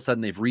 and all of a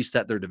sudden they've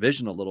reset their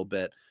division a little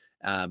bit.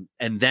 And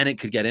then it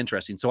could get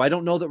interesting. So I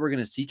don't know that we're going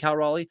to see Cal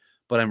Raleigh,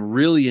 but I'm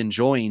really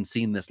enjoying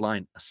seeing this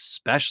line,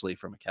 especially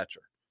from a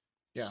catcher.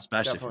 Yeah,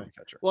 especially definitely. from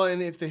a catcher. Well,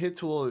 and if the hit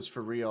tool is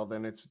for real,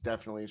 then it's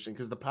definitely interesting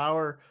because the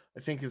power, I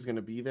think, is going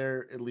to be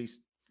there, at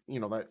least,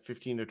 that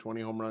 15 to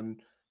 20 home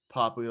run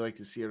pop we like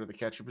to see out of the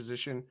catcher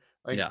position.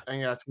 I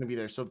think that's going to be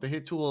there. So if the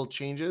hit tool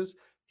changes,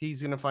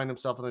 he's going to find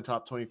himself in the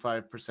top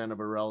 25%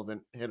 of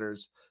irrelevant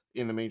hitters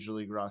in the major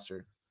league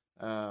roster.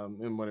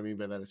 And what I mean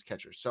by that is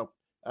catchers. So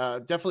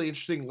definitely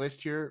interesting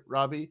list here,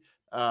 Robbie.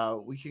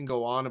 We can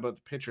go on about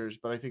the pitchers,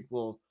 but I think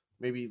we'll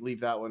maybe leave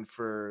that one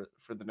for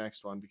the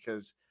next one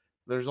because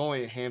there's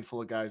only a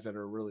handful of guys that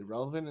are really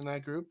relevant in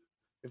that group.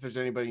 If there's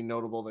anybody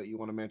notable that you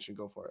want to mention,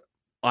 go for it.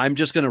 I'm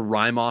just going to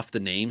rhyme off the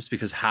names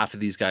because half of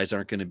these guys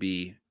aren't going to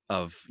be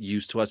of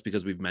use to us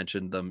because we've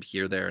mentioned them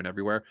here, there, and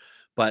everywhere.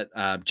 But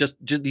just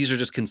these are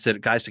just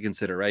guys to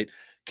consider, right?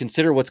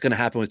 Consider what's going to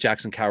happen with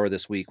Jackson Kowar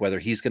this week, whether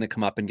he's going to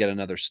come up and get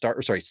another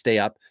start, stay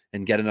up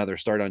and get another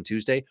start on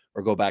Tuesday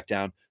or go back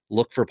down.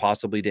 Look for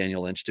possibly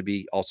Daniel Lynch to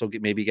be also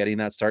maybe getting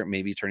that start,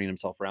 maybe turning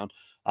himself around.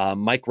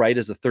 Mike Wright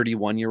is a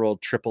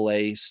 31-year-old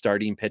AAA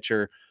starting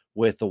pitcher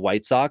with the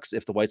White Sox.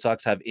 If the White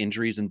Sox have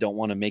injuries and don't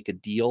want to make a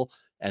deal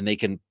and they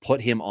can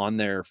put him on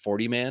their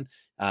 40-man,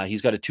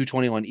 he's got a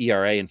 2.21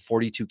 ERA and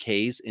 42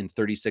 Ks in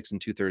 36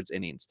 and 2/3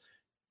 innings.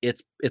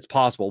 It's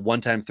possible.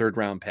 One-time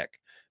third-round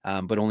pick,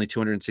 but only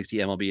 260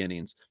 MLB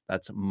innings.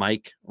 That's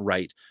Mike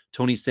Wright.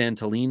 Tony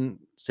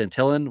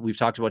Santillan, we've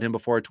talked about him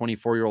before, a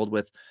 24-year-old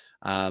with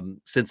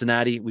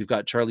Cincinnati. We've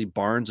got Charlie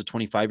Barnes, a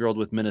 25-year-old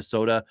with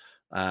Minnesota,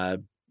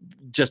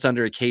 just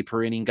under a K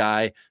per inning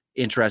guy.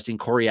 Interesting.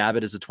 Corey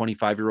Abbott is a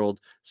 25-year-old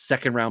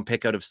second-round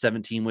pick out of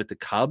 17 with the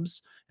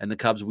Cubs. And the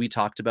Cubs we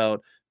talked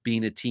about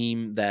being a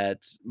team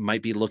that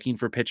might be looking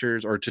for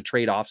pitchers or to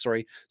trade off.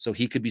 Sorry. So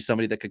he could be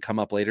somebody that could come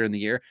up later in the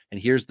year. And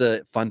here's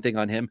the fun thing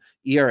on him: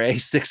 ERA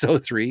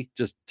 6.03,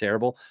 just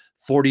terrible.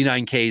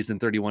 49 Ks in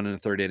 31 and a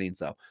third innings,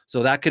 though.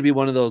 So that could be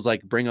one of those,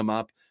 like, bring him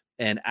up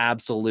and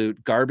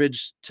absolute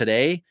garbage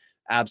today,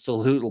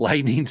 absolute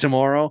lightning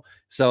tomorrow.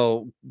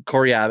 So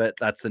Corey Abbott,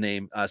 that's the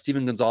name.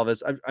 Steven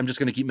Gonzalez, I'm just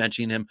going to keep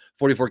mentioning him.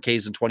 44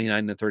 Ks in 29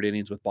 and the third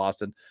innings with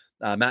Boston.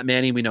 Matt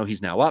Manning, we know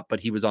he's now up,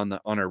 but he was on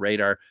our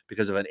radar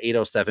because of an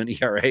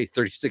 8.07 ERA,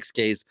 36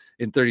 Ks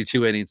in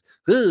 32 innings.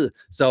 Ugh.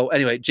 So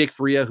anyway, Jake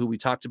Faria, who we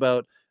talked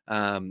about,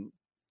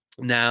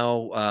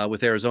 now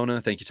with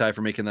Arizona. Thank you, Ty,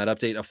 for making that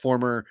update. A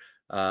former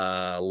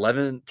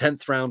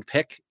 10th round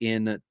pick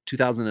in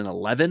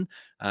 2011.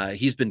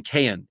 He's been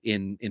K'ing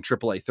in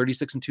AAA,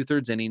 36 and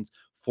 2/3 innings,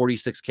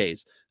 46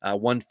 Ks,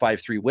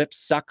 1.53 whip,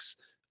 sucks,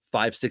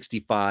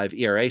 5.65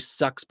 ERA,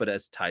 sucks. But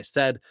as Ty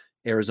said,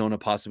 Arizona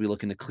possibly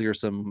looking to clear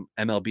some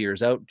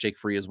MLBers out. Jake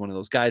Faria is one of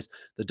those guys.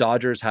 The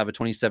Dodgers have a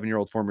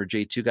 27-year-old former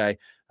J2 guy,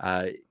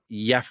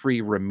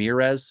 Yefry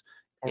Ramirez,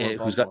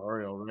 who's got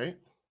Oriole, right?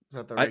 Is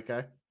that the right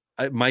guy?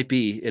 It might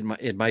be.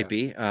 It might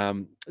be.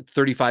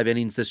 35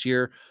 innings this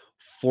year,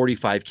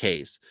 45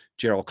 Ks.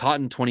 Gerald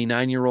Cotton,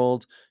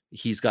 29-year-old.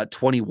 He's got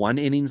 21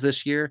 innings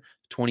this year,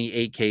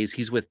 28 Ks.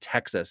 He's with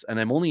Texas. And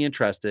I'm only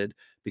interested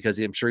because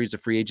I'm sure he's a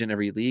free agent in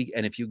every league.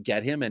 And if you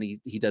get him and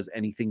he does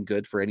anything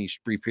good for any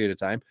brief period of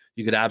time,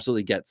 you could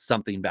absolutely get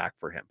something back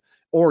for him.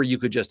 Or you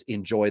could just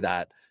enjoy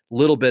that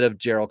little bit of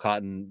Gerald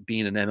Cotton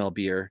being an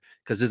MLBer,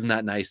 because isn't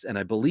that nice? And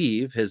I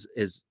believe his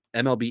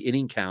MLB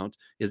inning count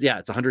is,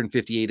 it's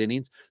 158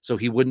 innings. So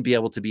he wouldn't be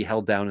able to be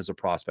held down as a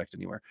prospect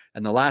anywhere.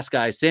 And the last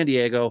guy, San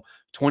Diego,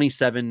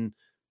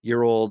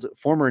 27-year-old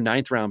former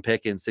 9th round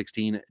pick in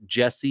 16,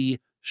 Jesse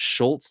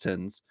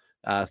Schultztons,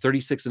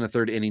 36 and a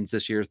third innings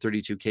this year,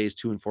 32 Ks,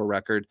 2-4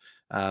 record.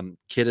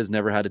 Kid has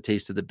never had a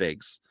taste of the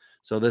bigs.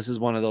 So this is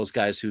one of those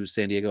guys who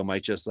San Diego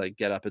might just like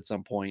get up at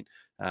some point.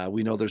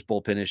 We know there's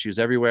bullpen issues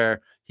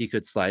everywhere. He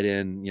could slide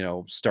in,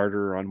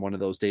 starter on one of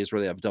those days where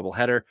they have a double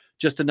header.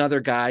 Just another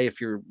guy, if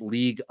your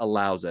league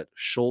allows it,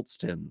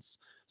 Schultztons.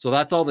 So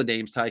that's all the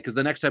names, Ty, because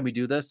the next time we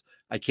do this,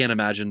 I can't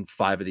imagine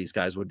 5 of these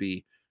guys would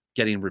be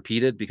getting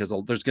repeated, because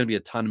there's going to be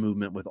a ton of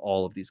movement with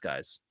all of these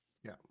guys.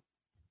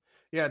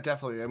 Yeah,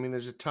 definitely. I mean,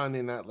 there's a ton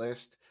in that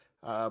list,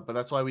 but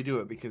that's why we do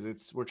it,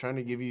 because we're trying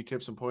to give you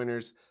tips and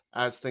pointers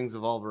as things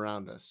evolve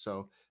around us.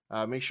 So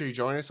make sure you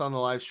join us on the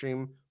live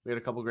stream. We had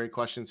a couple great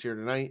questions here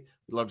tonight.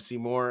 We'd love to see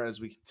more as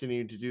we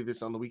continue to do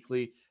this on the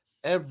weekly,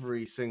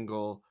 every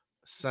single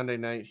Sunday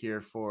night here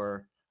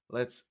for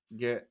Let's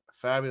Get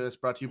Fabulous,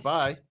 brought to you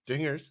by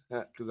Dingers,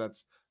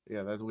 because we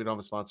don't have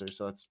a sponsor,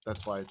 so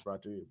that's why it's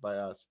brought to you by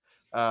us.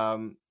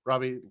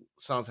 Robbie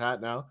Sans hat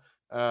now.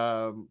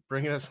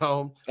 Bringing us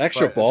home.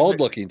 Extra bald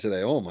looking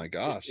today. Oh my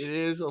gosh. It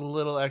is a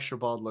little extra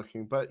bald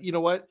looking, but you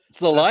know what? It's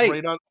the light.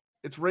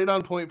 It's right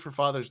on point for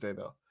Father's Day,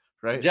 though,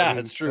 right? Yeah,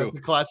 it's true. It's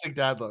a classic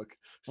dad look.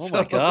 Oh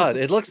my God.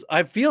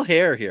 I feel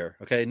hair here.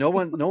 Okay. No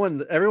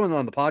one, everyone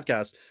on the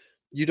podcast,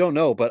 you don't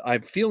know, but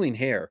I'm feeling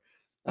hair.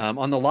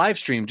 On the live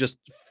stream, just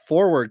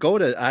forward, go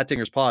to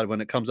 @DingersPod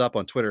when it comes up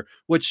on Twitter,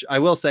 which I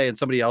will say, and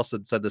somebody else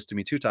had said this to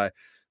me too, Ty.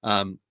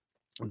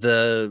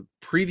 The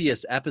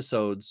previous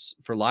episodes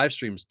for live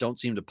streams don't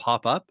seem to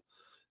pop up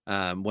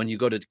when you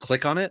go to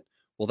click on it.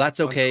 Well, that's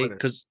okay,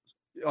 because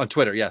on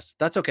Twitter, yes,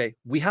 that's okay.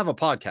 We have a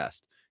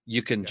podcast.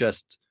 You can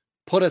just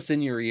put us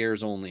in your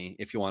ears only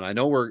if you want. I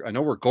know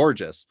we're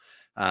gorgeous,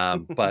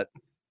 but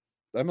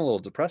I'm a little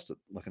depressed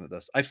looking at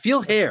this. I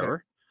feel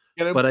hair,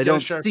 but I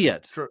don't see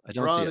it. I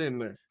don't see it in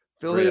there.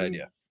 Fill it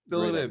in.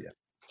 Fill it in.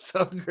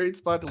 So great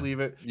spot to leave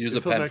it. Use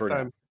a pen for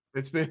time.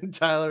 It's been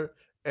Tyler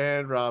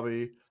and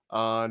Robbie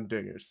on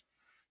Dingers.